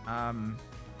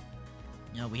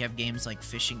 You know, we have games like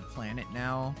Fishing Planet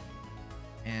now,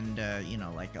 and, you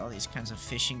know, like, all these kinds of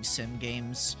fishing sim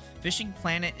games. Fishing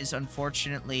Planet is,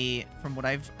 unfortunately, from what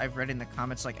I've read in the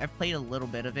comments, like, I've played a little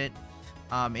bit of it.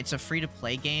 It's a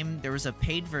free-to-play game. There was a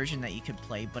paid version that you could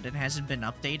play, but it hasn't been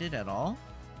updated at all.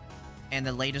 And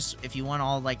the latest, if you want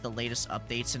all, like, the latest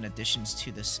updates and additions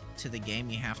to the game,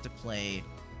 you have to play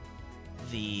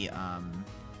the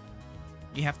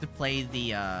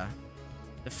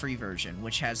free version,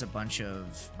 which has a bunch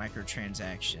of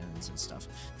microtransactions and stuff.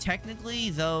 Technically,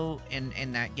 though,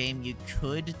 in that game, you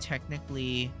could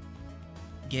technically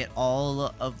get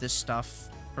all of this stuff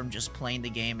from just playing the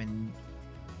game and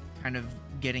kind of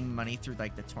getting money through,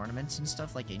 like, the tournaments and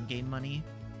stuff, like in-game money.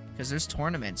 Because there's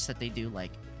tournaments that they do,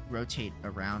 like, rotate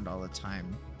around all the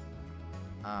time.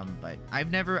 But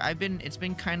it's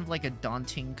been kind of like a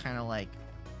daunting kind of, like,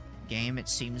 game. It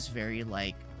seems very,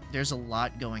 like, there's a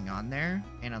lot going on there,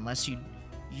 and unless you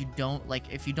don't,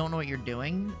 like, if you don't know what you're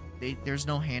doing, there's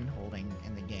no hand-holding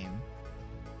in the game.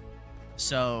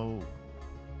 So,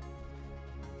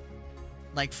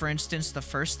 like, for instance, the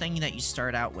first thing that you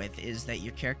start out with is that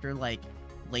your character, like,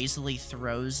 lazily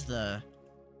throws the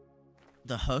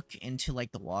hook into,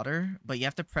 like, the water, but you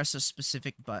have to press a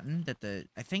specific button that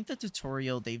I think the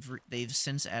tutorial, they've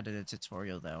since added a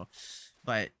tutorial, though,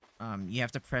 but you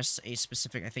have to press a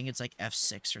specific, I think it's like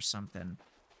F6 or something.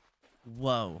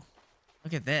 Whoa.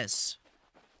 Look at this.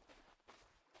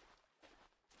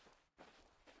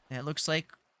 That looks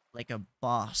like a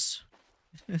boss.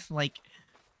 Like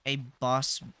a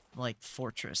boss, like,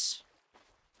 fortress.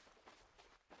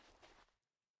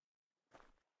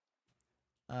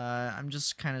 I'm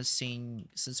just kind of seeing,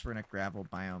 since we're in a gravel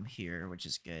biome here, which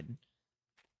is good.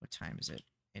 What time is it?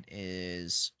 It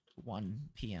is 1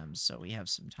 p.m., so we have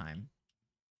some time.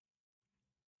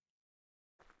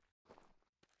 I'm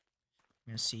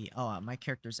gonna see. Oh, my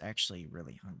character's actually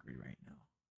really hungry right now.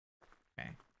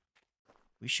 Okay.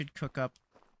 We should cook up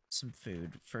some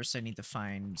food. First, I need to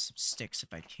find some sticks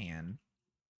if I can.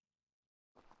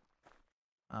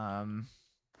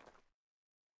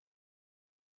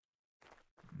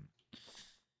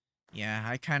 Yeah,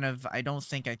 I don't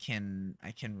think I can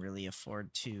really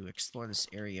afford to explore this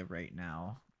area right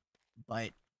now,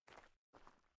 but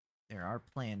there are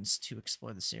plans to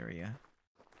explore this area.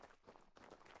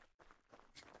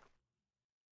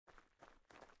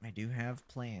 I do have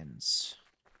plans.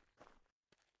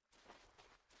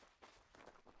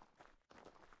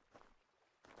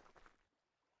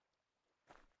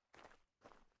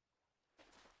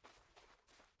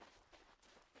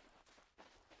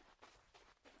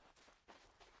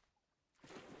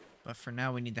 But for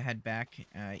now, we need to head back,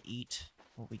 eat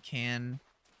what we can,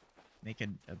 make a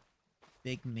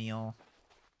big meal,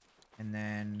 and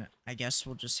then I guess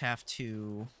we'll just have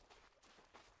to...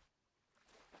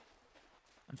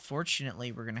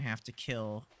 Unfortunately, we're going to have to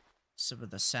kill some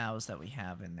of the sows that we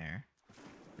have in there.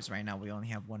 Because right now we only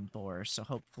have one boar, so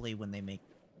hopefully when they make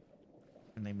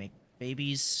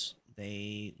babies,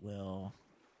 they will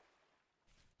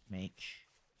make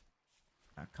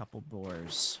a couple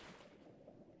boars.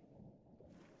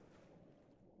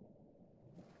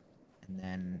 And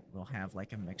then we'll have,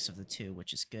 like, a mix of the two,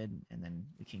 which is good, and then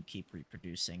we can keep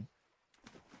reproducing.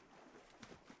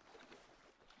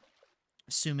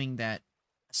 Assuming that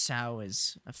a sow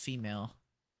is a female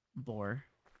boar.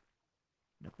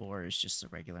 The boar is just a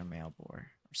regular male boar,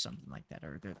 or something like that.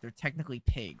 Or they're technically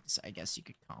pigs, I guess you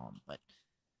could call them, but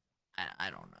I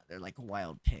don't know. They're like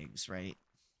wild pigs, right?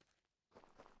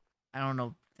 I don't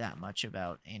know that much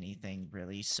about anything,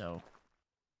 really, so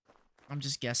I'm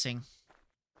just guessing.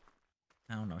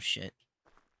 I don't know shit.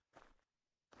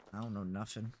 I don't know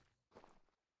nothing.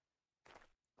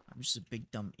 I'm just a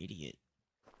big dumb idiot.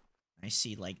 I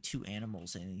see, like, two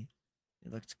animals and They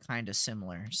looked kind of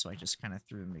similar, so I just kind of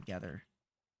threw them together.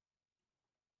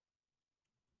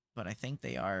 But I think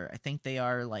they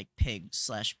are like pigs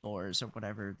slash boars or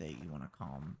whatever that you want to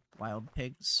call them. Wild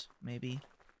pigs, maybe.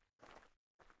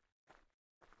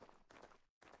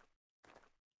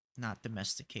 Not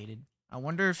domesticated. I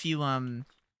wonder if you,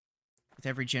 with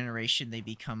every generation they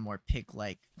become more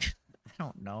pig-like. I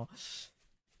don't know.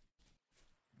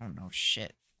 I don't know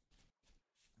shit.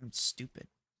 I'm stupid.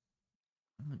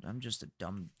 I'm just a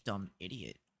dumb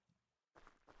idiot.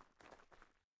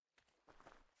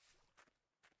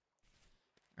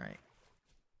 Alright.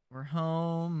 We're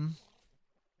home.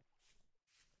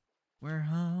 We're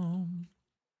home.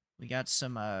 We got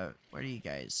some, what are you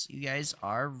guys? You guys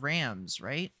are rams,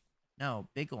 right? No,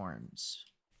 bighorns.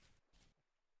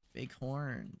 Big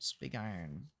horns. Big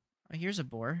iron. Oh, here's a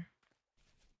boar.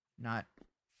 Not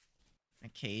a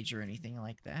cage or anything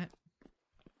like that.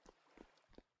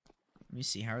 Let me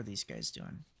see, how are these guys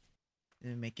doing?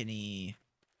 Did they make any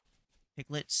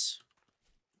piglets?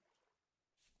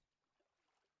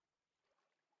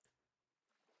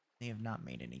 They have not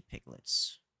made any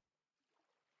piglets.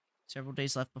 Several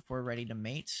days left before ready to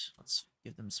mate. Let's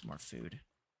give them some more food.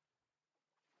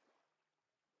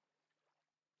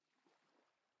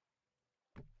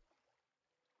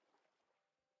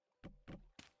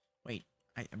 Wait,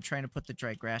 I'm trying to put the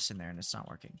dry grass in there and it's not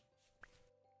working.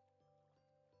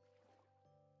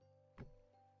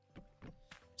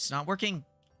 It's not working.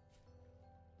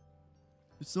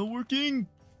 It's not working.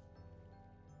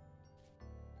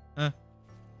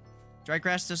 Dry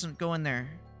grass doesn't go in there.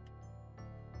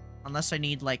 Unless I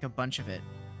need, like, a bunch of it.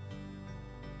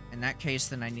 In that case,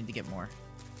 then I need to get more.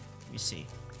 Let me see.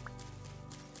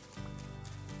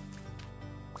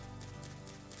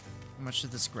 How much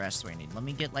of this grass do I need? Let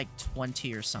me get, like,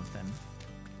 20 or something.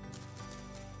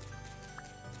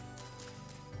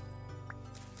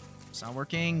 It's not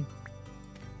working.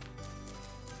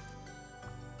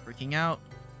 Freaking out.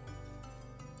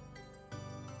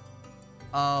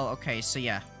 Oh, okay, so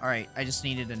yeah. Alright, I just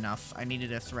needed enough. I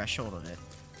needed a threshold of it.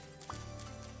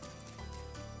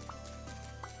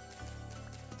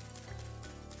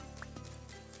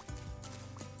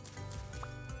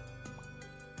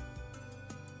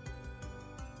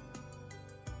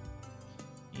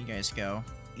 You guys go.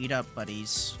 Eat up,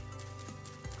 buddies.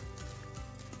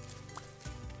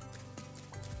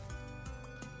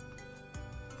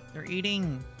 They're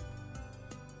eating.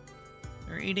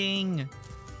 They're eating.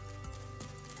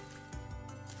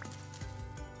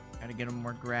 Gotta get them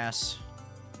more grass.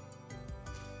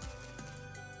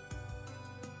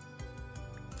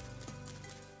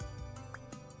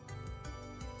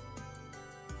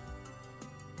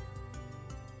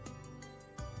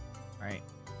 Alright.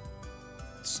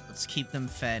 Let's keep them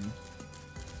fed.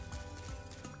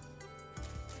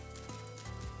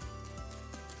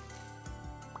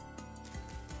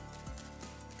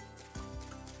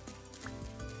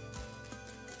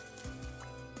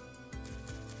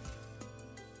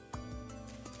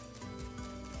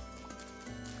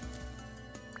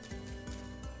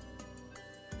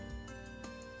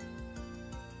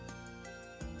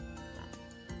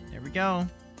 There we go.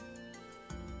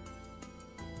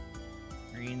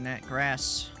 We're eating that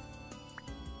grass.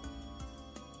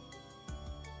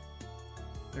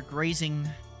 They're grazing.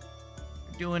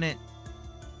 They're doing it.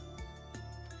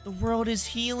 The world is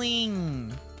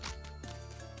healing.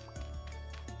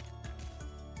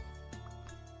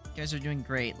 You guys are doing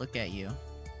great. Look at you.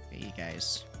 Look at you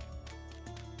guys.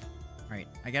 Alright,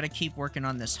 I gotta keep working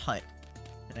on this hut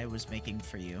that I was making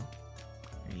for you.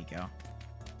 There you go.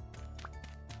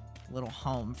 A little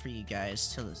home for you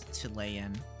guys to lay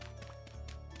in.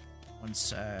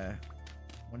 Once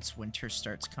winter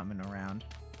starts coming around.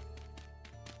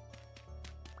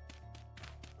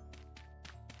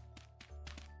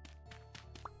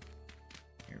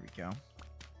 Here we go.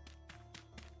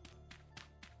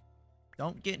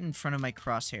 Don't get in front of my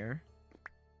crosshair.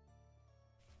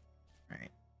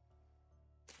 Alright.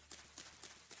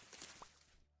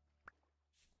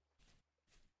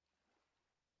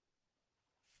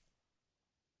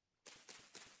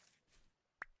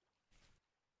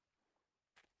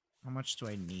 How much do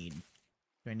I need?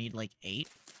 Do I need like 8?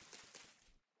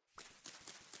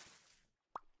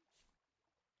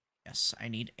 Yes, I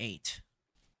need 8.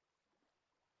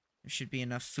 There should be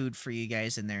enough food for you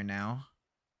guys in there now.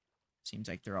 Seems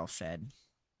like they're all fed.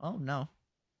 Oh, no.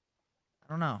 I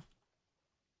don't know.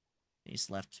 Days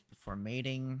left before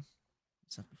mating.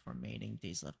 Days left before mating.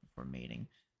 Days left before mating.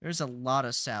 There's a lot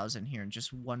of sows in here and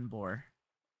just one boar.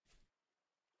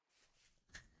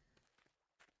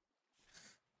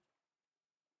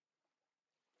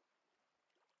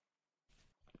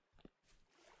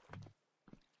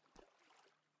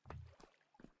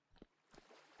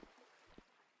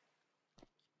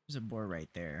 There's a boar right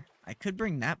there. I could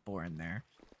bring that boar in there.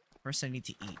 First, I need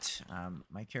to eat.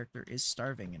 My character is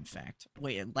starving, in fact.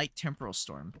 Wait, a light temporal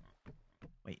storm.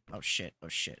 Wait, oh shit, oh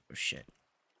shit, oh shit.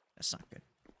 That's not good.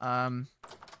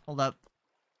 Hold up.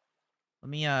 Let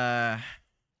me, I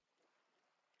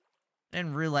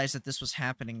didn't realize that this was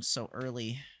happening so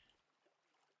early.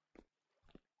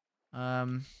 Alright.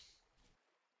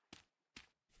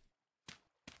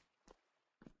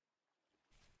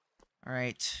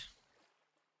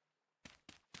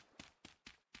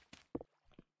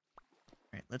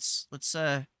 Alright, let's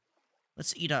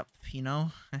eat up, you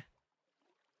know?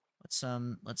 let's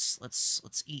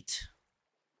eat.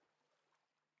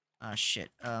 Ah,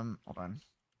 shit. Hold on.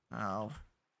 Oh.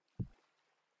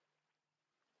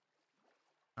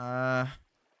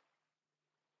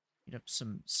 Eat up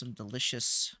some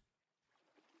delicious...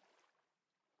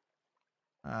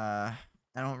 I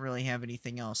don't really have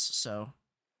anything else, so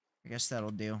I guess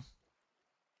that'll do.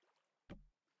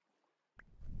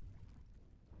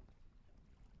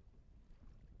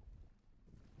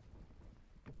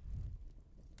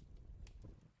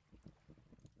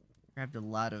 Grabbed a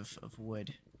lot of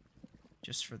wood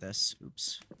just for this.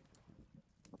 Oops.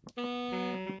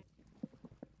 Yeah,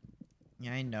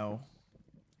 I know.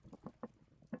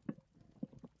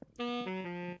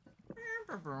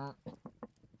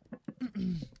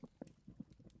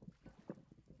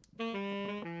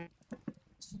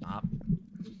 Stop.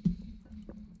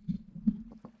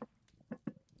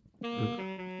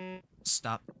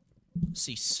 Stop.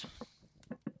 Cease.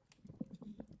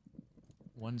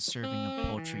 One serving of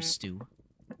poultry stew,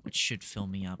 which should fill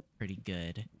me up pretty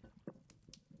good.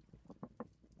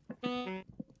 Dun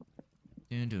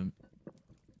dun.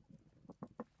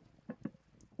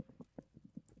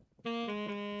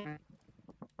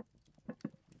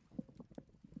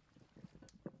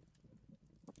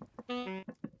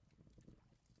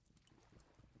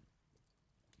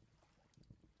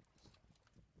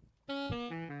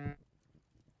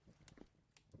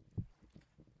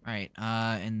 Alright,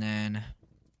 and then...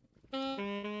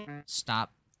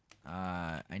 Stop.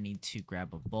 I need to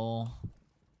grab a bowl.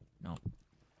 Nope.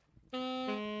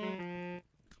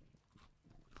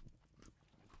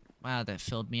 Wow, that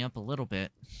filled me up a little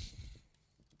bit.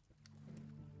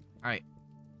 Alright.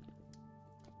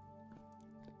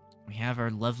 We have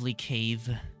our lovely cave.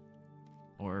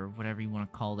 Or whatever you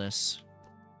want to call this.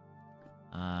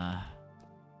 You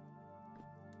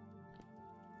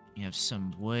have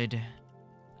some wood.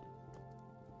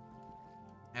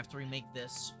 After we make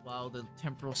this, while the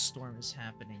temporal storm is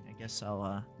happening, I guess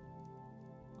I'll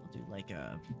do like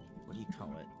a... What do you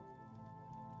call it?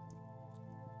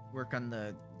 Work on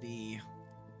the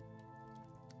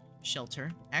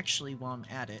shelter. Actually, while I'm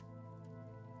at it,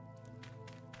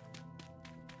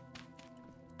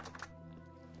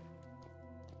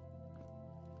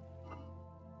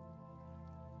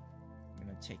 I'm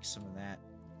gonna take some of that.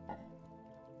 I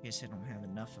guess I don't have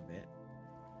enough of it.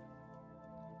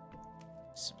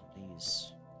 Some of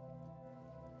these.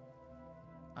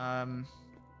 And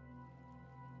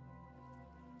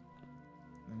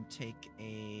take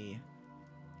a...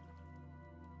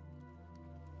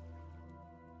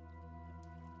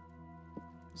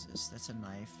 What is this? That's a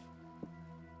knife.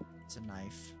 It's a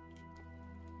knife.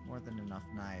 More than enough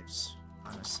knives,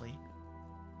 honestly.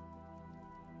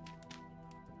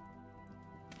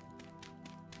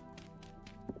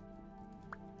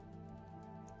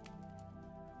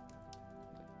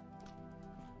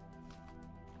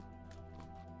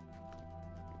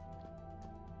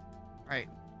 Alright.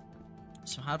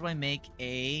 So how do I make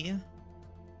a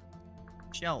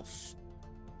shelf?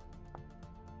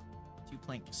 2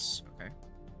 planks. Okay.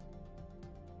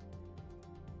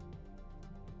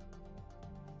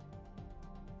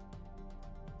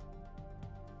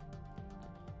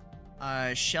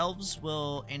 Shelves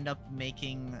will end up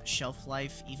making shelf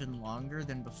life even longer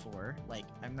than before. Like,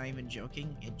 I'm not even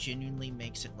joking. It genuinely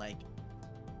makes it, like,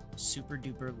 super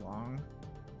duper long.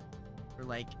 For,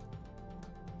 like,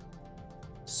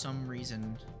 some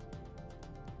reason.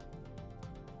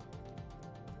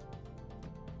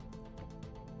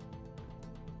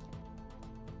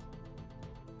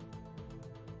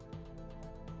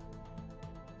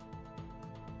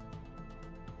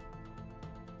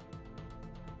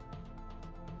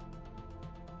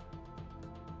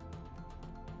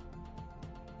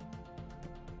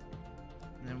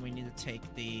 And then we need to take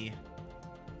the...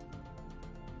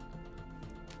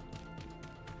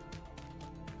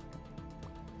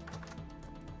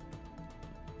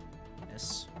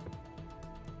 this.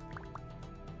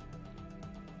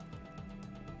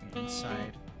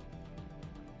 Inside.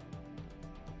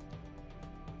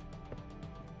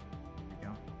 There we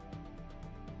go.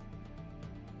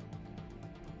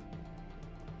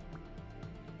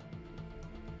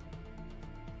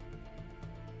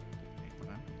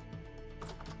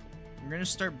 We're gonna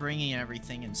start bringing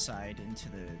everything inside into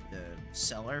the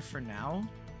cellar for now.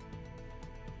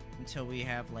 Until we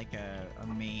have like a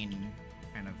main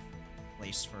kind of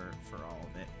place for all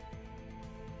of it.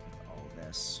 With all of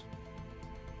this.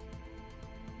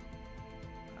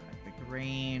 The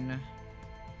grain.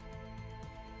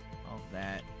 All of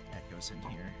that goes in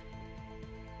here.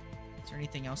 Is there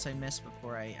anything else I missed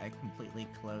before I completely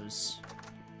close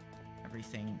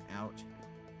everything out?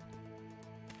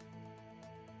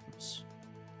 Oops.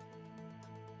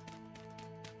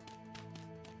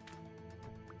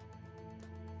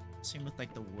 Same with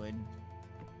like the wood.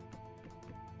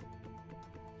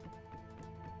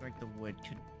 Like the wood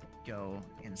could go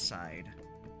inside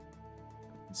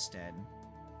instead.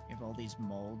 We have all these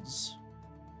molds.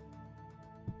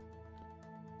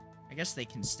 I guess they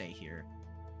can stay here.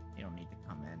 They don't need to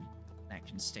come in. That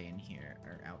can stay in here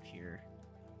or out here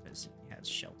because it has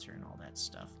shelter and all that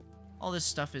stuff. All this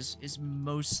stuff is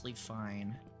mostly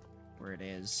fine where it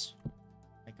is.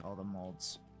 Like all the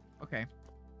molds. Okay.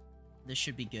 This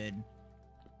should be good.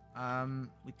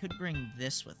 We could bring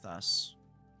this with us.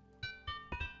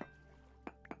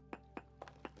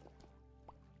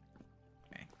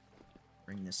 Okay.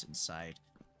 Bring this inside.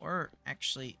 Or,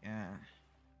 actually, I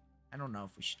don't know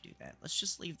if we should do that. Let's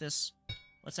just leave this...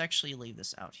 Let's actually leave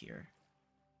this out here.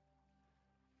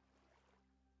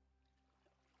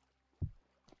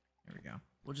 There we go.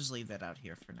 We'll just leave that out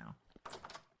here for now.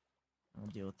 We'll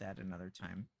deal with that another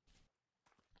time.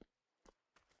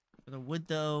 For the wood,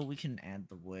 though, we can add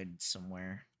the wood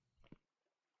somewhere.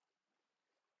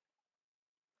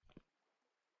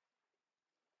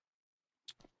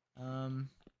 Add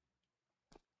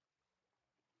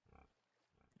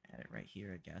it right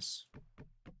here, I guess.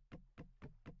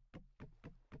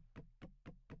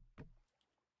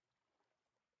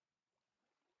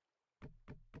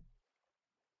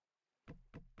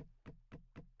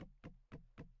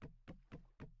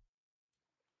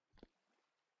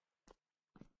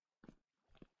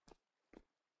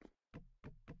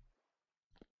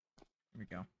 There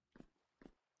we go.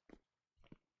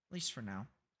 At least for now.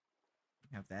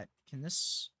 We have that. Can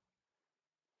this...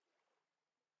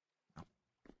 Oh.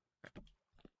 Okay.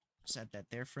 Just add that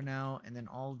there for now, and then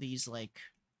all these, like...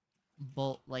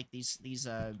 these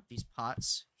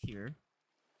pots here.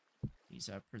 These,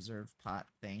 preserved pot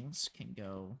things can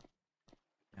go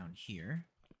down here.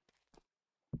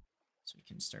 So we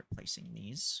can start placing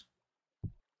these.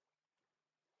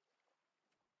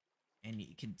 And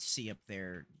you can see up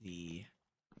there the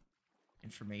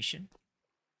information.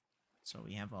 So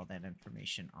we have all that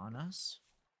information on us.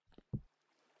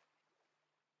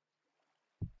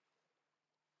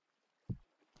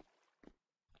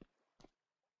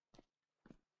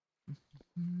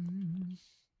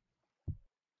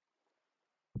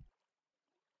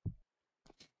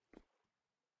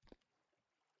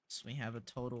 So we have a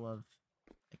total of,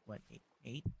 like, what,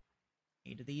 eight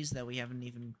of these that we haven't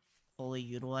even fully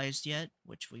utilized yet,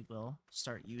 which we will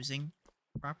start using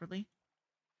properly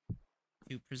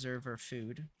to preserve our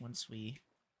food once we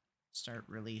start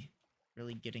really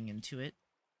getting into it.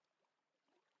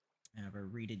 I have a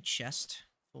reeded chest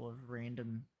full of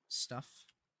random stuff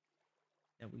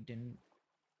that we didn't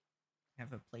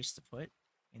have a place to put,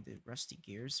 and the rusty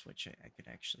gears, which I could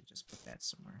actually just put that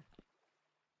somewhere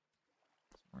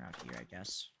out here, I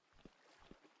guess.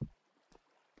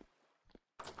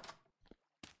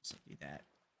 So do that.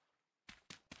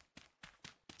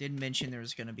 Did mention there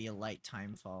was going to be a light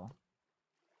time fall.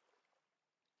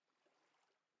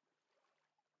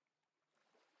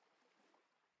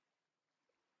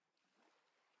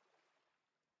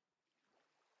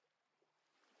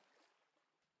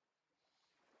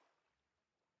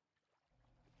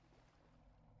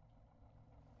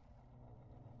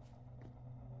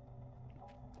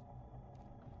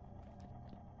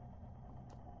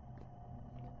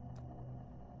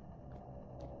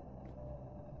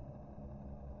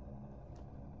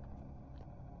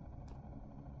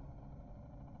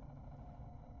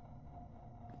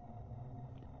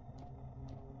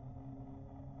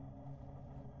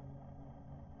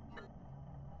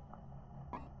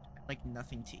 Like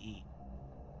nothing to eat.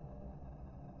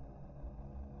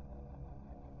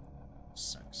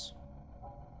 Sucks.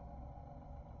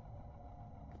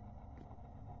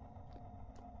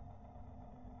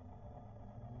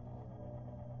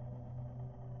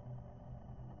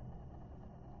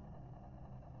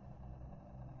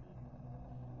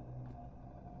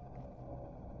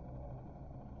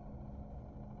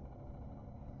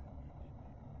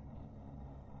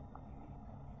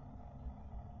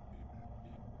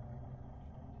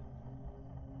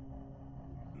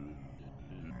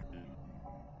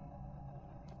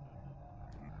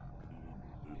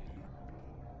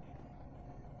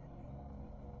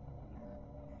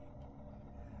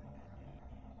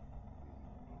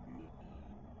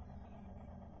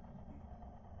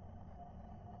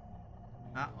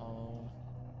 Uh-oh.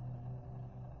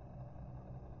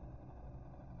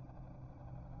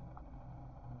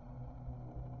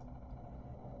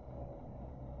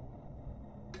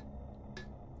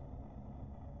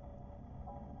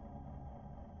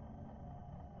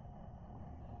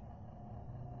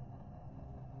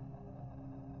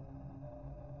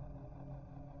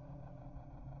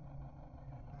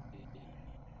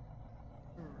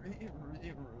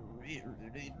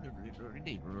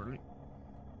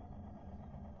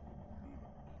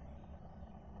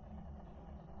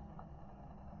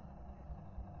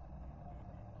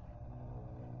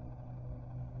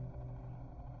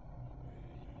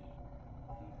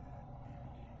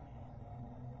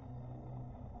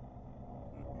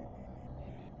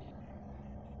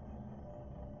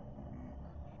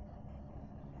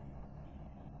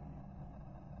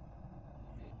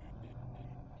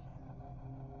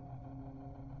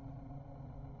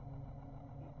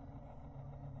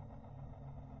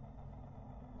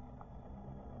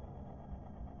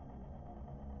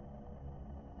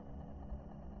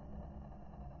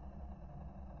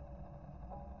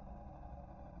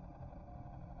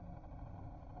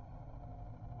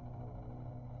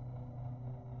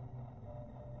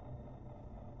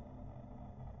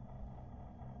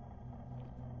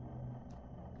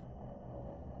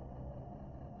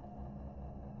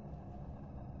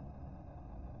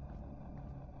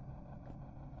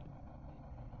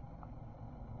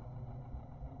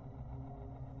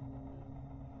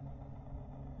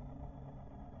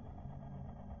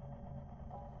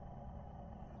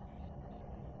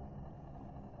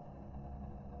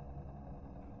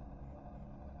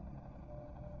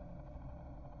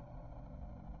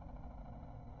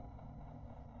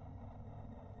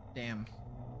 Damn.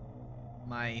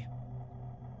 My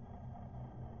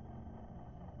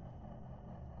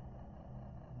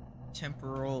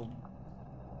temporal,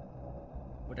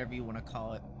 whatever you want to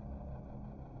call it.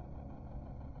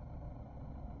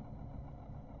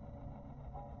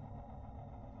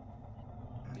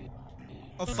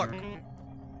 Oh, fuck.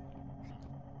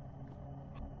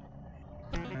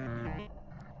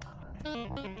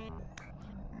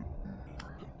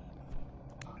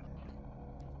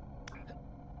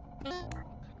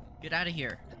 Get out of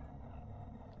here.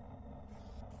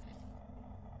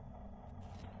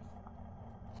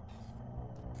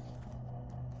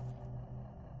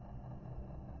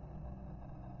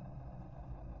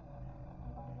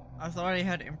 I thought I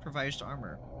had improvised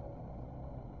armor.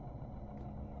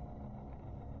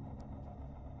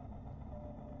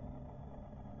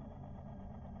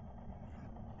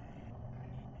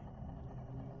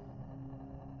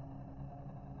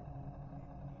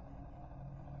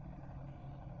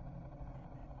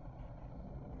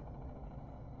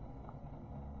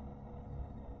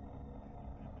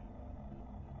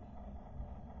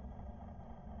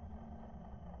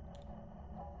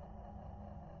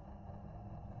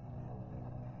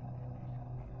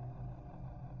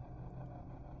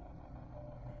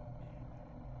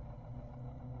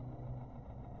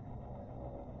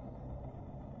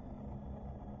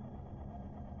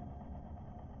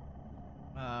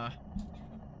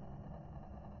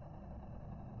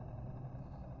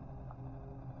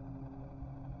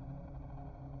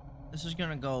 This is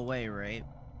gonna go away, right?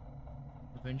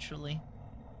 Eventually.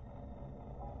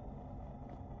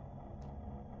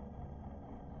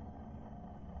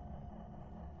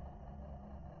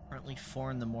 Currently 4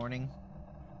 in the morning.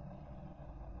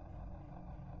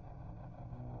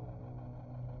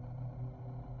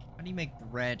 How do you make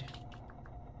bread?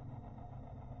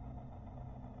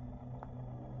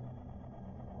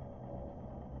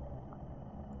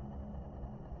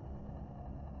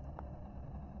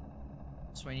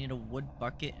 So I need a wood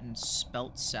bucket and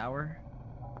spelt sour.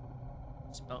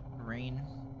 Spelt grain.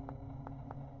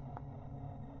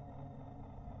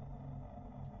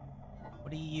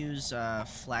 What do you use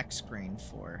flax grain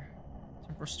for?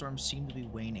 Temper storms seem to be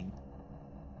waning.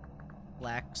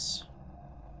 Flax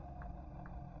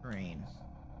grain.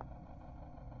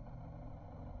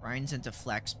 Grinds into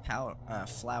flax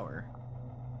flour.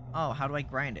 Oh, how do I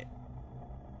grind it?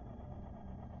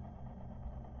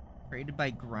 Created by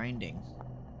grinding.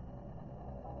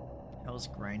 Hell's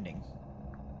grinding.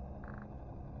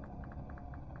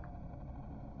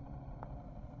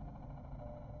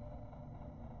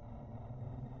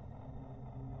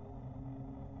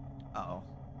 Uh-oh.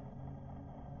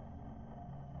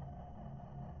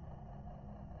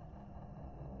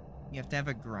 You have to have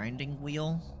a grinding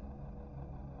wheel.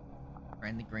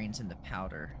 Grind the grains into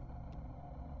powder.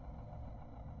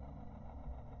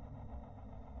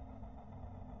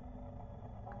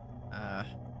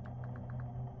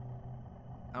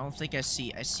 I don't think I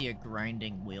see a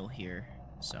grinding wheel here,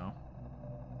 so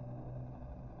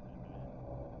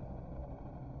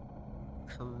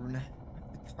turn.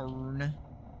 Turn.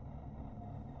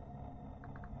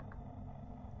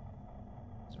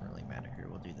 Doesn't really matter here.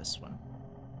 We'll do this one.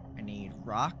 I need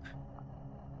rock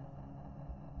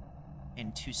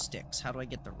and 2 sticks. How do I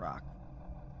get the rock?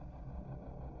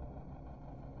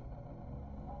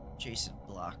 Adjacent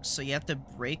blocks. So you have to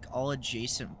break all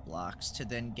adjacent blocks to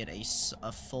then get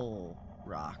a full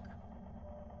rock.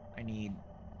 I need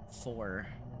 4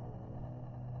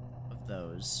 of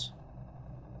those.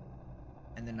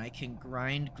 And then I can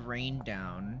grind grain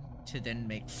down to then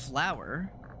make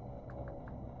flour.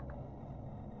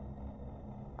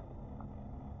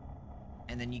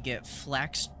 And then you get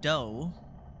flax dough,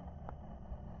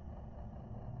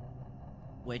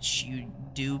 which you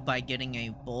do by getting a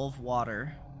bowl of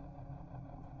water.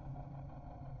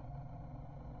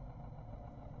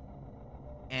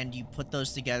 And you put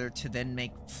those together to then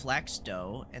make flax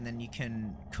dough, and then you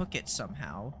can cook it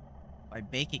somehow by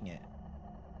baking it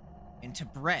into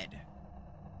bread.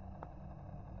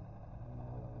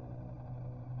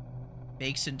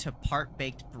 Bakes into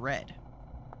part-baked bread.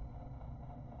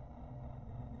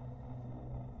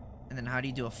 And then how do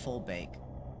you do a full bake?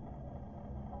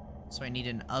 So I need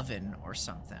an oven or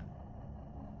something.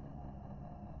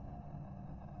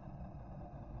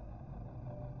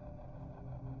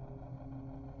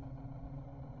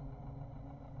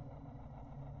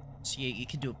 So you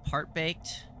could do a part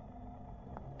baked,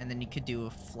 and then you could do a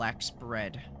flax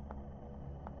bread.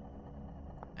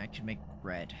 I could make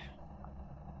bread.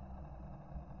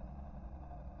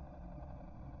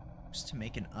 Just to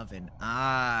make an oven.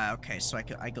 Ah, okay, so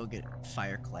I go get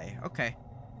fire clay. Okay.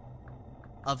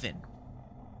 Oven.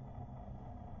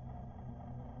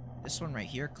 This one right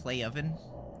here, clay oven.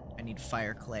 I need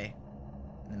fire clay.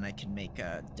 And then I can make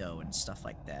dough and stuff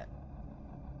like that.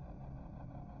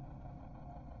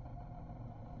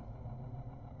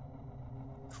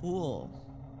 Cool.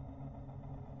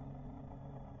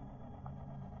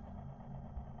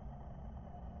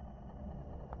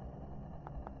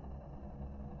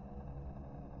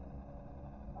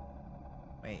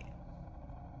 Wait.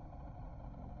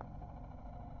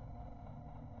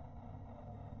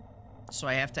 So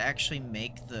I have to actually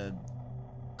make the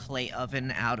clay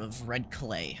oven out of red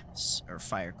clay, or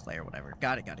fire clay, or whatever.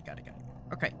 Got it.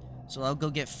 Okay, so I'll go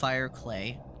get fire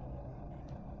clay,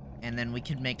 and then we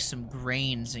can make some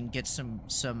grains and get some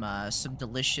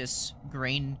delicious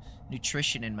grain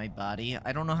nutrition in my body.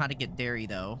 I don't know how to get dairy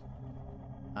though.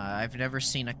 I've never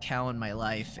seen a cow in my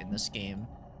life in this game,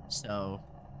 so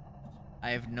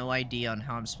I have no idea on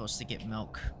how I'm supposed to get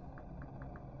milk.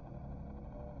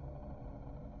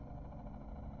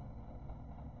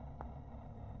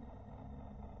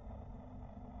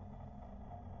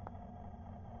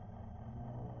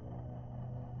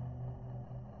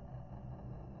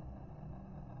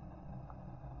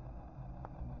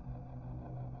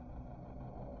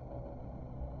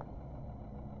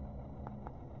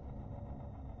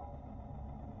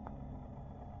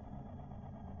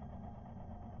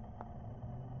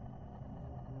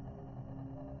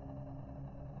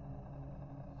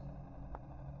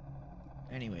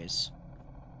 Anyways.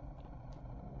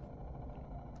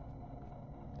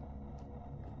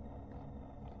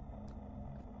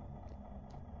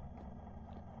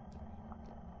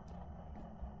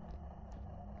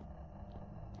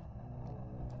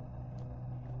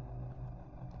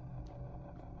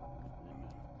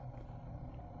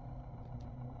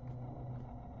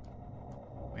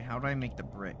 Wait, how do I make the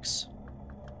bricks?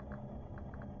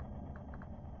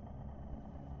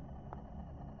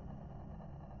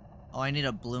 Oh, I need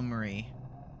a bloomery.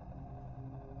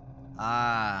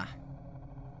 Ah.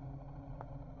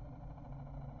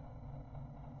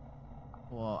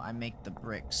 Well, I make the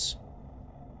bricks.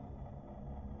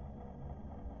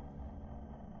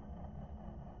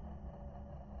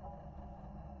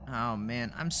 Oh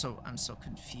man, I'm so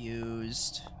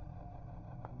confused.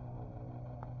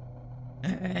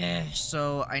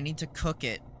 So I need to cook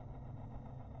it.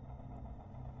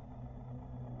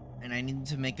 And I need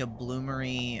to make a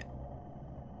bloomery.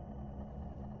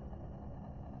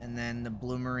 And then the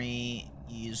bloomery,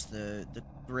 use the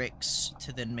bricks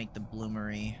to then make the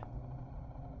bloomery.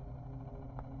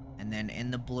 And then in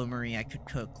the bloomery, I could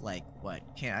cook, like, what?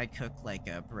 Can't I cook, like,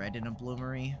 a bread in a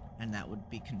bloomery? And that would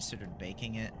be considered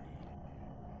baking it?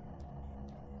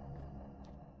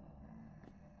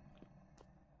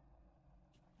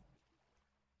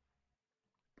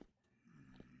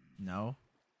 No?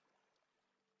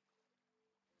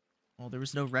 Well, there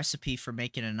was no recipe for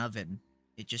making an oven.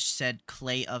 It just said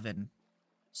clay oven.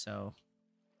 So...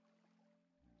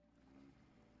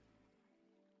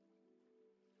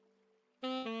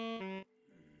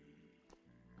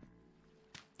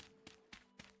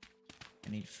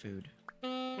 I need food.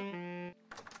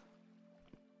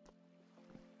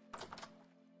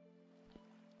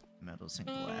 Metals and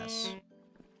glass.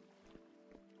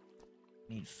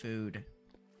 I need food.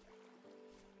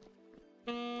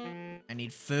 I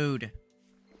need food.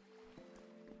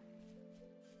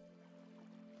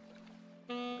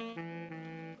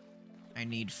 I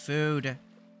need food.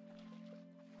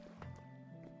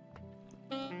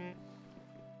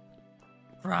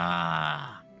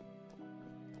 Rah!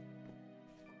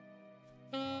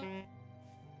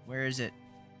 Where is it?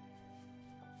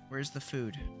 Where's the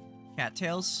food?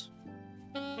 Cattails?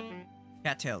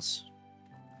 Cattails.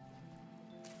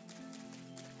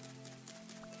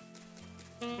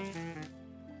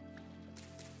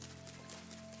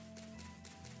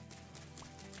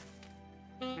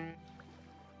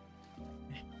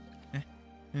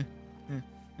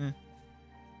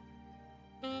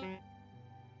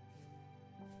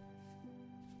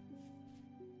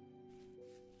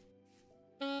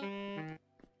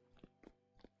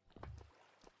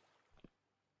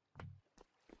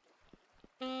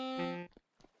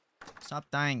 Stop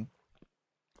dying.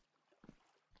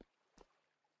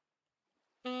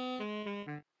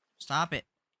 Stop it.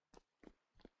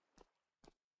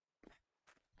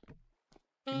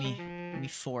 Give me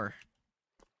 4.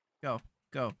 Go,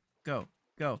 go, go,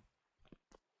 go.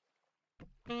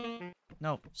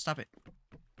 No, stop it.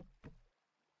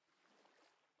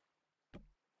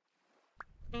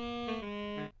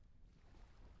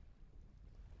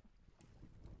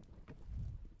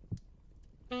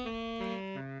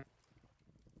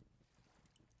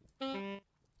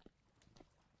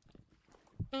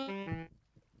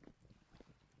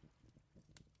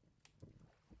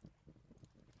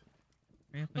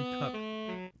 Hurry up and cook.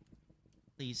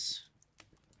 Please.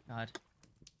 God.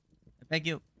 I beg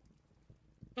you.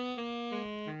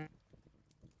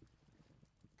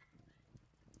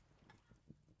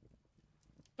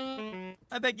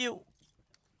 I beg you.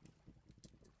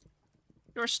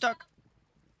 You're stuck.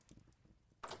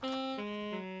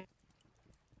 I'm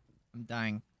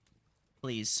dying.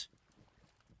 Please.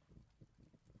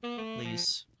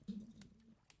 Please.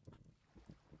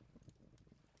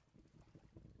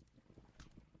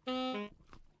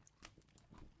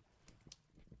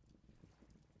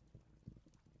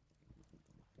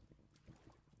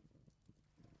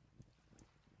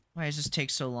 Why does this take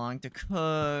so long to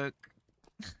cook?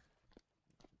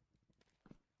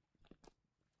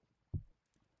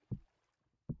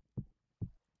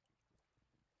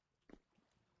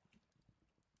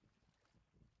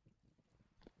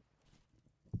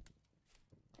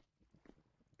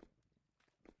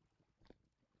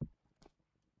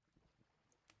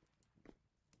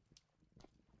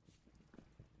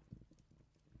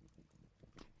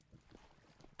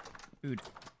 Food.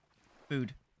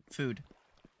 Food. Food.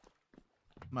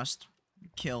 Must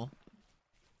kill.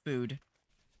 Food.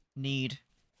 Need.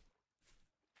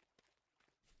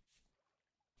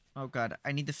 Oh god,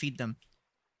 I need to feed them.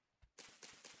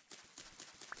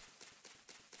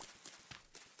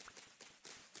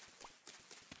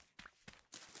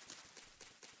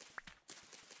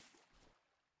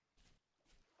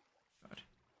 God.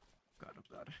 God, oh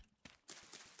god.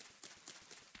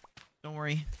 Don't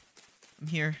worry. I'm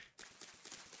here.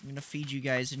 I'm gonna feed you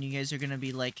guys, and you guys are gonna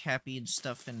be, like, happy and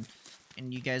stuff, and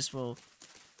you guys will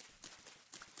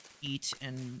eat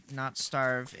and not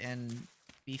starve and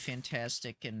be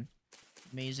fantastic and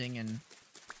amazing, and...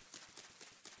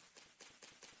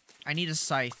 I need a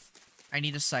scythe. I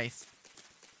need a scythe.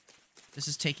 This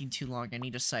is taking too long. I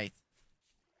need a scythe.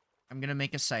 I'm gonna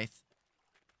make a scythe.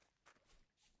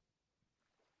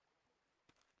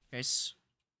 Guys.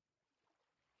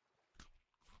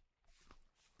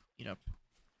 Eat up.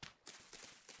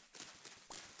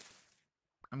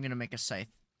 I'm gonna make a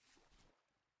scythe.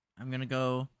 I'm gonna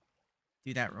go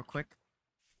do that real quick.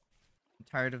 I'm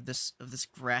tired of this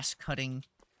grass cutting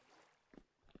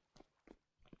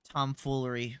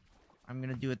tomfoolery. I'm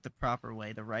gonna do it the proper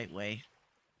way, the right way.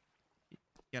 You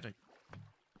gotta...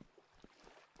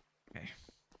 Okay.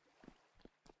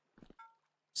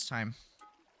 It's time.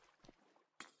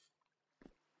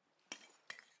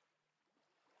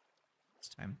 It's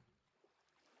time.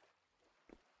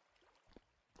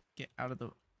 Get out of the...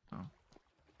 Oh.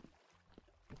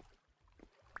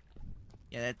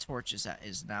 Yeah, that torch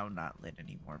is now not lit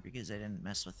anymore because I didn't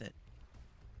mess with it.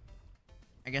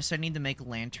 I guess I need to make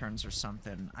lanterns or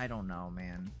something. I don't know,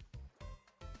 man.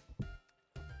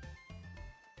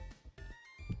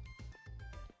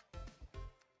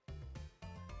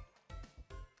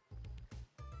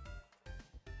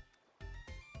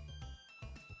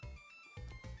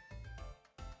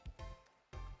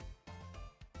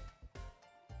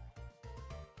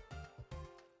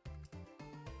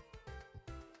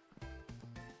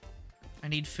 I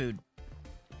need food.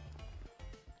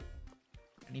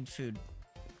 I need food.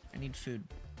 I need food.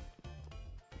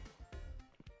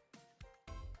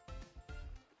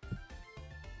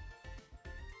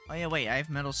 Oh yeah, wait, I have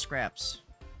metal scraps.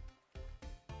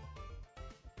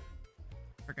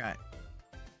 Forgot.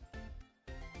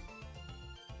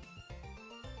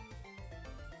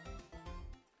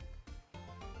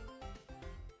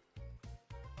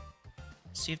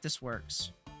 See if this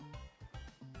works.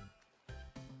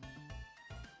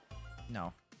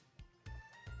 No.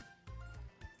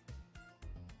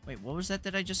 Wait, what was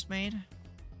that I just made?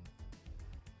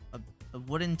 A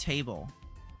wooden table.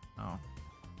 Oh.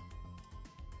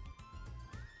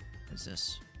 What's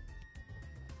this?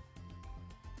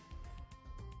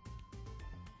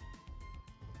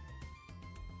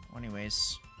 Well,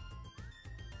 anyways.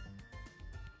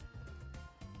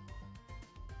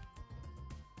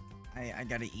 I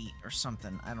gotta eat or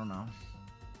something. I don't know.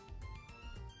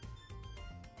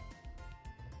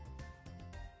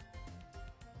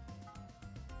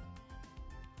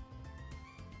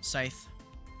 Scythe.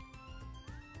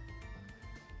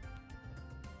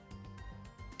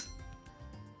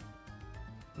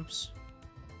 Oops.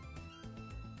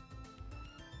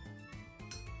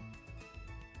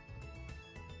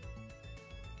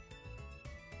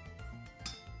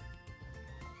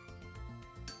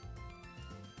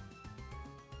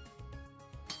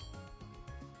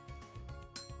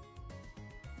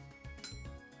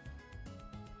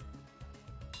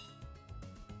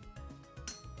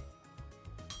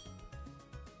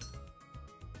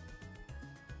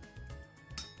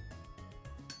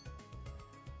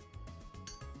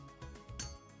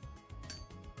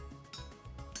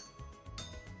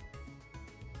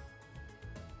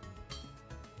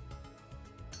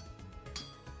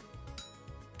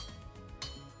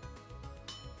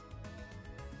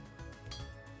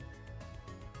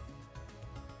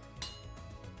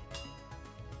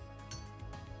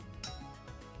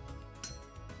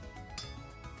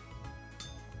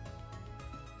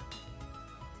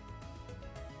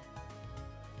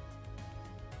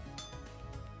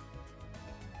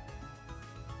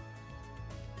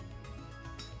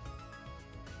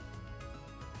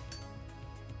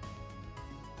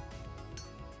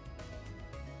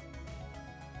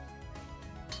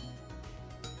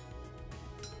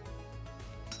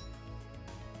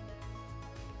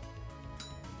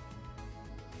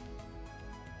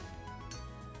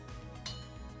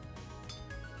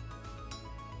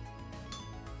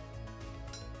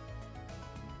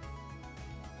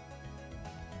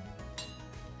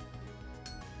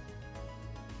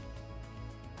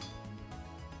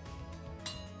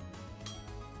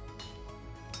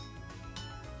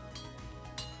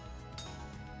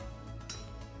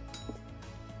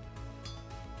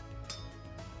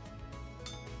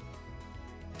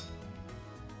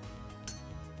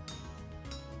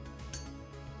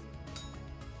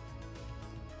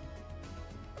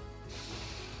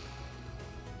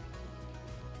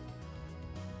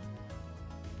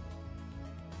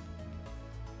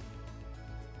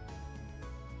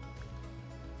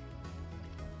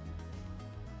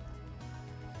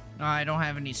 No, I don't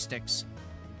have any sticks.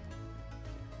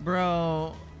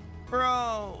 Bro.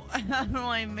 Bro, how do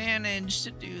I manage to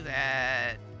do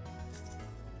that?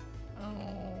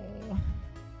 Oh.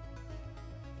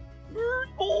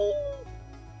 Oh.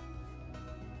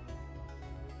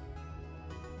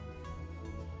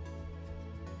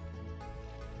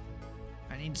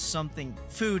 I need something.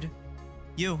 Food.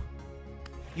 You.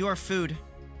 You are food.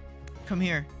 Come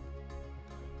here.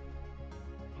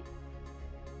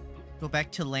 Go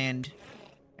back to land.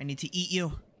 I need to eat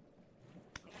you.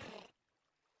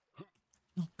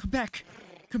 No, come back.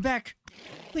 Come back.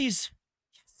 Please.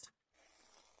 Yes.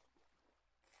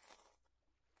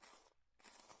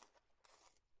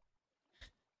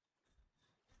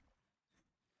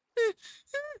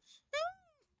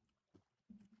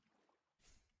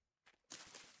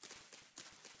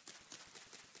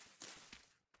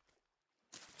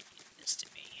 This to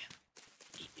me.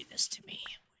 Why do you do this to me?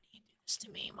 Why do you do this to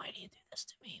me? Why do you do this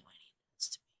to me? Why do you do this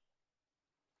to me?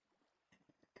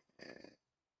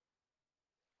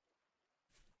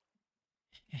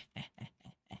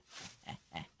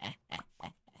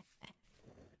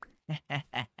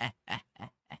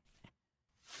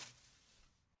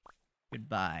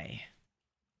 Goodbye.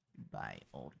 Goodbye,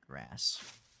 old grass.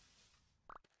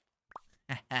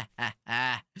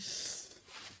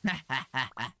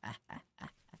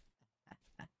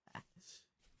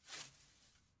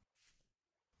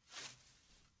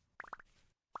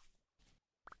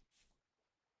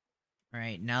 All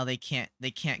right, now they can't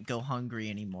go hungry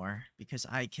anymore because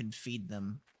I can feed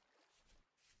them.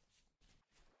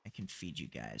 I can feed you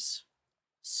guys.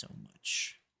 So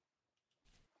much.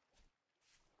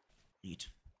 Eat.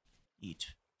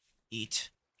 Eat.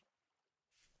 Eat.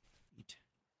 Eat.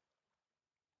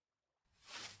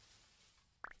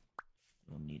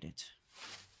 We'll need it.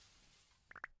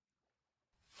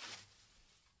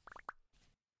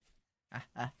 Ha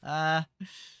ha ha.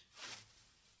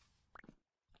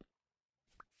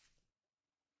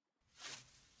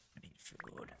 I need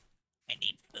food. I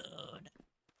need food.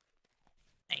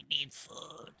 I need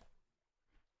food.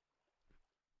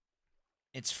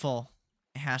 It's full.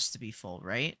 It has to be full,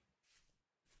 right?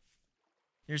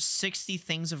 There's 60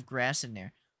 things of grass in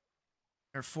there.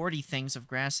 Or 40 things of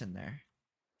grass in there.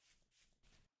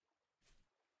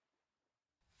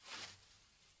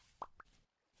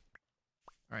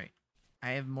 Alright.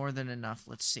 I have more than enough.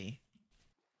 Let's see.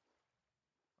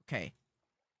 Okay.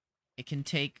 It can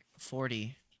take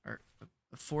 40. Or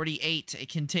 48. It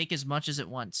can take as much as it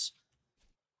wants.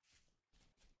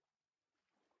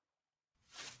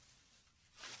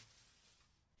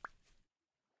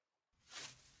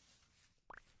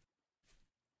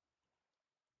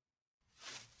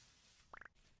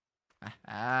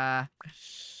 Ah,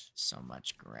 so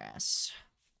much grass.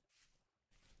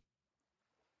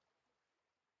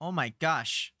 Oh my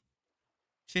gosh.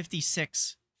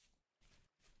 56.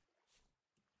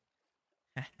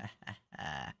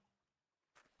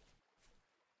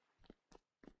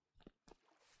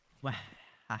 Wah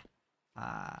ha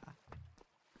ha.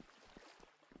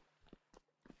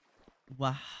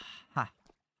 Wah ha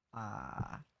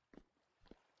ha.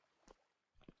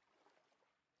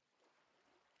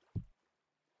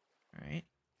 All right.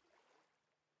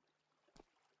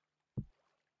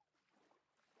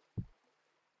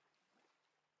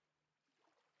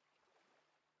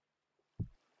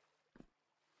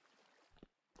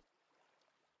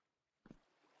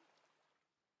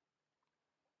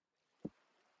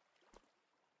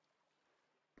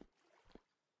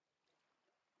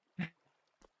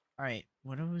 All right.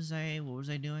 What was I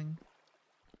doing?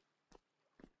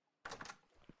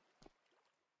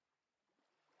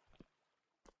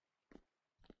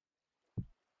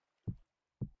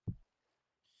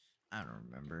 I don't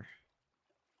remember.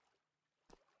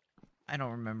 I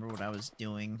don't remember what I was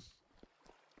doing.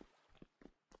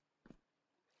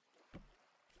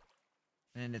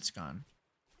 And it's gone.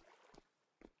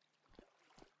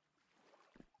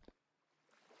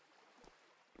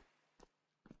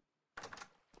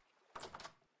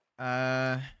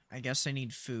 I guess I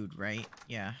need food, right?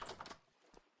 Yeah.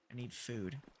 I need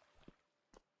food.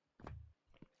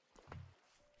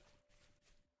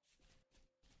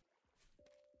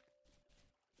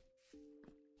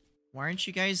 Why aren't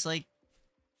you guys, like,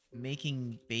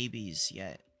 making babies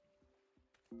yet?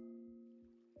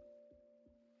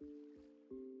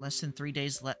 Less than 3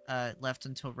 days left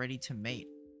until ready to mate.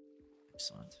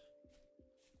 Excellent.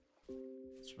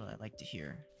 That's what I like to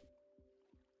hear.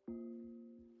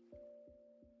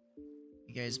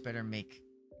 You guys better make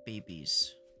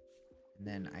babies. And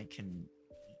then I can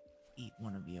eat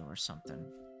one of you or something.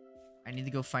 I need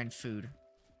to go find food.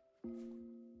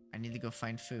 I need to go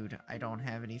find food. I don't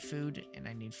have any food, and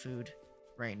I need food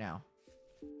right now.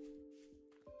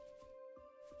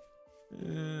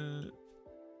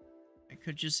 I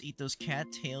could just eat those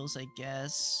cattails, I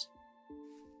guess.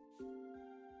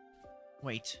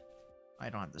 Wait. I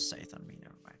don't have the scythe on me,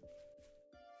 never mind.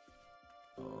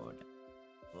 Food.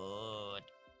 Food.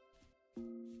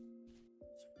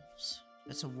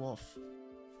 That's a wolf.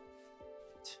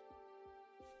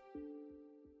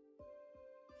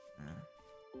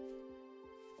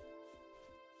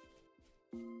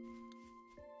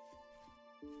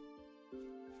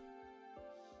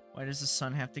 Why does the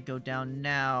sun have to go down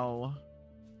now?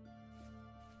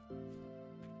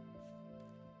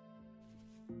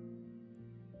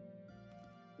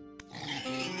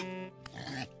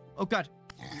 Oh god.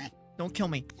 Don't kill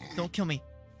me. Don't kill me.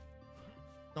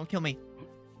 Don't kill me.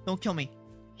 Don't kill me.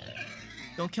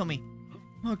 Don't kill me.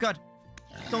 Oh god.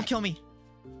 Don't kill me.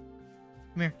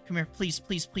 Come here. Come here. Please,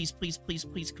 please, please, please, please,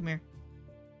 please, come here.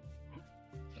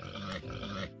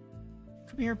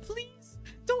 Come here, please.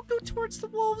 Don't go towards the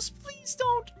wolves. Please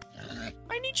don't.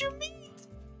 I need your meat.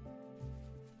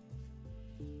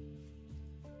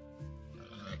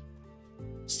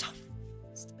 Stop.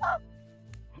 Stop.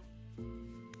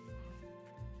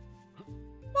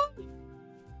 What?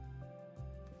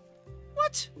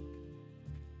 What?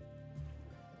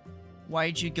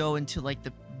 Why'd you go into, like,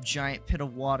 the giant pit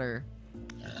of water?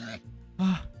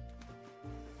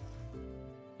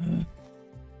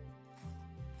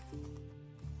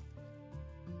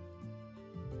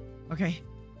 Okay.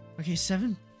 Okay,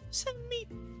 7 meat.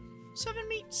 7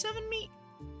 meat. 7 meat.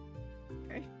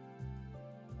 Okay.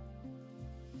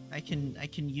 I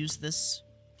can use this.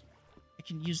 I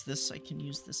can use this. I can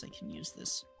use this. I can use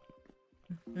this.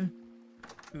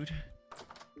 Food.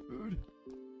 Food.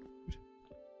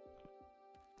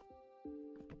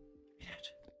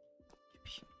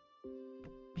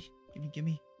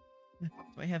 Gimme. Do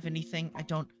I have anything? I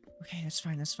don't. Okay, that's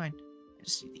fine, that's fine. I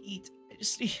just need to eat.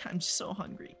 I'm so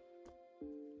hungry.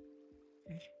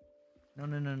 Okay. No.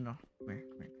 Come here.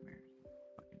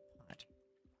 Fucking pot.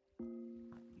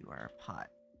 You are a pot.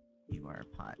 You are a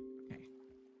pot. Okay.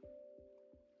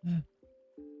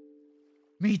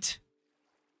 Meat!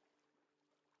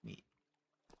 Meat.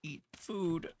 Eat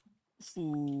food.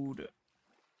 Food.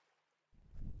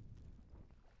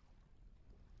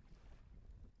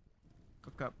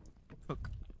 Cook up. Cook.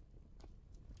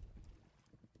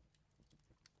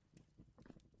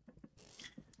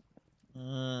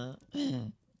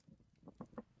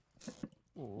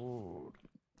 Food.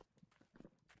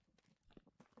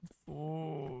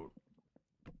 Food.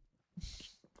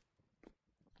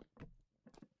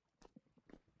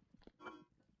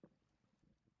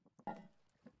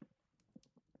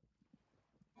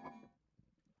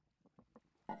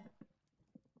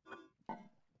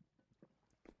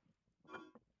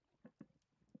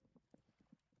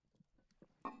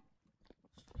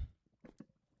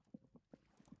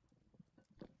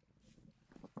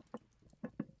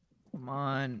 Come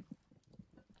on.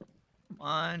 Come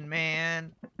on,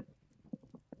 man.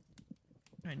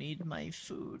 I need my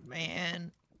food,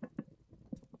 man.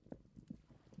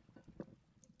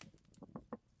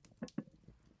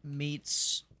 Meat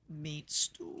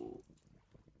stew.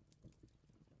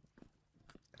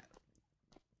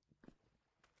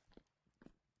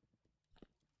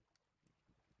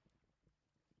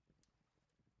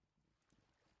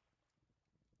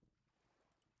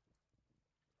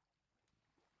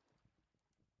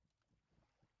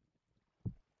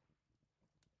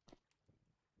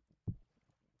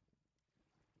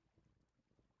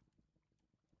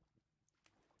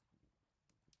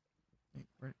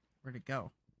 Wait, where'd it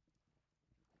go?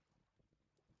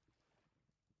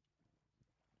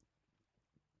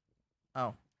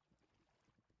 Oh.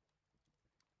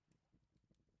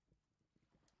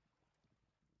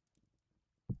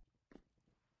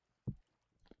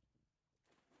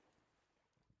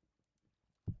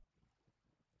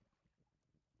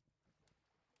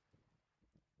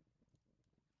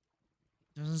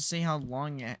 Doesn't say how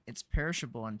long it's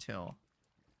perishable until.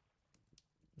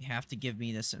 You have to give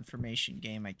me this information,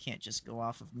 game. I can't just go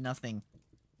off of nothing.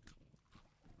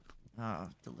 Oh,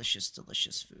 delicious,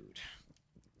 delicious food.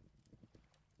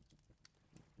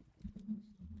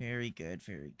 Very good,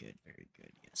 very good, very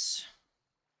good, yes.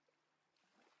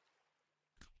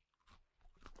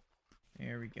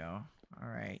 There we go.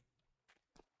 Alright.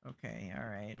 Okay,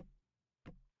 alright.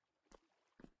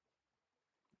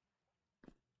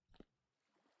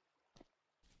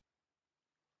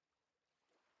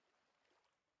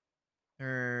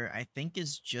 There, I think,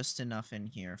 is just enough in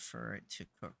here for it to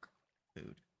cook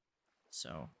food.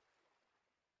 So,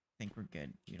 I think we're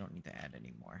good. You don't need to add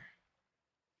any more.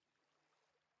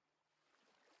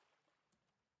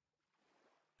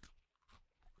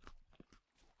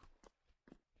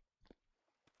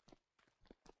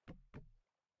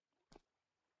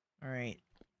 Alright.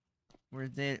 We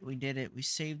did it. We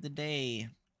saved the day.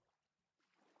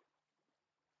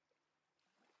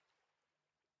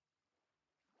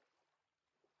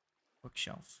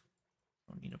 Bookshelf.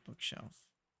 Don't need a bookshelf.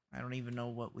 I don't even know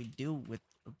what we do with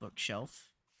a bookshelf.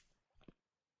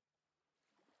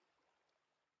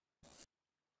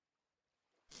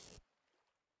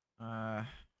 I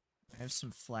have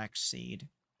some flaxseed.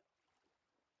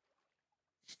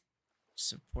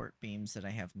 Support beams that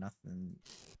I have nothing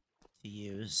to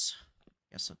use.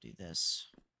 Guess I'll do this.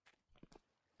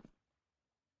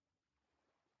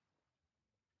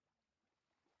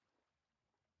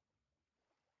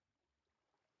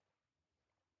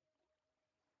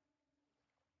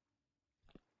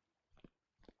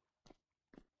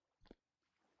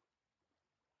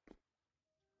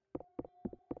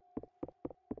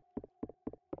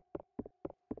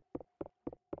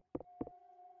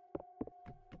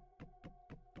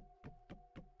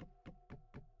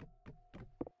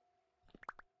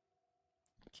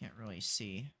 Can't really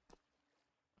see.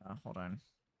 Hold on.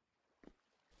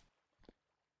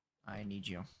 I need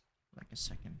you. Like a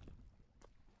second.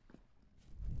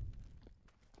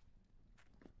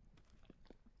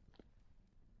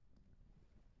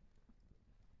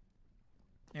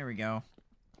 There we go.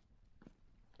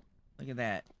 Look at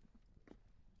that.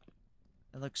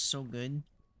 That looks so good.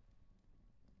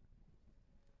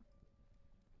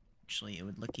 Actually, it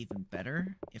would look even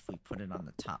better if we put it on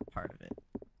the top part of it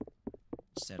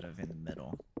instead of in the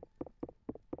middle.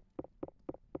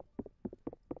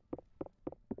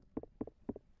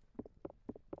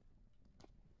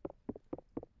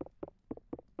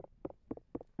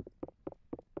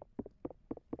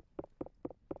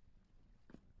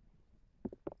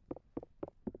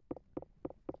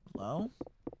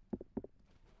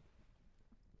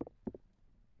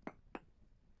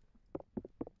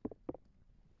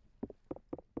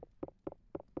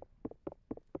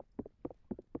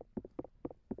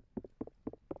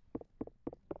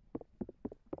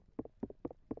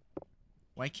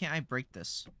 Why can't I break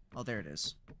this? Oh, there it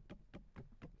is.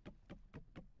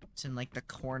 It's in like the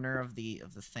corner of the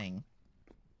thing.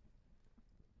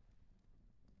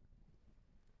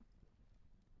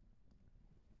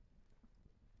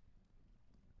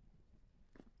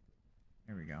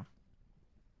 There we go.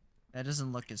 That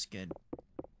doesn't look as good.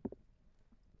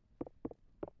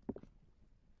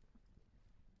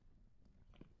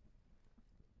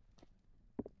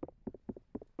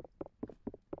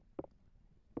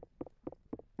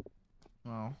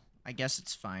 Well, I guess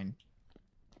it's fine.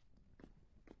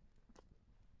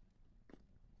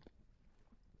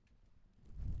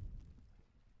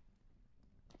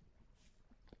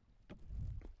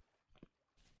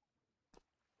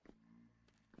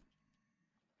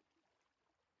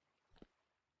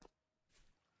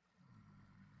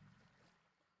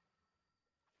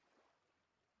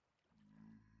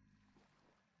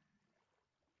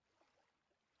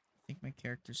 I think my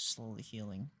character's slowly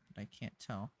healing, but I can't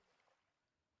tell.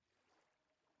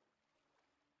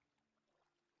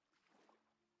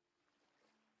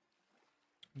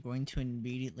 I'm going to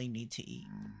immediately need to eat.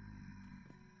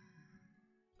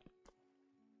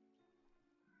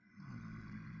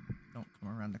 Don't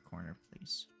come around the corner,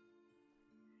 please.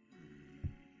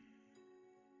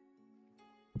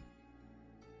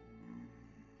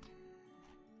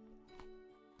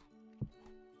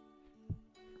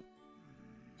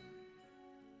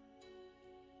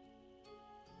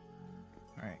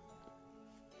 Alright.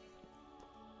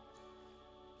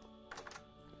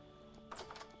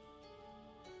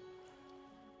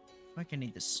 I think I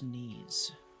need to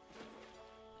sneeze.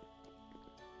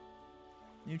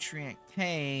 Nutrient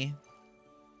K.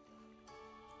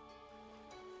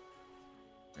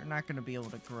 They're not going to be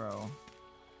able to grow.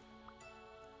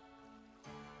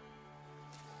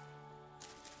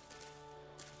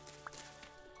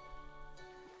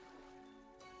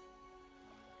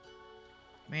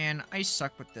 Man, I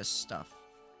suck with this stuff.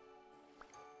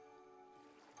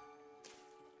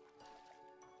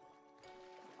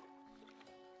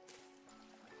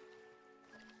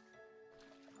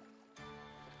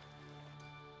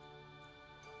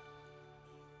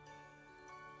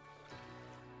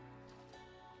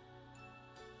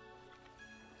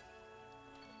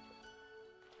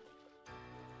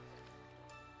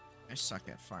 I suck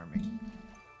at farming.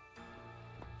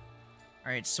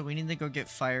 Alright, so we need to go get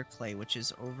fire clay, which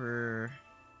is over...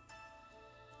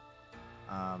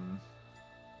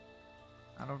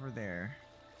 Not over there.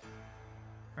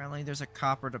 Apparently there's a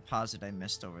copper deposit I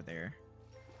missed over there.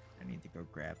 I need to go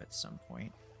grab at some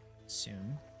point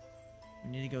soon.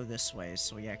 We need to go this way,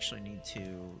 so we actually need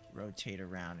to rotate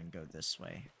around and go this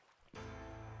way.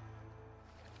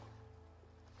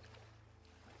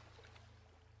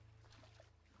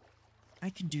 I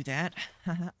can do that.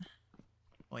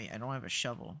 Wait, I don't have a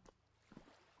shovel.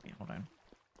 Wait, hold on.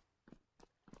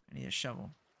 I need a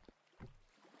shovel.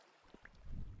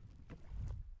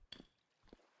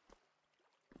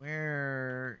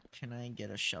 Where can I get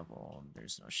a shovel?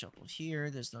 There's no shovel here.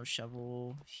 There's no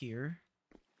shovel here.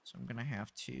 So I'm gonna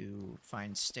have to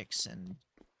find sticks and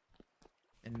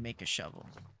make a shovel.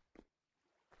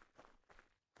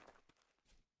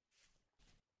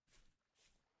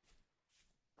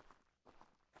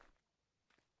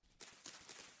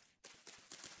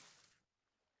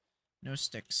 No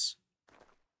sticks.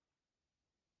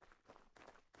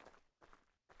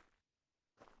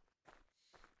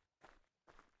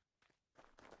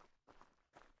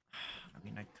 I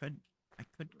mean, I could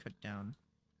cut down.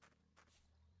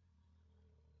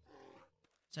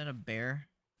 Is that a bear?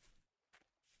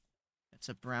 It's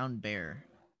a brown bear.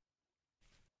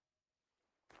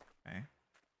 Okay.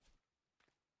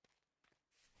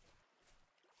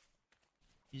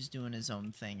 He's doing his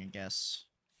own thing, I guess.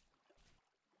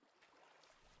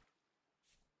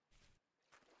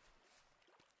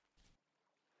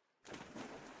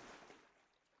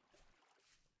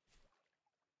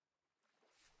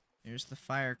 Here's the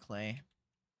fire clay.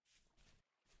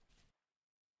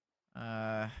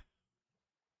 And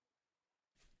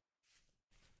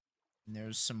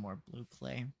there's some more blue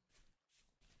clay.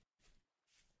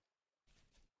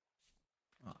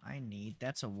 Well,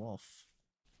 that's a wolf.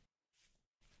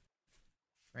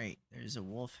 Right, there's a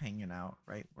wolf hanging out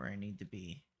right where I need to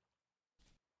be.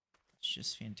 It's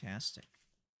just fantastic.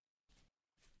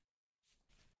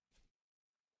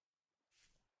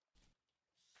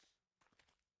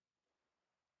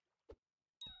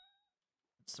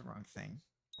 That's the wrong thing.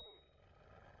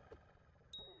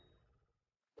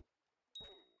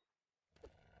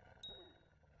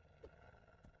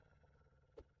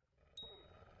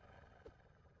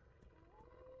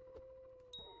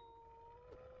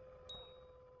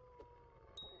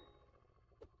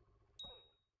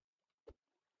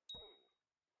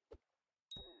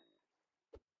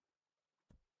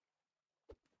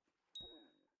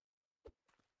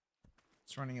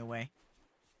 It's running away.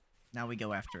 Now we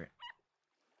go after it.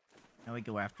 Now we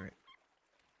go after it.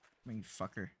 Come here, you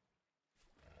fucker.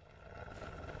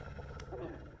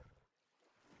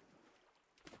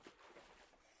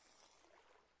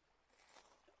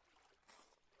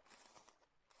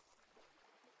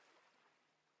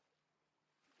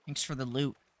 Thanks for the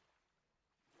loot.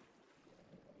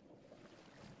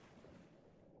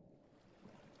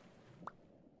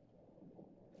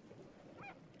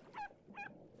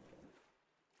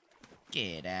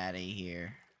 Get out of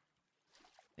here.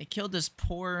 They killed this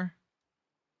poor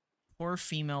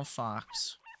female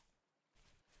fox.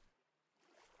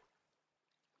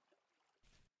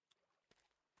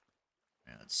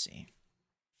 Alright, let's see.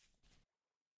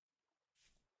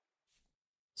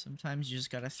 Sometimes you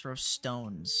just gotta throw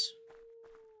stones.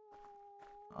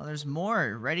 Oh, there's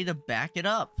more. Ready to back it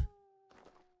up.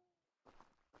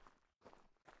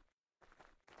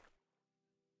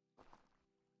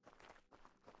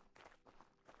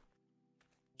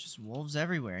 Just wolves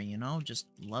everywhere, you know? Just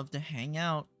love to hang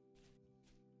out.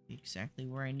 Be exactly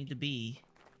where I need to be.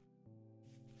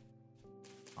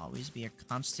 Always be a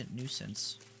constant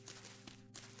nuisance.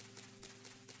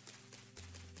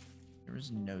 There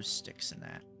was no sticks in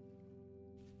that.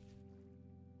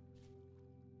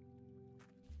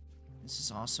 This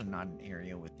is also not an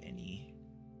area with any,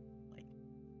 like,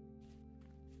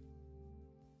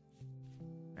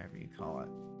 whatever you call it.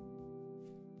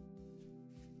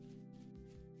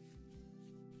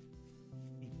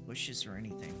 Any bushes or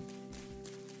anything.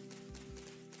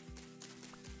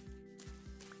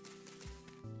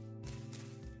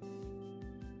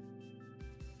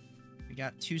 We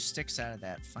got 2 sticks out of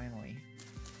that, finally.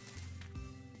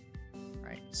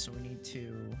 Alright, so we need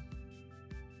to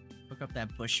cook up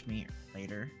that bush meat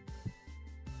later.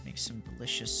 Make some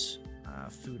delicious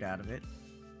food out of it.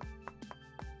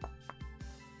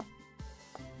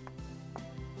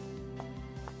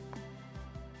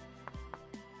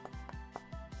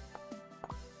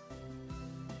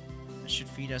 That should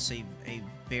feed us a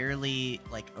barely,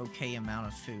 like, okay amount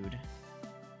of food.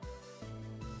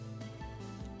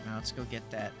 Now let's go get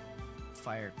that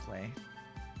fire clay.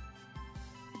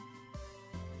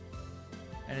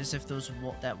 That is if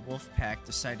that wolf pack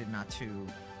decided not to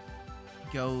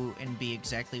go and be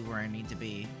exactly where I need to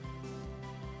be.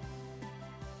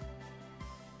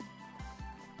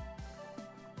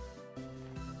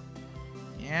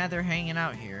 Yeah, they're hanging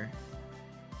out here.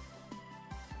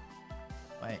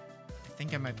 But I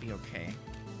think I might be okay.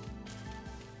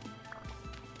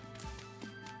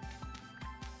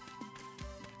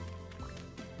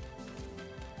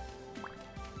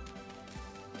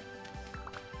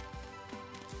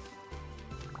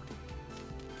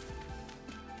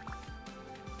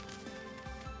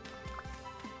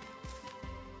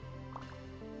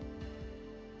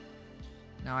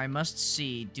 Now I must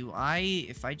see,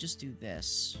 if I just do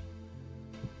this,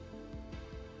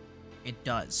 it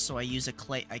does. So I use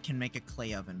I can make a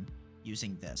clay oven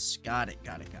using this. Got it.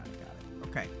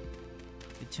 Okay.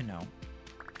 Good to know.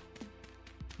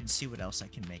 You can see what else I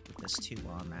can make with this too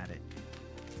while I'm at it.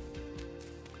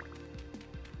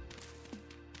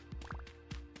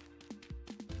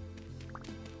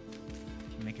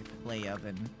 I can make a clay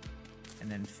oven and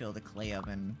then fill the clay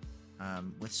oven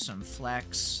with some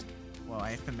flax. Well,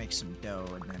 I have to make some dough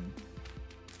and then,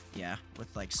 yeah,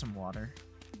 with like some water.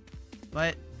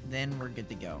 But then we're good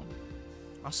to go.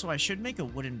 Also, I should make a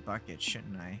wooden bucket,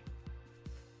 shouldn't I?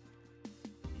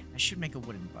 Yeah, I should make a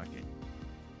wooden bucket.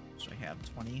 So I have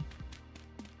 20.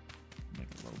 Make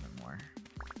a little bit more,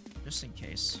 just in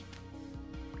case.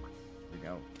 Here we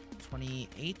go.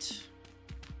 28.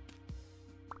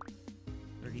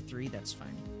 33, that's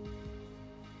fine.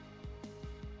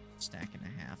 Stack and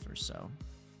a half or so.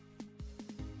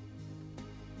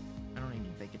 I don't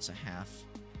even think it's a half,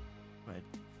 but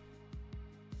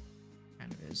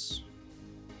kind of is.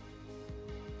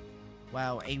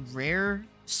 Wow, a rare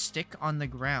stick on the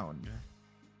ground.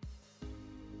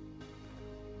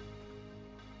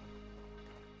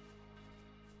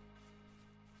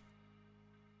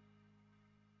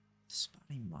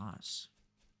 Spotty moss.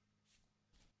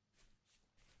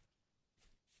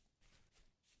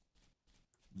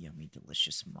 Yummy,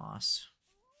 delicious moss.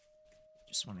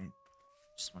 Just want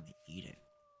to eat it.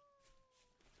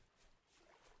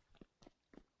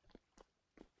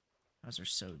 How's our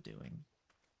so doing?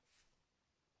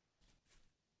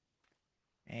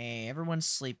 Hey, everyone's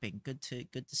sleeping. Good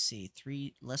to see.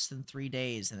 Less than 3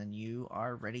 days, and then you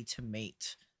are ready to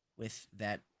mate with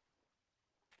that.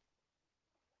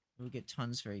 We'll get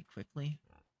tons very quickly.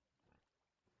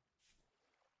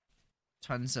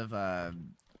 Tons of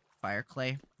fire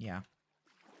clay. Yeah.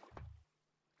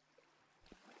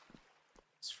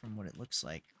 It's from what it looks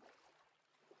like.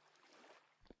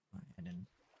 Go ahead and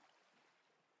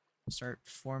start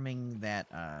forming that,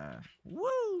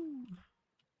 woo!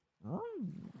 Woo!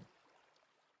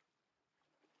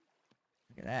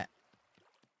 Look at that.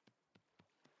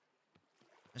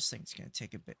 This thing's gonna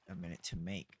take a minute to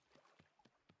make.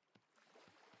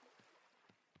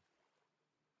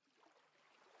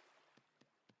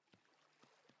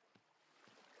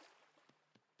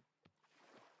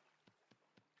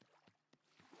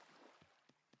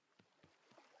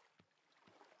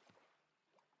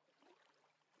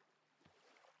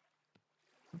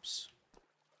 Oops.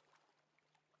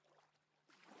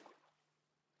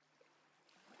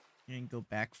 You didn't go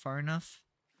back far enough?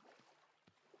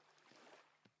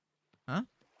 Huh? What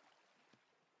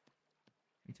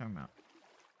are you talking about?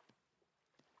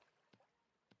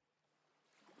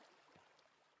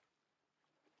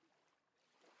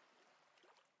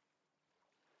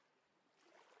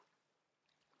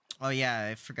 Oh yeah,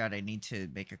 I forgot I need to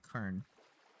make a kern.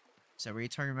 Is that what you're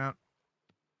talking about?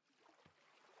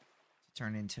 To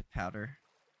turn into powder.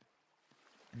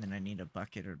 And then I need a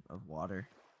bucket of water.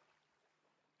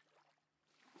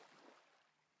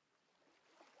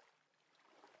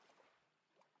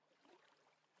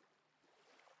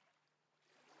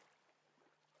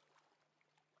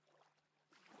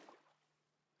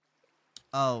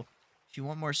 Oh, if you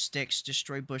want more sticks,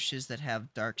 destroy bushes that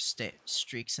have dark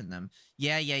streaks in them.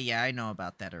 Yeah, I know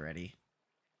about that already.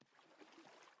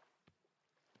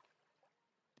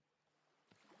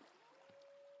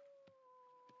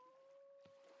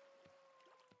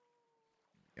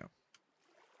 There we go.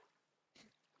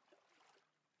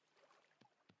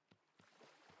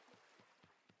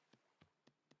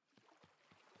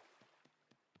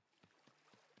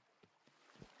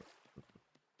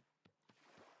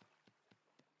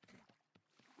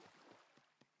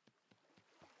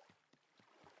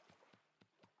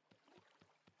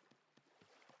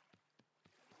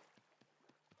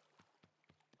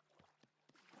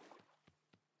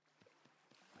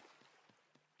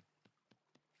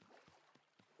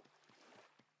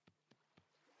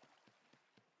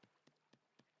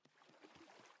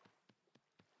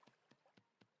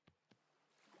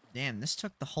 Damn, this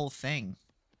took the whole thing.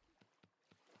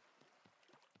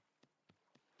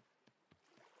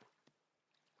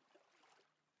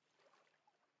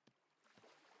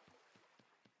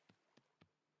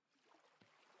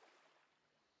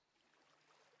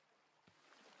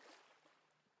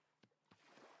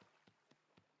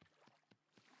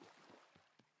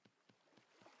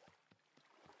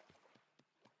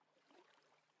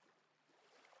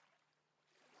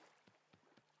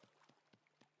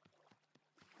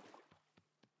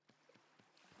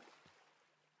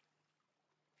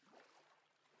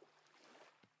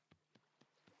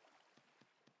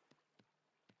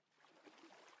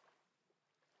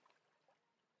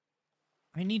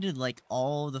 I needed, like,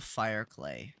 all the fire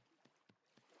clay.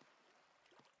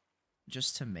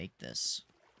 Just to make this.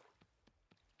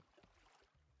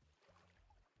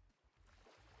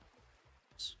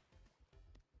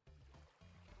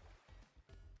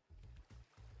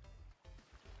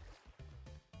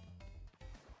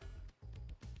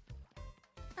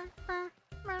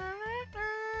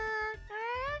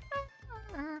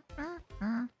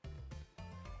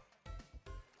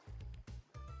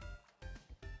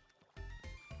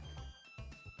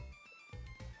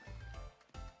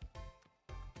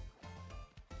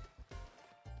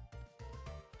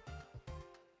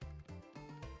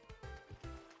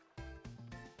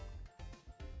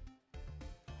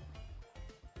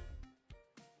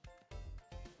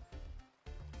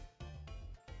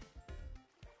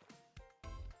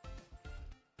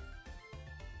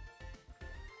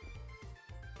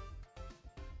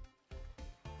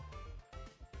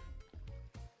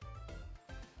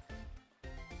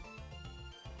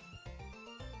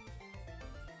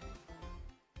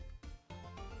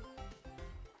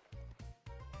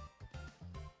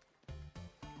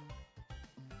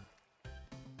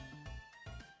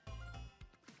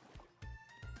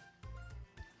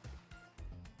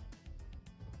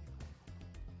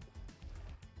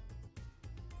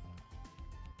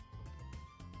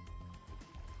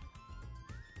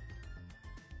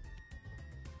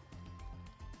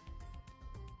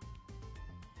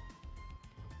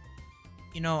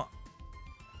 You know,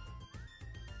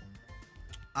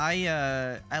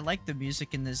 I like the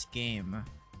music in this game,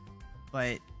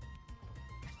 but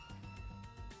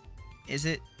is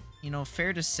it, you know,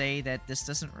 fair to say that this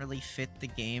doesn't really fit the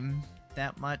game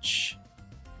that much,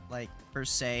 like, per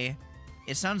se?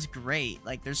 It sounds great,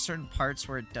 like, there's certain parts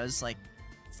where it does, like,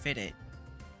 fit it.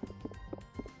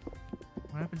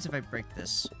 What happens if I break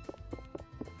this?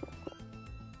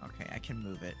 Okay, I can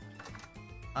move it.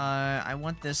 I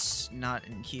want this not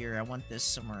in here. I want this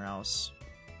somewhere else.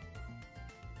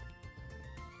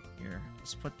 Here,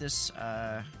 let's put this,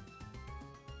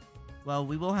 well,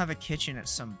 we will have a kitchen at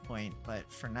some point,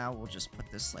 but for now, we'll just put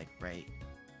this, like, right,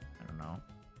 I don't know,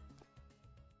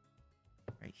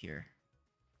 right here.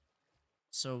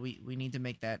 So we need to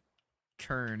make that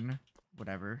kern,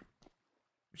 whatever,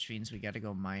 which means we gotta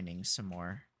go mining some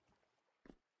more.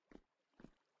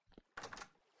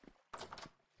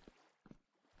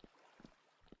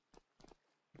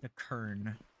 The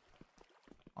kern.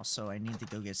 Also, I need to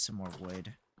go get some more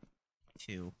wood,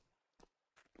 too.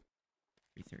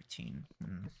 313.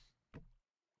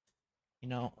 You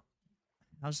know,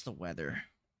 how's the weather?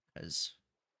 Because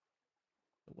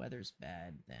if the weather's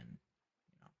bad, then,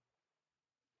 you know.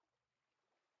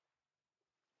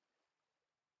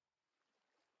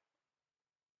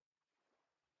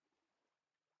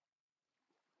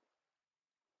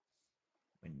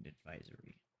 Wind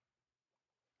advisory.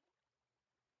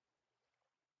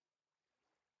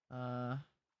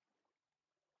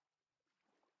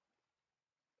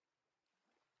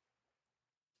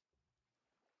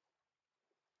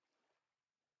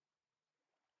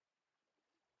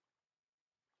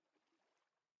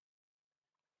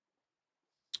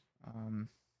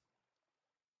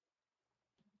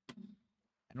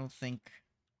 I don't think...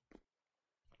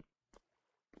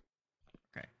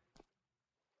 Okay.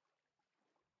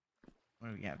 What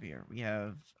do we have here? We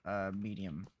have,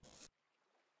 medium.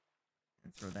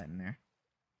 And throw that in there.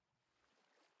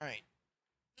 Alright.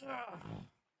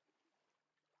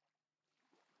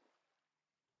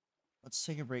 Let's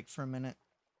take a break for a minute.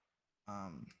 I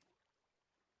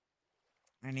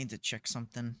need to check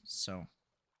something, so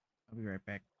I'll be right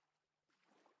back.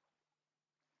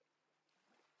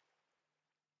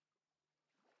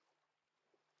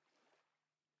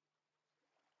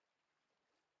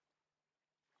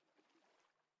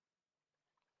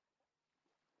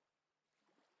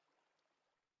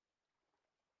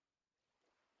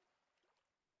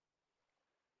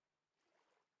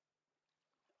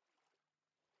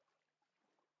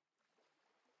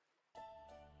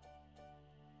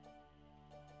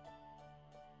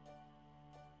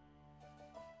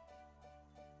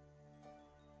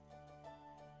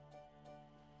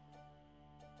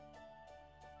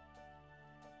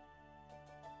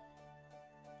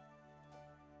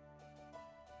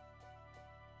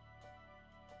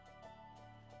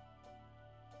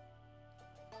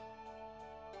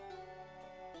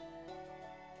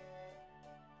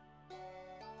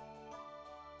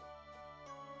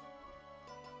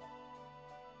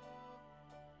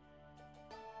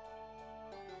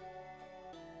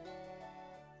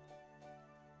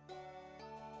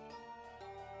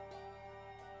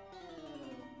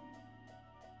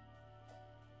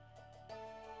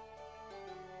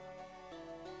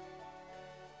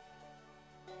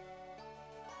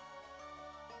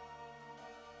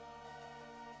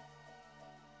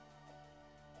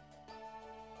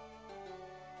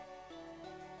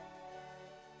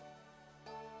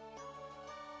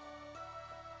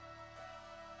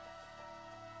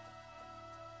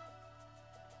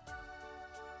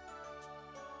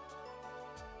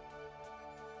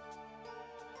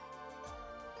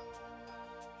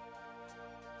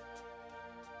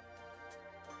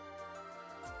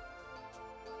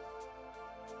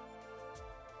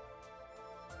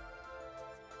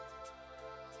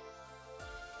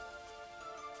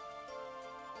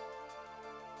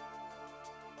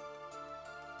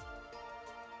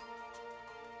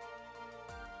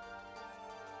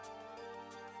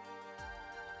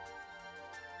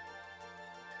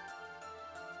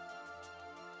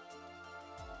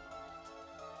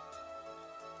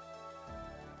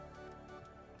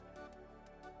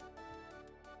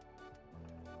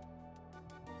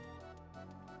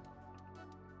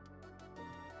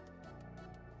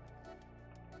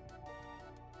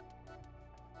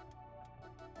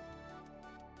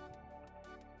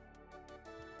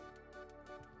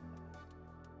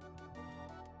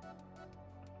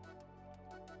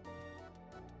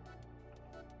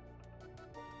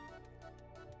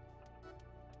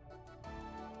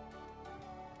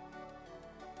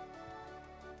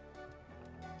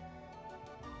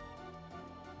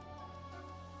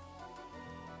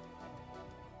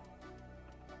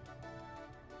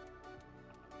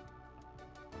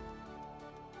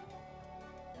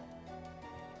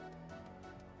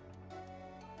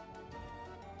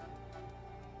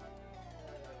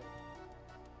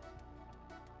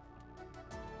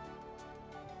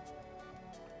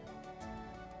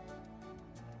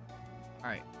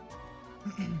 Alright.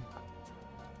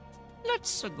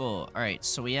 Let's go. Alright,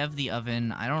 so we have the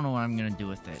oven. I don't know what I'm gonna do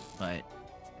with it, but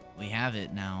We have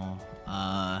it now.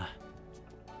 I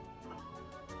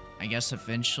guess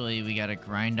eventually we gotta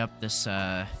grind up this,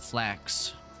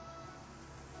 flax.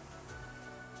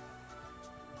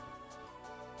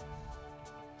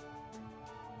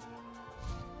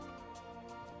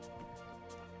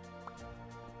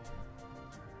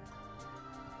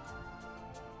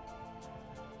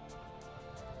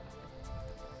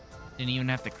 Didn't even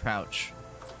have to crouch.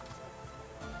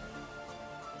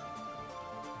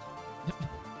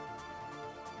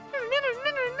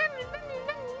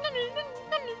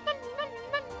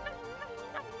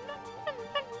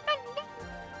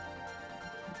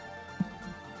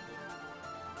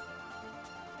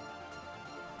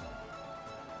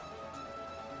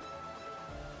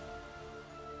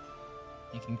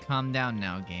 You can calm down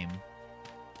now, game.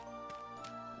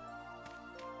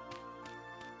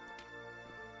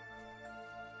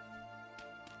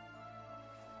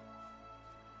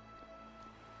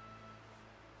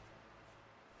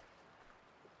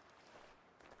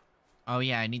 Oh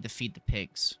yeah, I need to feed the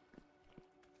pigs.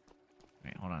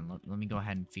 Wait, hold on. Let me go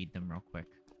ahead and feed them real quick.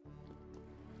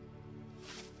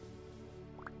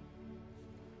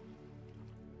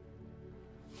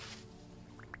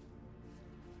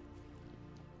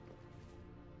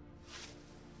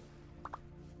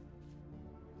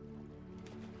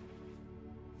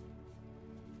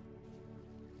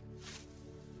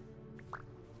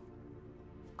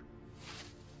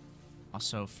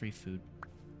 Also, free food.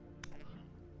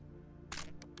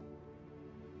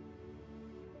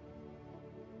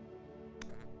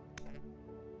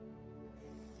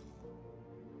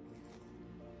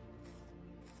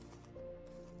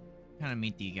 What kind of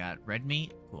meat do you got? Red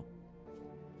meat? Cool.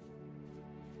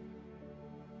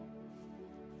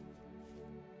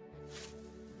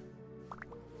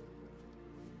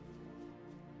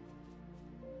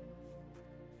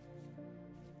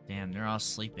 Damn, they're all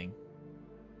sleeping.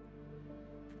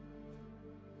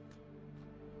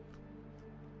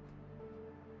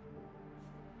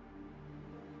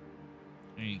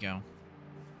 There you go.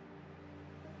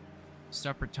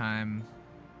 Supper time.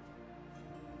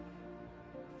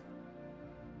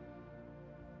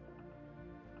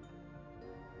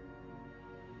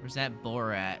 Where's that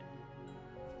boar at?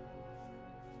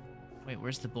 Wait,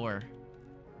 where's the boar?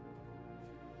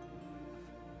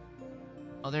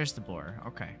 Oh, there's the boar.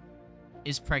 Okay.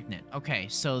 Is pregnant. Okay,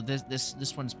 so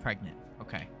this one's pregnant.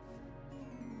 Okay.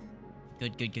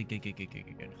 Good.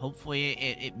 Hopefully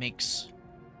it makes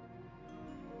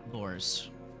boars.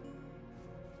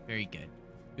 Very good.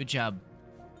 Good job,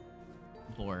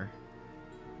 boar.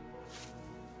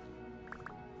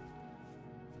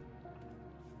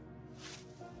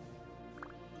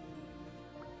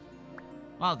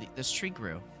 Wow, this tree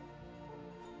grew.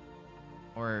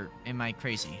 Or am I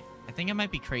crazy? I think I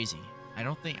might be crazy. I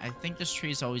think this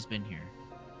tree's always been here.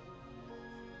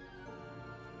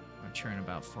 Mature in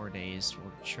about 4 days.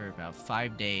 Will mature about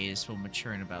 5 days. Will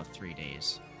mature in about 3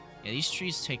 days. Yeah, these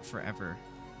trees take forever.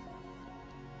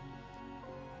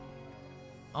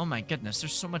 Oh my goodness,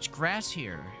 there's so much grass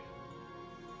here.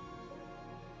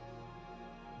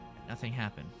 Nothing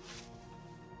happened.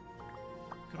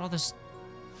 Look at all this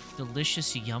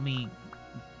delicious, yummy,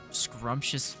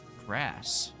 scrumptious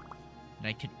grass that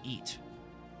I could eat.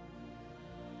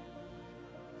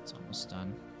 It's almost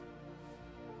done.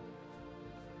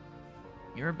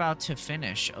 You're about to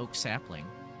finish, oak sapling.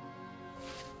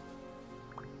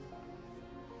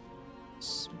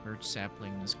 Birch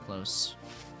sapling is close.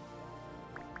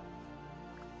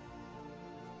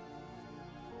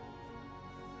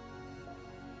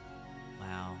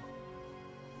 Wow.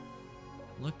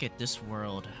 Look at this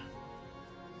world.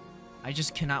 I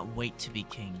just cannot wait to be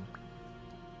king.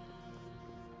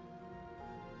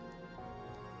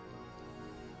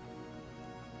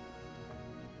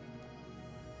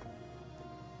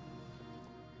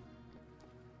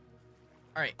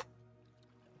 All right.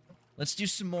 Let's do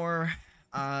some more.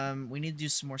 We need to do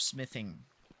some more smithing.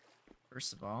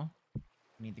 First of all,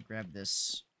 we need to grab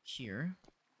this here.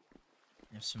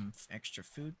 We have some extra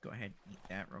food. Go ahead and eat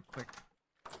that real quick.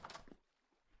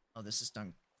 Oh, this is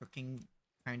done cooking,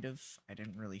 kind of. I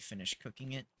didn't really finish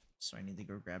cooking it, so I need to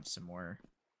go grab some more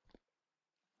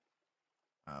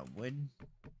wood.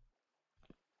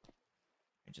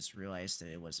 I just realized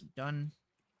that it wasn't done.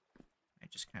 I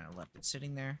just kind of left it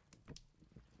sitting there.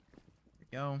 There we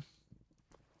go.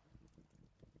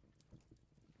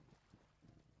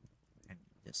 And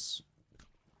this.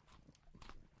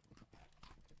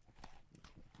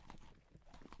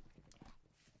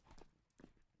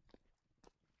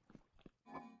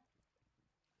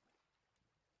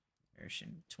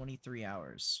 In 23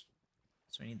 hours.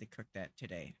 So I need to cook that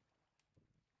today.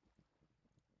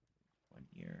 1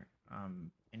 year.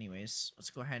 Anyways, let's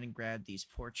go ahead and grab these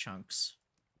poor chunks.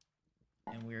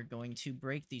 And we're going to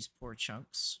break these poor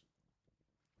chunks.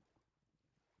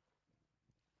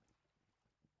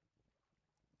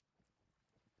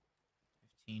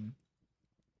 $15.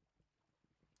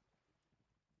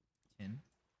 10.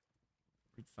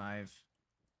 45.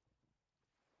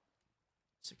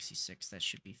 66, that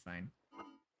should be fine.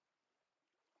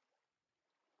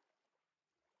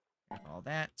 Grab all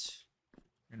that.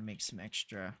 We're gonna make some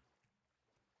extra.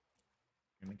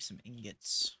 We're gonna make some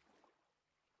ingots.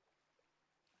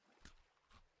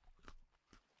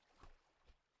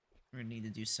 We're gonna need to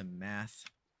do some math.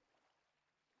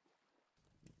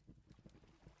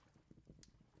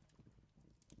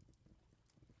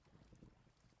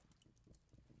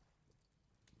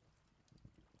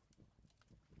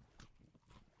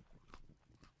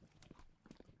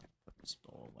 Put this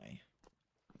bowl away.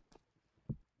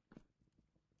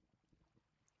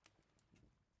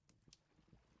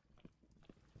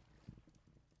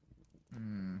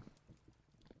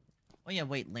 Oh yeah,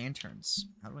 wait, lanterns.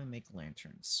 How do I make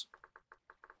lanterns?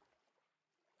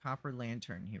 Copper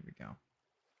lantern, here we go.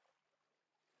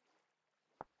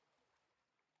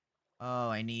 Oh,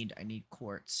 I need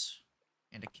quartz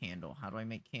and a candle. How do I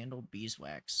make candle?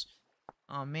 Beeswax.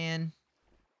 Oh man.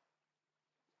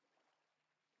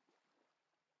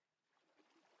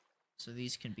 So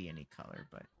these can be any color,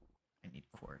 but I need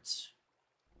quartz.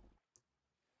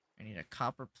 I need a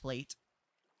copper plate.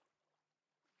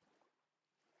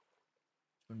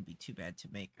 Wouldn't be too bad to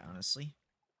make, honestly.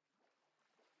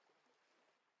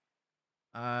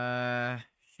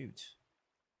 Shoot.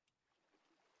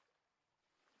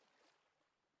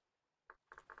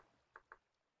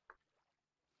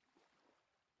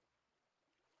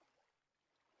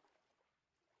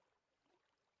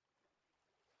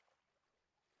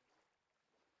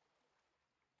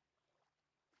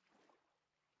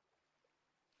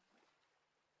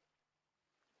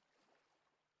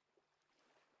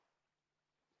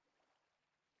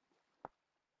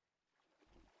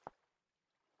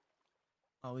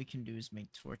 All we can do is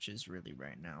make torches really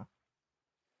right now.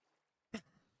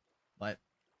 But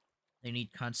they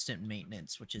need constant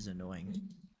maintenance, which is annoying.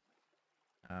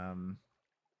 I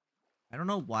don't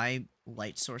know why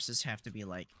light sources have to be,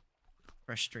 like,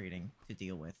 frustrating to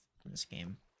deal with in this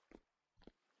game.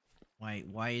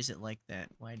 Why is it like that?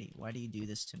 Why do you do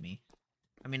this to me?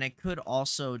 I mean, I could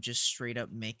also just straight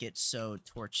up make it so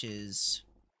torches...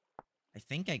 I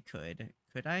think I could.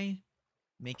 Could I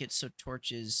make it so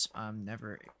torches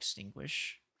never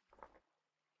extinguish?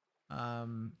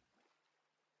 Unless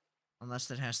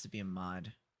that has to be a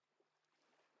mod.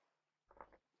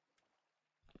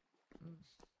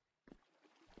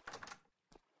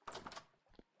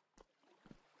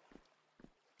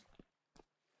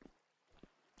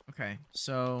 Okay,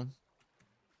 so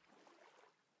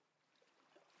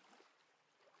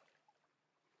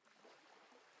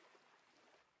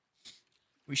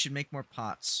we should make more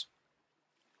pots.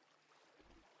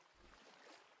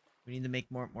 We need to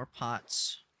make more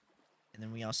pots. And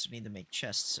then we also need to make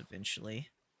chests eventually,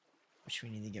 which we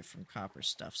need to get from copper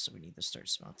stuff, so we need to start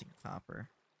smelting copper.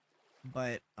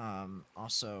 But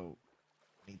also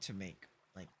need to make,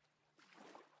 like,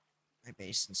 my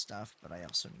base and stuff, but I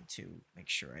also need to make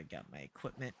sure I got my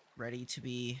equipment ready to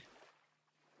be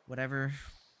whatever.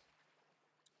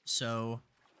 So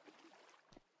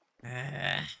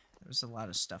there's a lot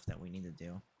of stuff that we need to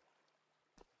do.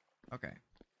 Okay.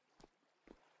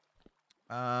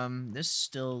 This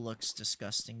still looks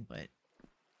disgusting, but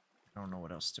I don't know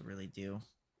what else to really do.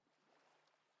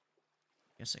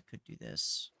 Guess I could do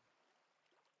this.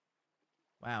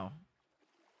 Wow.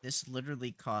 This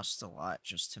literally costs a lot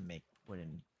just to make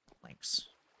wooden planks.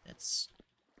 That's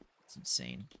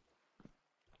insane.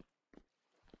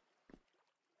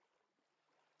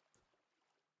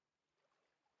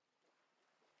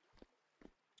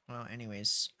 Well,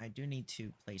 anyways, I do need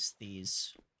to place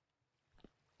these.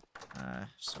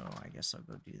 So I guess I'll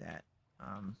go do that.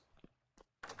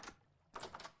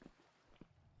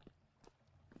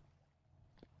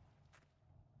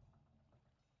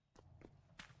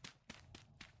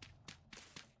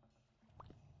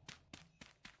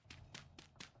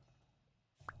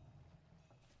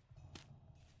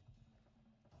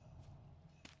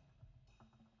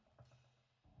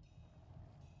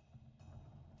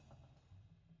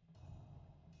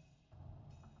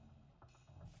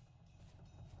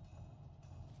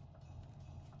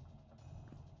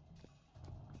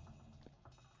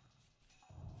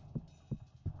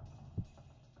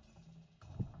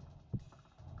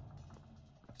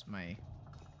 It's my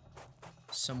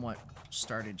somewhat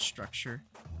started structure.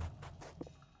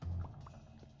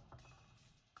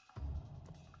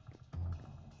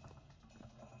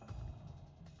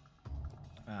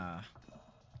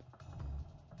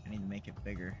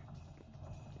 bigger.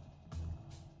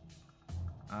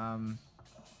 Hold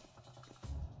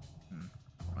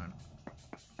on.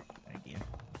 Idea.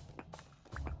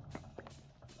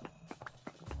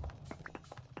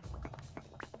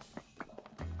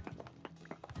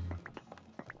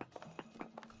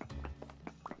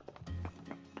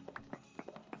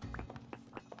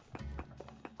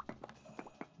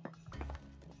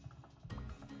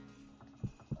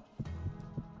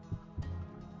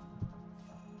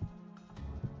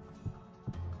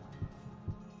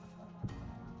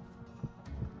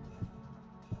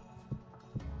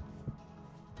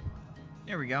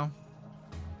 There we go.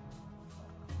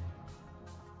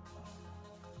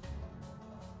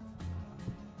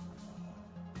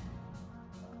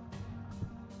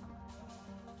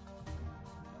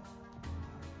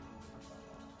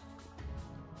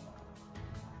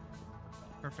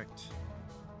 Perfect.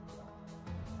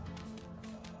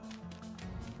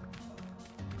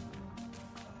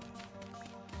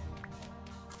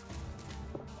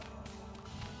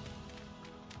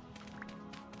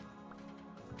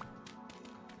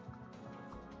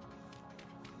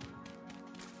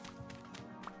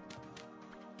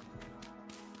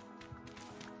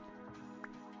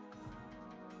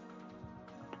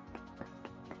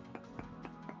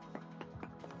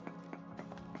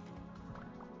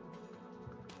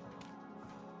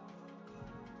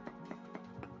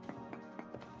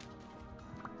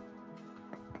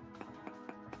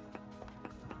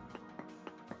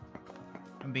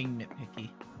 I'm being nitpicky.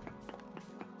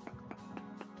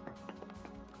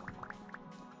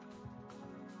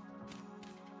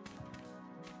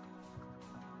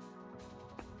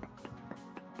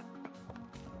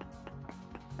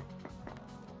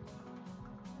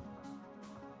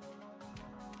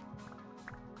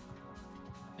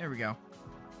 There we go.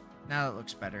 Now it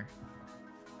looks better.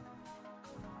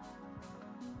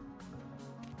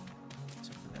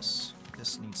 Except for this.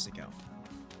 This needs to go.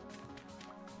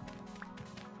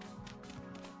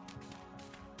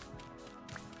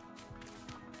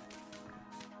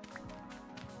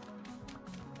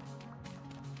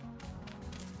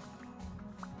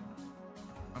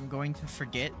 I'm going to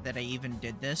forget that I even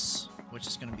did this, which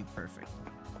is going to be perfect.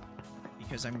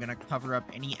 Because I'm going to cover up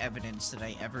any evidence that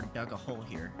I ever dug a hole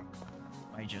here.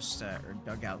 By just, or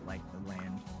dug out, like, the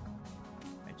land.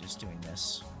 By just doing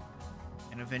this.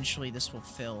 And eventually this will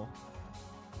fill.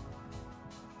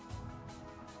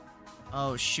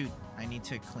 Oh, shoot. I need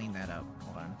to clean that up.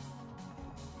 Hold on.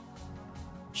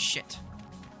 Shit.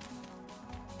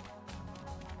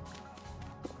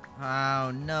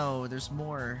 Oh, no. There's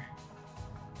more.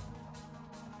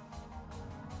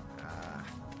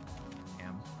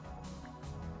 Damn.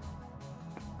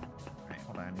 Alright,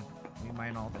 hold on. Let me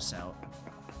mine all this out.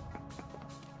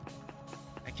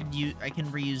 I can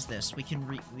reuse this. We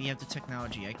have the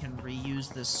technology. I can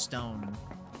reuse this stone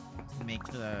to make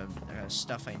the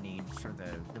stuff I need for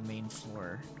the main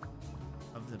floor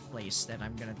of the place that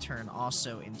I'm gonna turn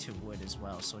also into wood as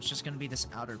well. So it's just gonna be this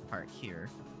outer part here.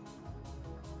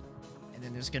 And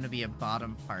then there's gonna be a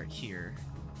bottom part here,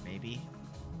 maybe.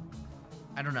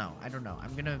 I don't know.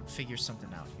 I'm gonna figure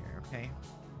something out here, okay?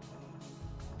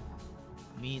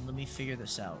 Let me figure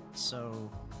this out. So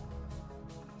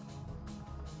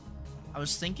I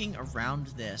was thinking around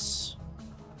this,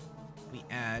 we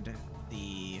add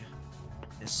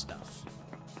this stuff.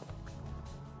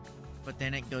 But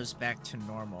then it goes back to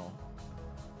normal.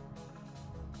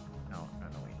 No,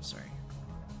 wait, sorry.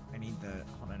 I need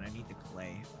hold on, I need the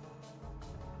clay.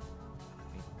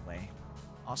 I need the clay.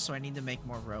 Also, I need to make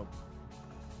more rope.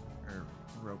 Or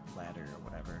rope ladder or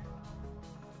whatever.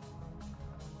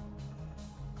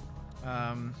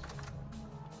 I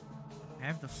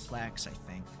have the flax, I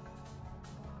think.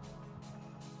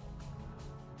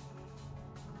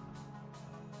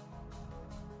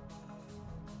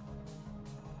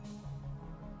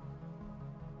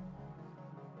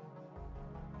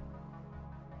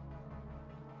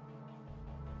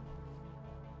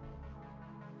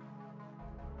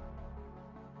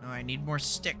 No, I need more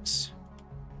sticks.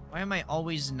 Why am I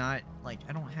always not, like,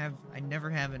 I never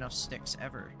have enough sticks,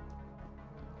 ever.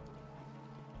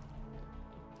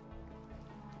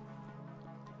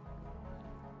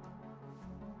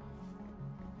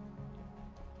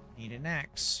 Need an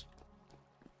axe.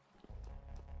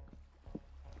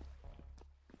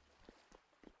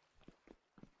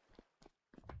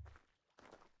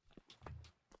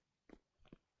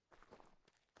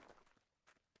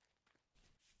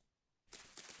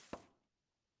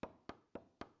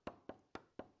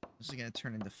 This is gonna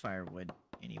turn into firewood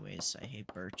anyways. I hate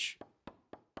birch.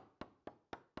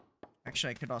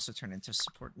 Actually, I could also turn into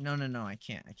support. No, I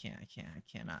can't. I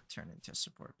cannot turn into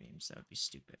support beams. That would be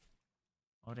stupid.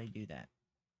 How would I do that?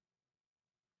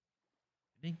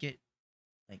 I didn't get,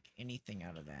 like, anything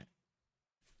out of that.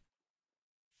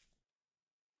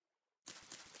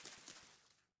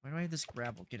 Why do I have this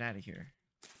gravel? Get out of here.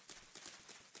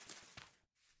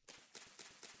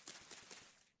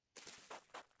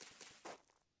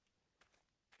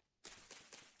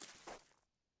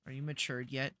 Are you matured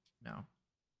yet? No.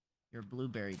 You're a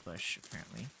blueberry bush,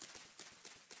 apparently.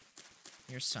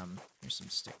 Here's some. Here's some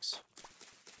sticks.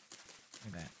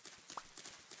 Look at that.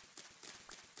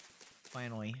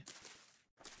 Finally.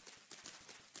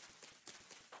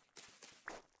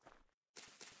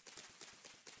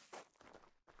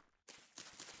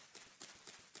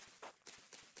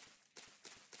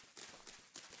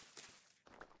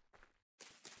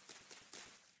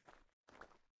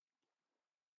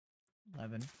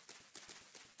 $11.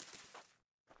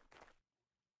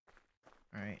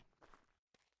 Alright.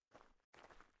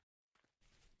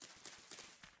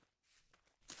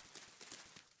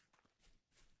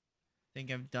 I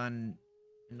think I've done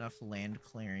enough land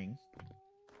clearing.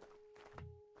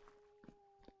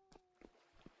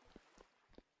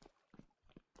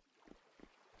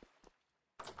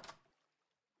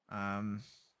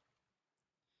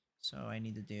 So I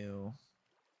need to do...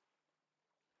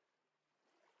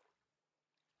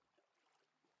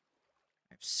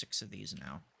 I have 6 of these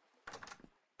now.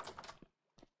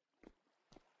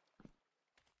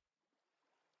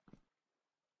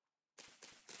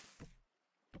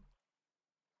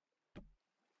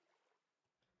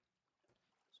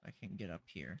 So I can get up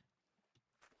here.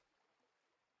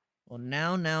 Well,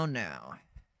 now. I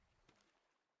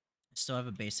still have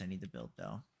a base I need to build,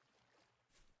 though.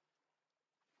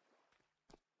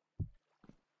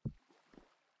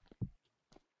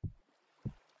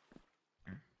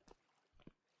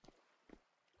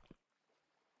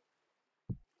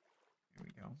 Here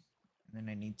we go. And then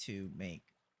I need to make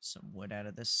some wood out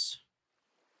of this.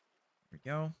 There we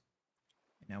go.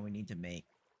 And now we need to make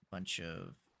a bunch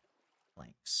of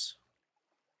planks.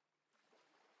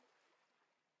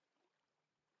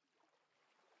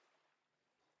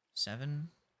 7,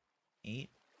 8,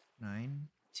 9,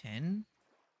 10.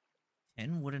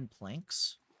 10 wooden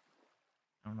planks?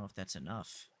 I don't know if that's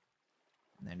enough.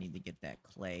 And I need to get that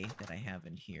clay that I have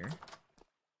in here.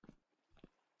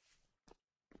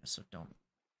 I also don't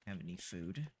have any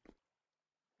food.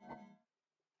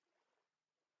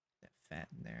 That fat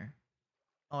in there.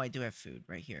 Oh, I do have food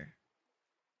right here.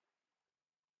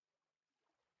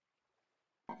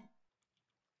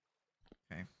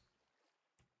 Okay.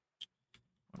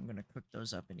 I'm gonna cook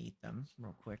those up and eat them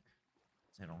real quick,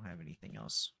 because I don't have anything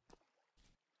else.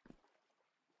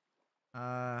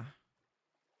 There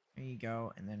you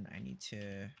go, and then I need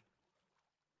to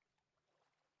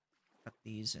cut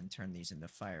these and turn these into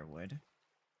firewood.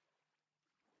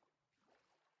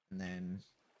 And then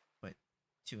put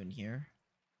 2 in here.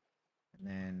 And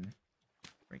then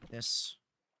break this.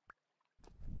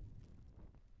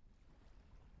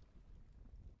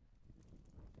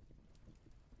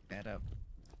 That up.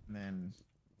 And then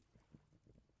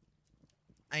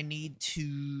I need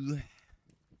to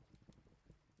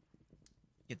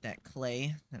get that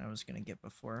clay that I was gonna get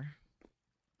before.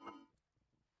 I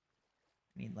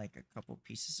need like a couple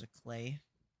pieces of clay.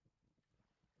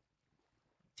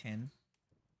 10.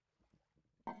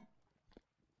 And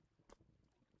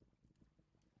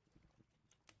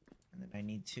then I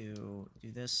need to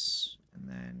do this and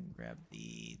then grab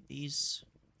these.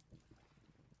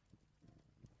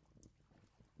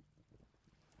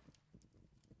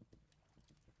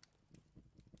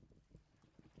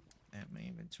 At my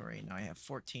inventory. Now I have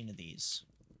 14 of these.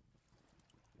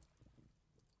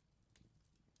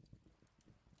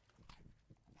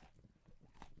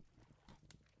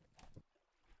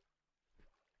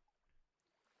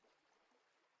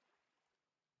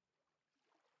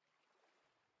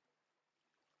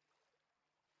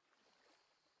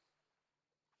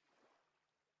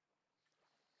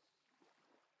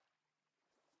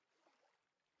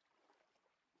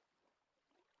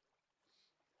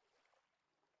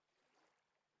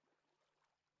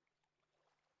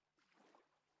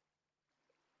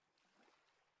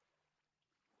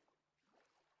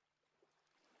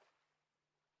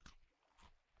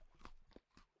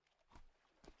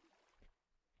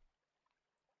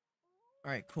 All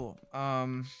right, cool.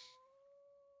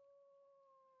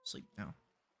 Sleep now.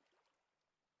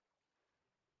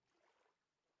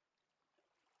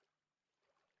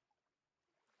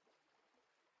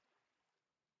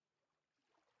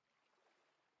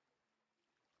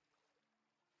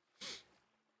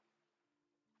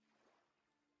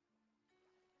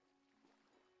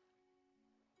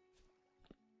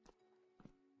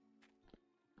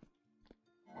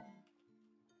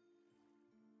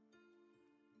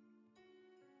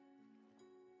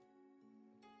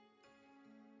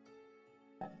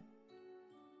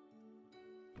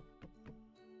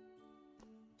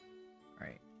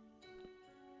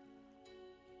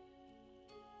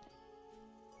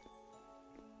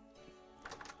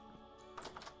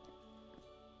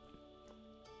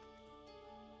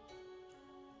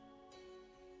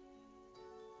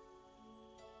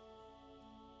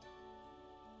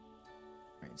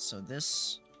 so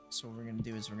this, so what we're gonna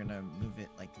do is we're gonna move it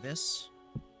like this.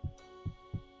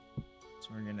 So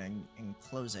we're gonna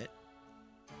enclose it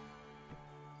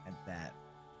at that.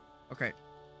 Okay,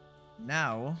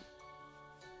 now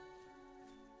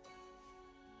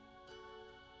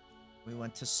we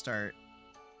want to start,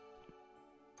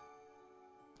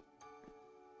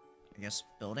 I guess,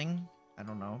 building? I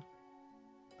don't know.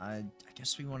 I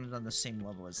guess we want it on the same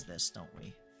level as this, don't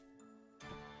we?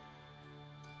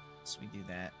 So we do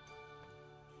that.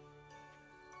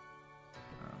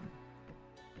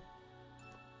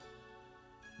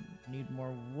 Need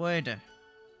more wood.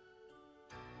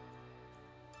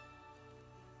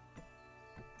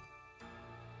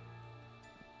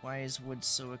 Why is wood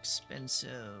so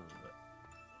expensive?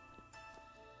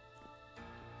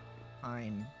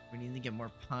 Pine. We need to get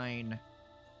more pine.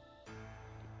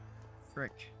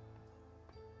 Frick.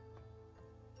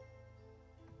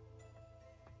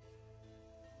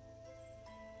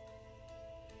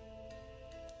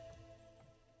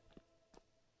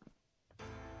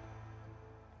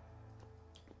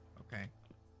 Okay.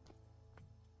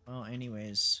 Well,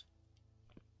 anyways.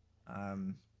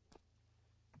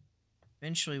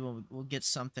 Eventually we'll get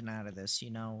something out of this, you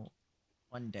know,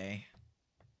 one day.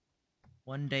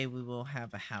 One day we will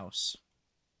have a house.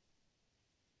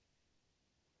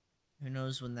 Who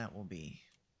knows when that will be,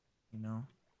 you know?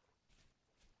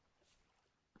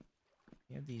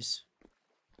 We have these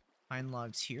pine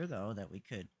logs here, though, that we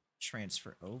could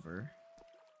transfer over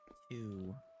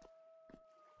to,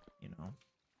 you know.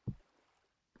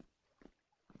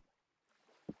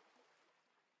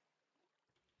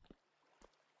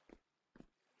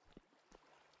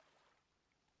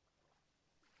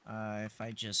 If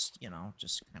I just, you know,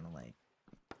 just kind of like...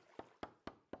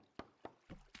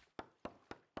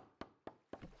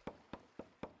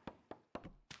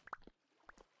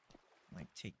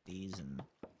 take these and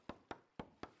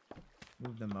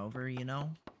move them over, you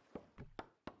know?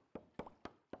 I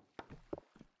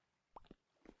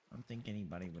don't think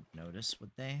anybody would notice,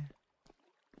 would they?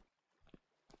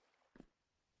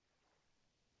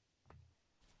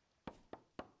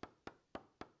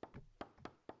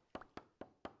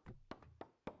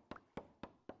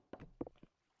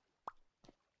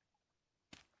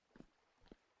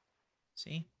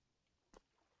 See?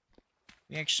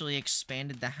 We actually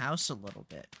expanded the house a little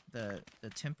bit. The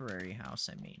temporary house,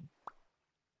 I mean.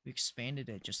 We expanded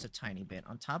it just a tiny bit.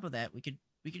 On top of that, we could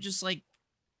just like,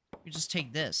 we could just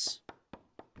take this.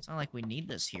 It's not like we need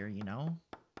this here, you know?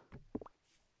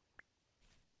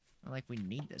 Not like we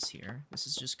need this here. This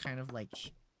is just kind of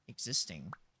like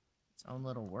existing. Its own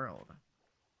little world.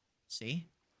 See?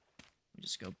 We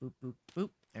just go boop, boop, boop.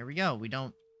 There we go.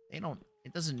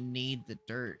 It doesn't need the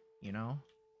dirt, you know?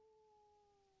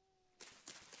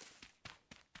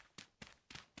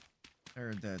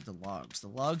 Or the logs. The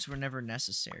logs were never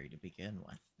necessary to begin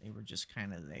with. They were just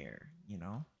kind of there, you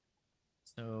know?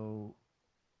 So,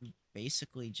 we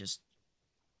basically just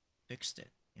fixed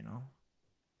it, you know?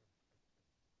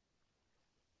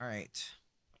 Alright.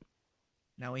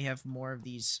 Now we have more of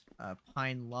these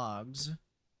pine logs.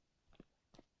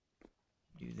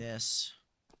 Do this.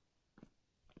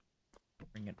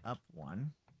 Bring it up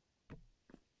one.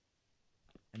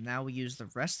 And now we use the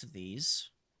rest of these.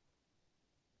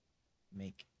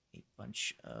 Make a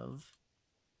bunch of...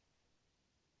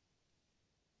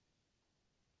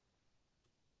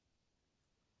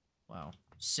 Wow.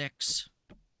 6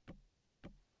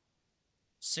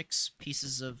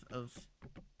 pieces of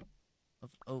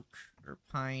oak or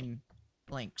pine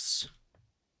planks.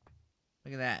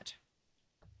 Look at that.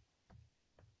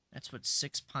 That's what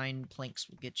 6 pine planks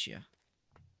will get you.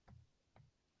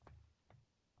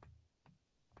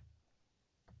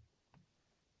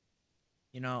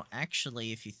 You know,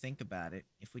 actually, if you think about it,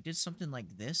 if we did something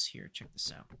like this here, check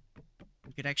this out.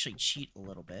 We could actually cheat a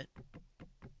little bit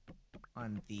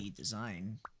on the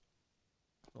design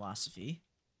philosophy.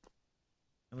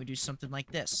 And we do something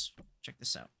like this. Check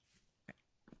this out. Okay.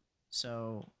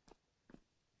 So,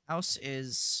 house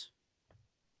is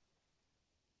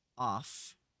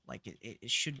off. Like,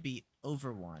 it should be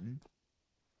over 1.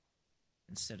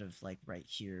 Instead of, like, right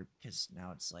here. Because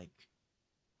now it's, like,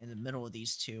 in the middle of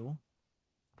these two.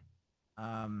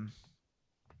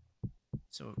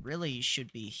 So it really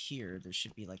should be here. There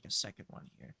should be, like, a second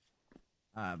one here.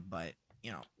 But,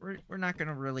 you know, we're not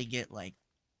gonna really get, like,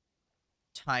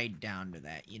 tied down to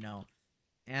that, you know?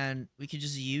 And we can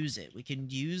just use it. We can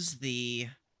use the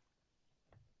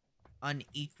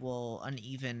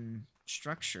uneven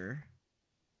structure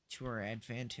to our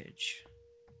advantage.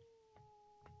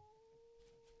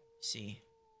 See?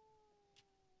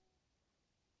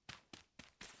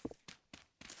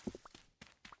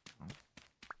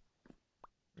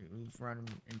 we've run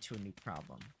into a new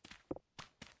problem.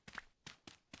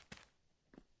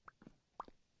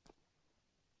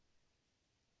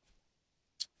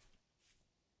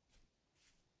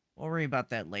 We'll worry about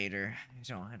that later.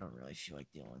 I don't really feel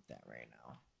like dealing with that right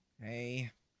now.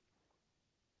 Okay.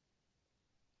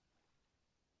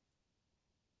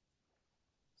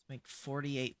 Let's make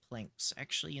 48 planks.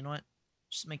 Actually, you know what?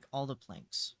 Just make all the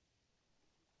planks.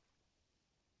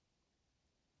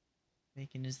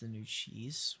 Bacon is the new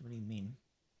cheese? What do you mean?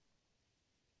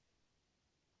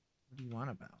 What do you want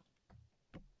about?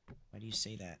 Why do you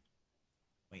say that?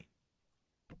 Wait.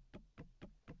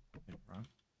 Wait, wrong.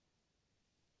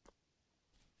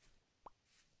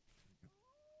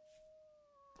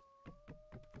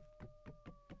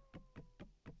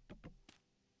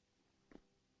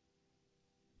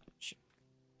 Shit.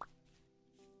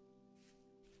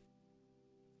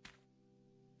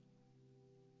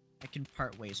 I can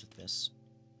part ways with this.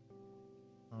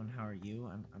 Oh, and how are you?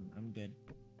 I'm good.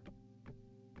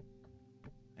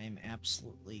 I am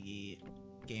absolutely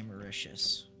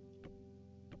gamericious.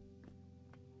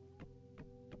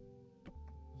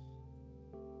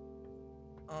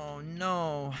 Oh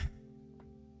no.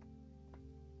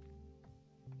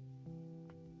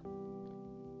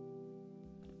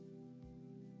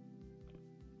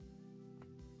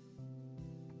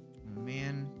 Oh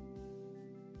man.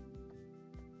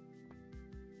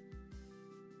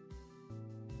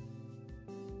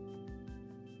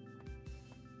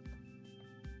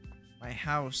 My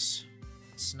house,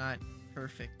 it's not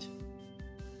perfect.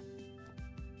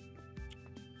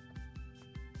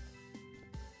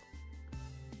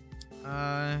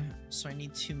 So I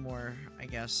need 2 more, I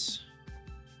guess.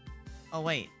 Oh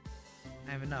wait,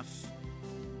 I have enough.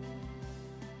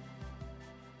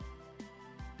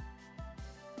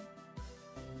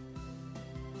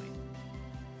 Wait.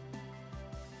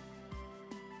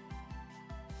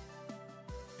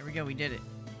 There we go, we did it.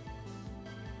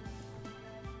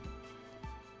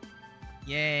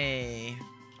 Yay.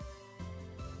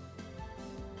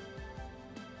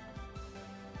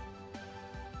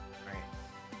 Alright.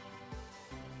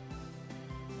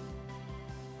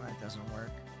 Well, that doesn't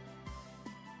work.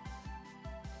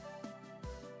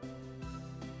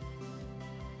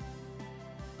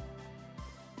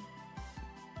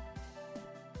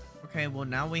 Okay, well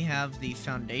now we have the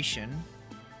foundation.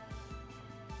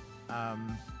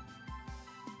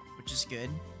 Which is good.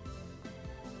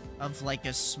 Of like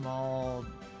a small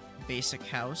basic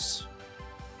house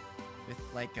with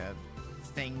like a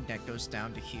thing that goes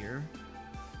down to here.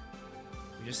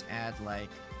 We just add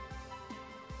like,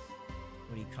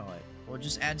 what do you call it? We'll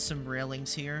just add some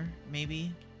railings here,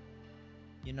 maybe.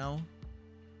 You know?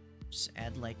 Just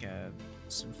add like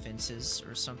some fences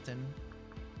or something.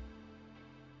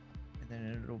 And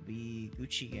then it'll be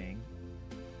Gucci Gang.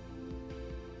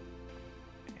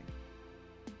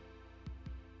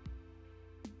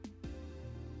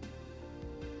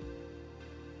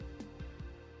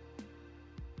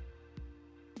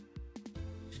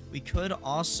 We could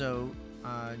also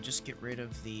just get rid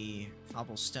of the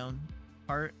cobblestone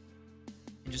part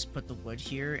and just put the wood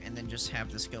here and then just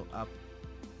have this go up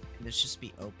and this just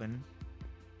be open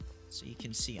so you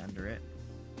can see under it.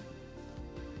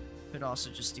 Could also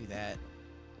just do that.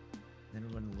 Then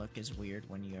it wouldn't look as weird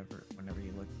whenever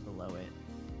you look below it.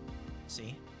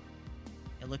 See?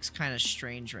 It looks kind of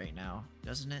strange right now,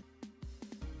 doesn't it?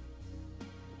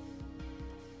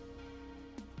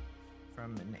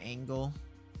 From an angle.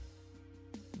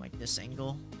 Like this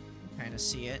angle, you can kind of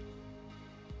see it.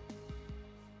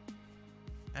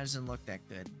 That doesn't look that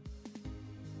good.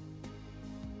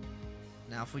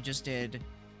 Now if we just did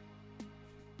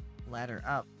ladder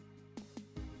up,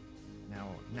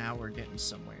 now we're getting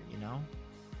somewhere, you know?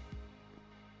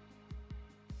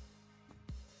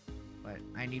 But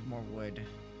I need more wood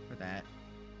for that.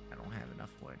 I don't have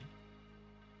enough wood.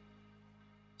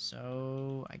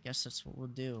 So I guess that's what we'll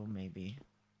do, maybe.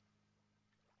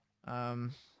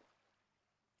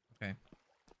 Okay.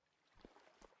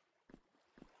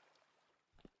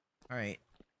 Alright.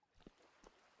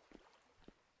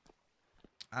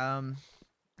 I'm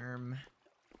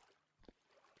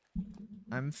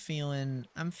feeling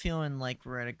like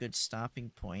we're at a good stopping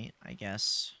point, I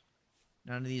guess.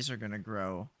 None of these are gonna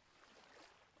grow.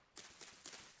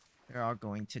 They're all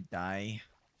going to die.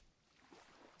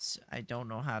 I don't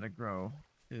know how to grow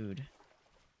food.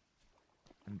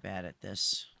 I'm bad at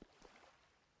this.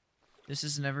 This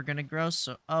is never gonna grow,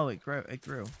 so... Oh, it grew. It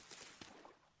grew.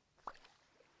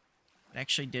 It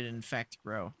actually did, in fact,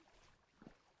 grow.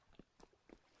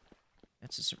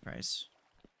 That's a surprise.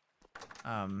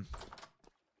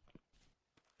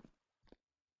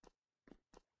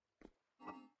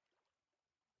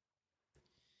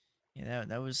 Yeah,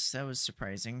 that was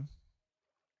surprising.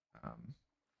 Um,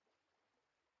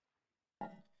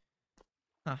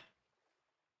 huh.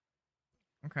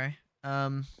 Okay.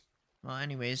 Well,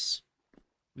 anyways,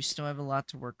 we still have a lot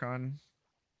to work on.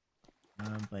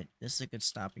 But this is a good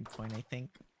stopping point, I think.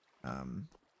 Um,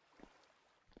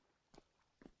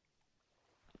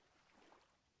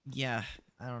 yeah,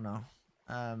 I don't know.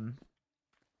 Um,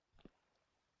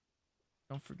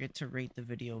 don't forget to rate the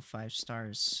video 5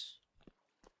 stars.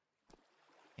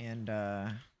 And,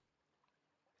 I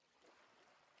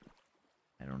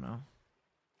don't know.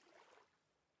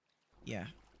 Yeah.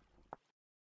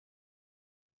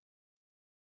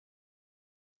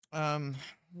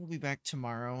 We'll be back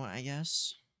tomorrow, I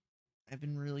guess. I've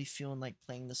been really feeling like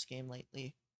playing this game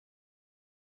lately.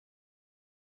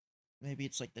 Maybe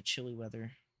it's like the chilly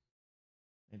weather.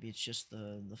 Maybe it's just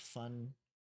the fun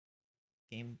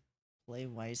gameplay.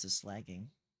 Why is this lagging?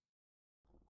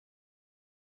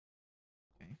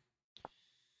 Okay.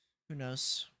 Who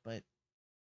knows? But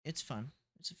it's fun.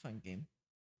 It's a fun game.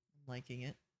 I'm liking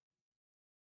it.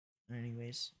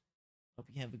 Anyways, hope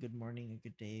you have a good morning, a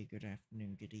good day, a good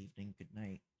afternoon, good evening, good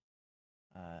night.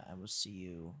 I will see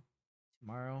you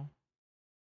tomorrow,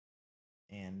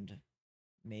 and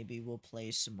maybe we'll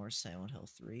play some more Silent Hill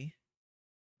 3.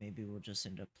 Maybe we'll just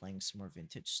end up playing some more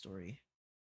Vintage Story.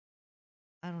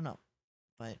 I don't know.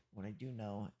 But what I do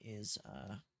know is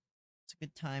it's a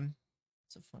good time.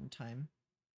 It's a fun time.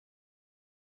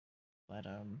 But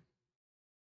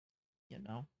you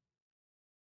know,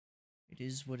 it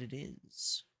is what it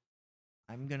is.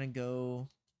 I'm gonna go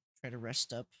try to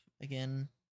rest up again.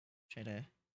 Try to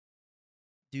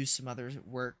do some other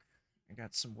work. I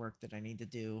got some work that I need to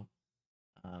do.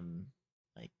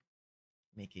 Like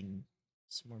making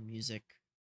some more music,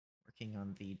 working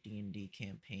on the D&D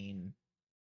campaign,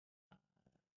 uh,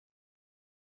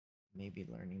 maybe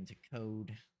learning to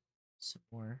code some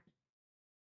more.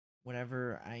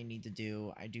 Whatever I need to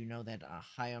do, I do know that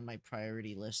high on my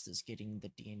priority list is getting the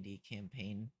D&D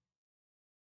campaign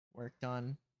worked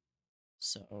on.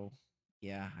 So,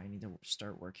 yeah, I need to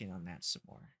start working on that some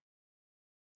more.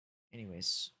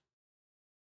 Anyways,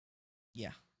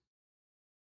 yeah.